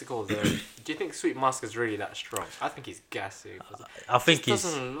 Sweet, what's it called? Do you think Sweet Mask is really that strong? I think he's gassing. I think He he's.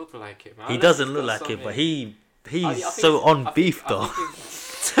 doesn't look like it, man. He Unless doesn't he's look got like it, but something. he's I think so it's- on beef though.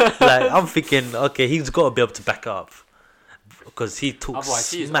 Like I'm thinking, okay, he's got to be able to back up because he talks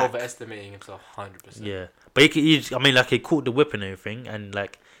Otherwise, he is smack. overestimating himself 100%. Yeah, but he I mean, like he caught the whip and everything, and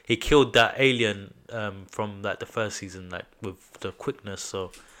like he killed that alien from like the first season, like with the quickness.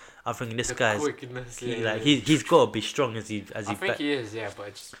 So I think this The guy's quickness, he's got to be strong as he I think he is, yeah,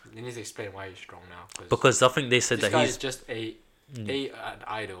 but he needs to explain why he's strong now. because I think they said this that guy he's is just an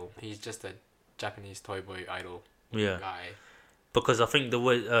idol. He's just a Japanese toy boy idol yeah. guy. Because I think the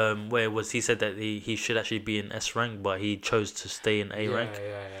way where it was he said that he should actually be in S rank, but he chose to stay in A rank.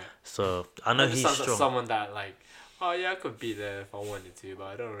 Yeah. So I know That just he's sounds like strong. someone that like, Oh yeah, I could be there if I wanted to, but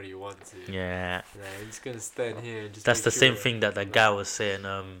I don't really want to. Yeah, Nah, I'm just gonna stand here and just. that's make the same sure. thing that guy was saying.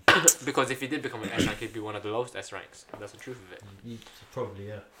 Because if he did become an S rank, he'd be one of the lowest S ranks. That's the truth of it. Probably,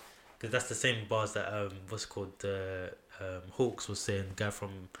 yeah. Because that's the same bars that what's called Hawks was saying. Guy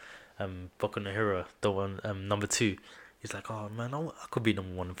from Boku no Hero, the one number 2. He's like, oh man, I could be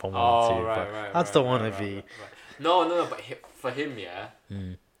number 1 if I wanted to, but I just don't want to be. Right. No, but for him, yeah,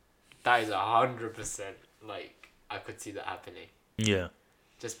 Mm. that is 100%. Like I could see that happening. Yeah,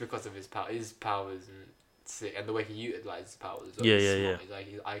 Just because of his powers and sick, and the way he utilizes his powers. Yeah, He's yeah, smart. yeah. He's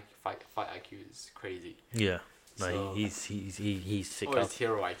like his fight IQ is crazy. yeah. No, So- he's sick. Or his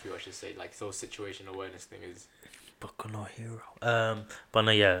hero IQ, I should say. Like so, situation awareness thing is. Boku no Hero. But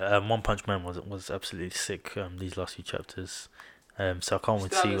no, yeah. One Punch Man was absolutely sick. These last few chapters. So I can't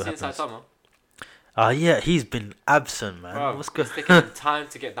wait to see what happens. Saitama. Yeah, he's been absent, man. Bro, What's good? He's taking time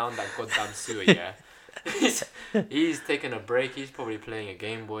to get down that goddamn sewer, yeah. he's taking a break. He's probably playing a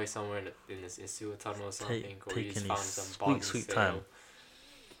Game Boy somewhere in sewer tunnel or something, or he's taking found his some sweet, bargain sweet sale. time.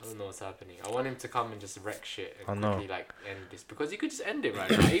 I don't know what's happening. I want him to come and just wreck shit I and know. quickly like end this, because he could just end it right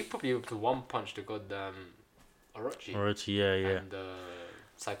now. He probably able to one punch the goddamn Orochi Orochi, yeah. and the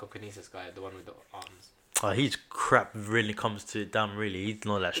psychokinesis guy, the one with the arms. Oh, he's crap. Really comes to it down. Really, he's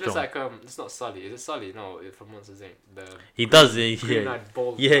not that It looks strong. like it's not Sully. Is it Sully? No, it's from Monsters Inc. The He does it, yeah. green-eyed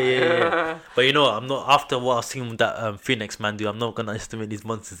bald Yeah, guy. yeah. But you know what? I'm not, after what I've seen that Phoenix man do, I'm not gonna estimate these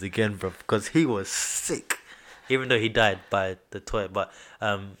monsters again, bro. Because he was sick, even though he died by the toy. But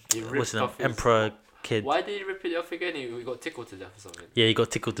He ripped what's his name? off his- Emperor Kid. Why did he rip it off again? He got tickled to death or something. Yeah, he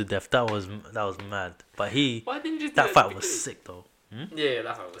got tickled to death. That was mad. But Why didn't you just do that at fight the was beginning? sick though. Yeah,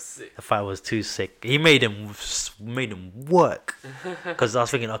 that fight was sick. The fight was too sick. He made him work. Because I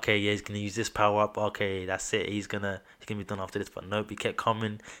was thinking, okay, yeah, he's gonna use this power up. Okay, that's it. He's gonna be done after this. But nope, he kept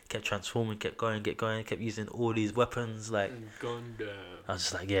coming, kept transforming, kept going, kept using all these weapons. Like Gundam. I was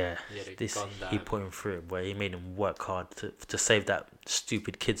just like, yeah, Yeah, the this Gundam. he put him through it. Boy, he made him work hard to save that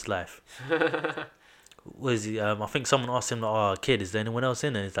stupid kid's life. Was he? I think someone asked him, like, "Oh, kid, is there anyone else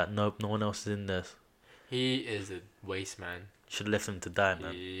in there?" He's like, "Nope, no one else is in there." He is a waste man. Should have left him to die,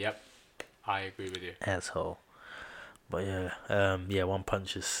 man. Yep, I agree with you. Asshole. But yeah, One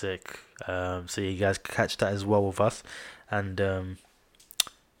Punch is sick. So you guys can catch that as well with us, and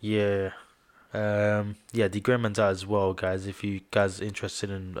the Grey Man's out as well, guys. If you guys are interested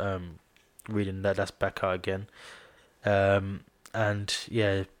in reading that, that's back out again. And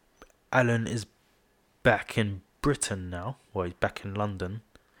yeah, Alan is back in Britain now. Well, he's back in London.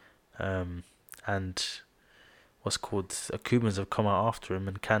 And what's called Akubans have come out after him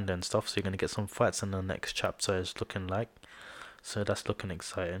and Kanda and stuff, so you're gonna get some fights in the next chapter. It's looking like, so that's looking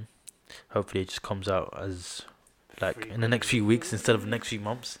exciting. Hopefully, it just comes out as like in the next few weeks instead of the next few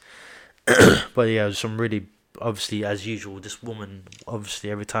months. But yeah, some really, obviously, as usual, this woman, obviously,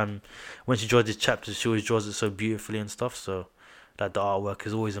 every time when she draws these chapters, she always draws it so beautifully and stuff. So like the artwork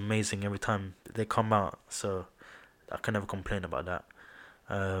is always amazing every time they come out. So I can never complain about that.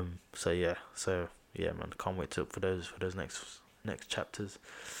 So yeah, man, can't wait for those next chapters.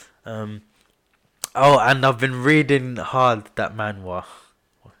 Oh, and I've been reading hard that manhwa.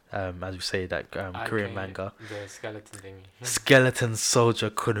 As we say, that Korean manga. The skeleton thingy. Skeleton Soldier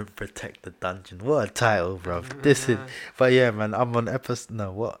couldn't protect the dungeon. What a title, bro. This is, but yeah, man. I'm on episode.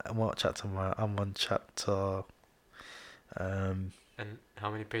 No, what chapter am I? I'm on chapter. And how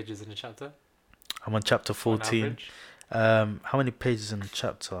many pages in the chapter? I'm on chapter On 14. average? How many pages in the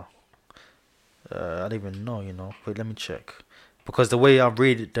chapter? I don't even know, Wait, let me check. Because the way I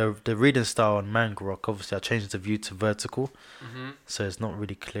read it, the reading style on Manga Rock, obviously I changed the view to vertical, so it's not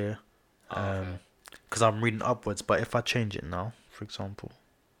really clear. Okay. Because I'm reading upwards, but if I change it now, for example.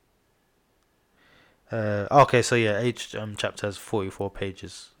 Okay, so yeah, each chapter has 44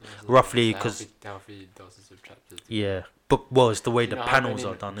 pages. Yeah, so roughly, it's a 'cause- healthy doses of chapters. Yeah, it's the way Do you the know how panels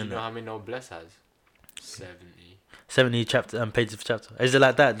many- are done, do you isn't know it? how many Noblesse has? 70. 70 pages per chapter. Is it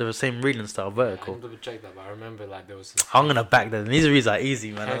like that? The same reading style, I vertical? can double check that, but I remember like there was some I'm gonna back that. These reads are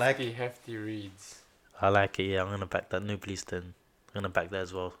easy, man. I like it. hefty reads. I like it. Yeah, I'm gonna back that. Nobody's then. I'm gonna back that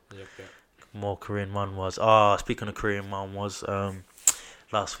as well. Yep. More Korean manhwas. Speaking of Korean manhwas,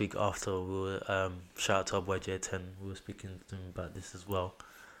 last week after we were shout out to our boy J10, we were speaking to him about this as well.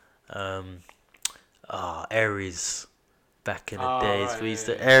 Aries, back in the days, right, we used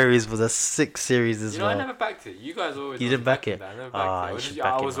yeah, to. yeah. Aries was a sick series as You know, I well. never backed it. You guys always. You was didn't back backing it? that. I never You backed it. should I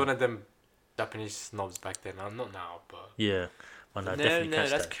back it, was man. one of them Japanese snobs back then. I'm not now, but. Yeah, man, I No, definitely catch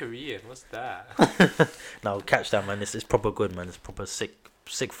that's that. Korean. What's that? No, catch that, man. It's proper good, man. It's proper sick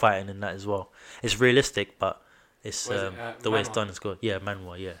fighting in that as well. It's realistic, but it's What is it, the way it's manhwa? done is good. Yeah,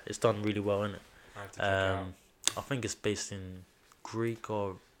 manhwa. Yeah, it's done really well, isn't it? I have to check it out. I think it's based in Greek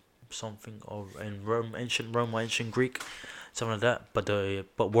or something, or in Rome, ancient Rome or ancient Greek, something like that. But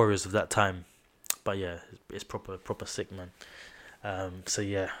warriors of that time. But yeah, it's proper sick, man. So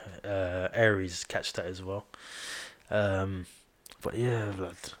yeah, Aries catch that as well. But yeah,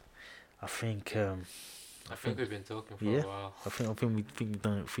 blood. I think I think we've been talking for yeah. a while. I think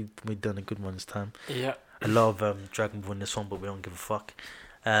we done a good one this time. Yeah. A lot of Dragon Ball in this one, but we don't give a fuck.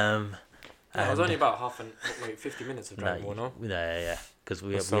 Yeah, it was and- only about 50 minutes of Dragon Ball, no? Yeah. Because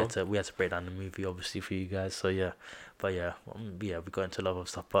we So? had to break down the movie obviously for you guys. So yeah, but yeah, we got into a lot of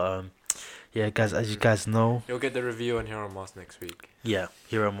stuff. But yeah, guys, as you guys know, You'll get the review on Hero Mask next week. yeah,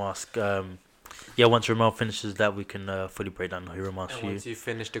 Hero Mask. Yeah, once Ramel finishes that, we can fully break down Hero Mask And for you. once you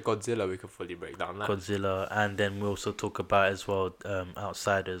finish the Godzilla, we can fully break down that. Godzilla, and then we also talk about as well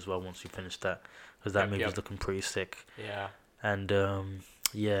Outsider as well once we finish that, because that Yep, movie's yep. looking pretty sick. Yeah. And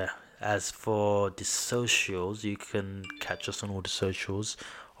yeah, as for the socials, you can catch us on all the socials.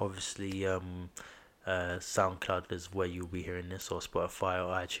 Obviously, SoundCloud is where you'll be hearing this, or Spotify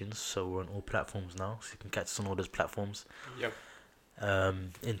or iTunes. So we're on all platforms now, so you can catch us on all those platforms. Yep.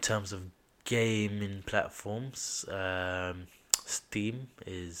 In terms of gaming platforms, Steam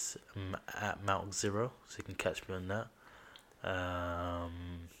is at Mount Zero, so you can catch me on that.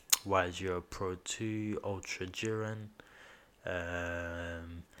 Y0 Pro 2, Ultra Duran,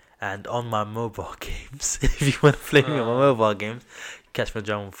 and on my mobile games, if you want to play me on my mobile games, catch me on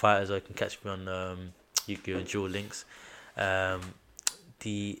Dragon Fighters, or you can catch me on Yu-Gi-Oh! Duel Links.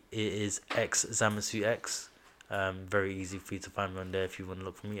 It is X Zamasu X. Very easy for you to find me on there if you want to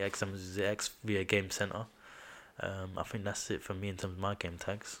look for me. X Zamasu X via Game Center. I think that's it for me in terms of my game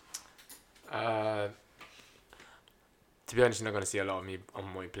tags. To be honest, you're not going to see a lot of me on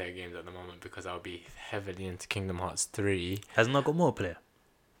multiplayer games at the moment because I'll be heavily into Kingdom Hearts 3. Has it not got more player?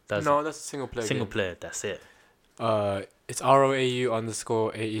 No, that's a single player Single game. player, that's it. It's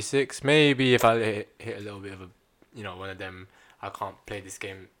ROAU_86. Maybe if I hit a little bit of a, one of them, I can't play this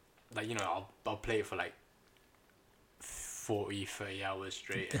game. Like, I'll play it for like 40 hours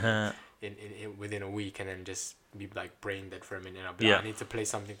straight in within a week, and then just be like brain dead for a minute. I'll be like, I need to play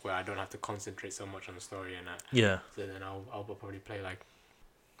something where I don't have to concentrate so much on the story and that. Yeah. So then I'll probably play like,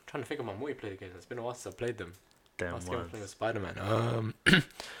 I'm trying to think of my multiplayer games. It's been a while since I played them. Damn Last game I one. played was Spider-Man.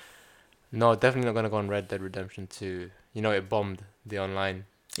 No, definitely not gonna go on Red Dead Redemption 2. It bombed the online.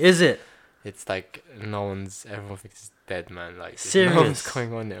 Is it? It's like everyone thinks it's dead, man. Like, Serious? nothing's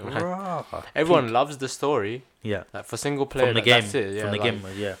going on there, man. Bruh. Everyone loves the story. Yeah. Like for single player, From the like, game. that's it. Yeah, From the like,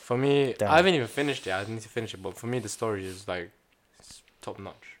 game, yeah. For me, Damn. I haven't even finished it. I need to finish it, but for me, the story is like it's top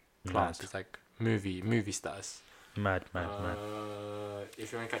notch class. Mad. It's like movie status. Mad.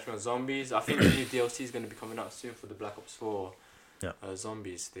 If you want to catch me on zombies, I think the new DLC is going to be coming out soon for the Black Ops 4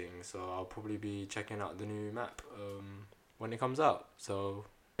 zombies thing. So I'll probably be checking out the new map when it comes out. So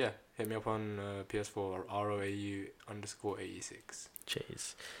yeah, hit me up on PS4 ROAU_86.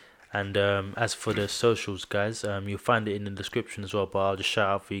 Jeez. And as for the socials, guys, you'll find it in the description as well, but I'll just shout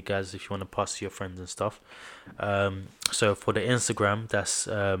out for you guys if you want to pass to your friends and stuff. So for the Instagram, that's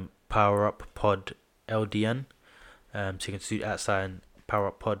PowerUpPodLDN. So you can see @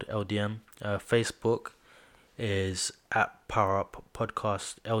 PowerUpPodLDN. Facebook is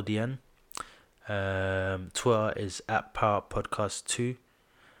 @PowerUpPodcastLDN. Twitter is @PowerUpPodcast2.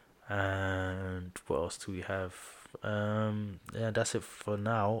 And what else do we have? Yeah, that's it for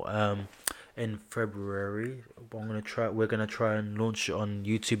now. In February, we're gonna try and launch it on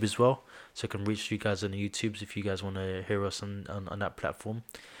YouTube as well, so I can reach you guys on the YouTubes if you guys want to hear us on that platform.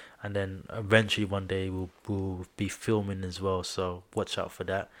 And then eventually one day we'll be filming as well, so watch out for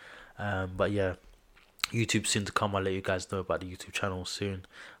that. But yeah, YouTube soon to come. I'll let you guys know about the YouTube channel soon.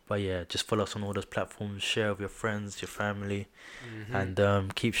 But yeah, just follow us on all those platforms, share with your friends, your family,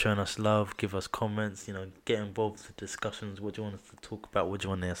 and keep showing us love, give us comments, get involved with the discussions. What do you want us to talk about? What do you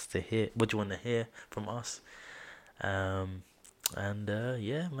want us to hear? What do you want to hear from us? Yeah,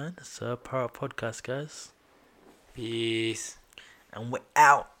 man, it's a Power Up Podcast, guys. Peace. And we're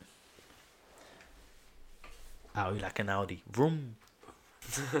out. Out like an Audi. Vroom.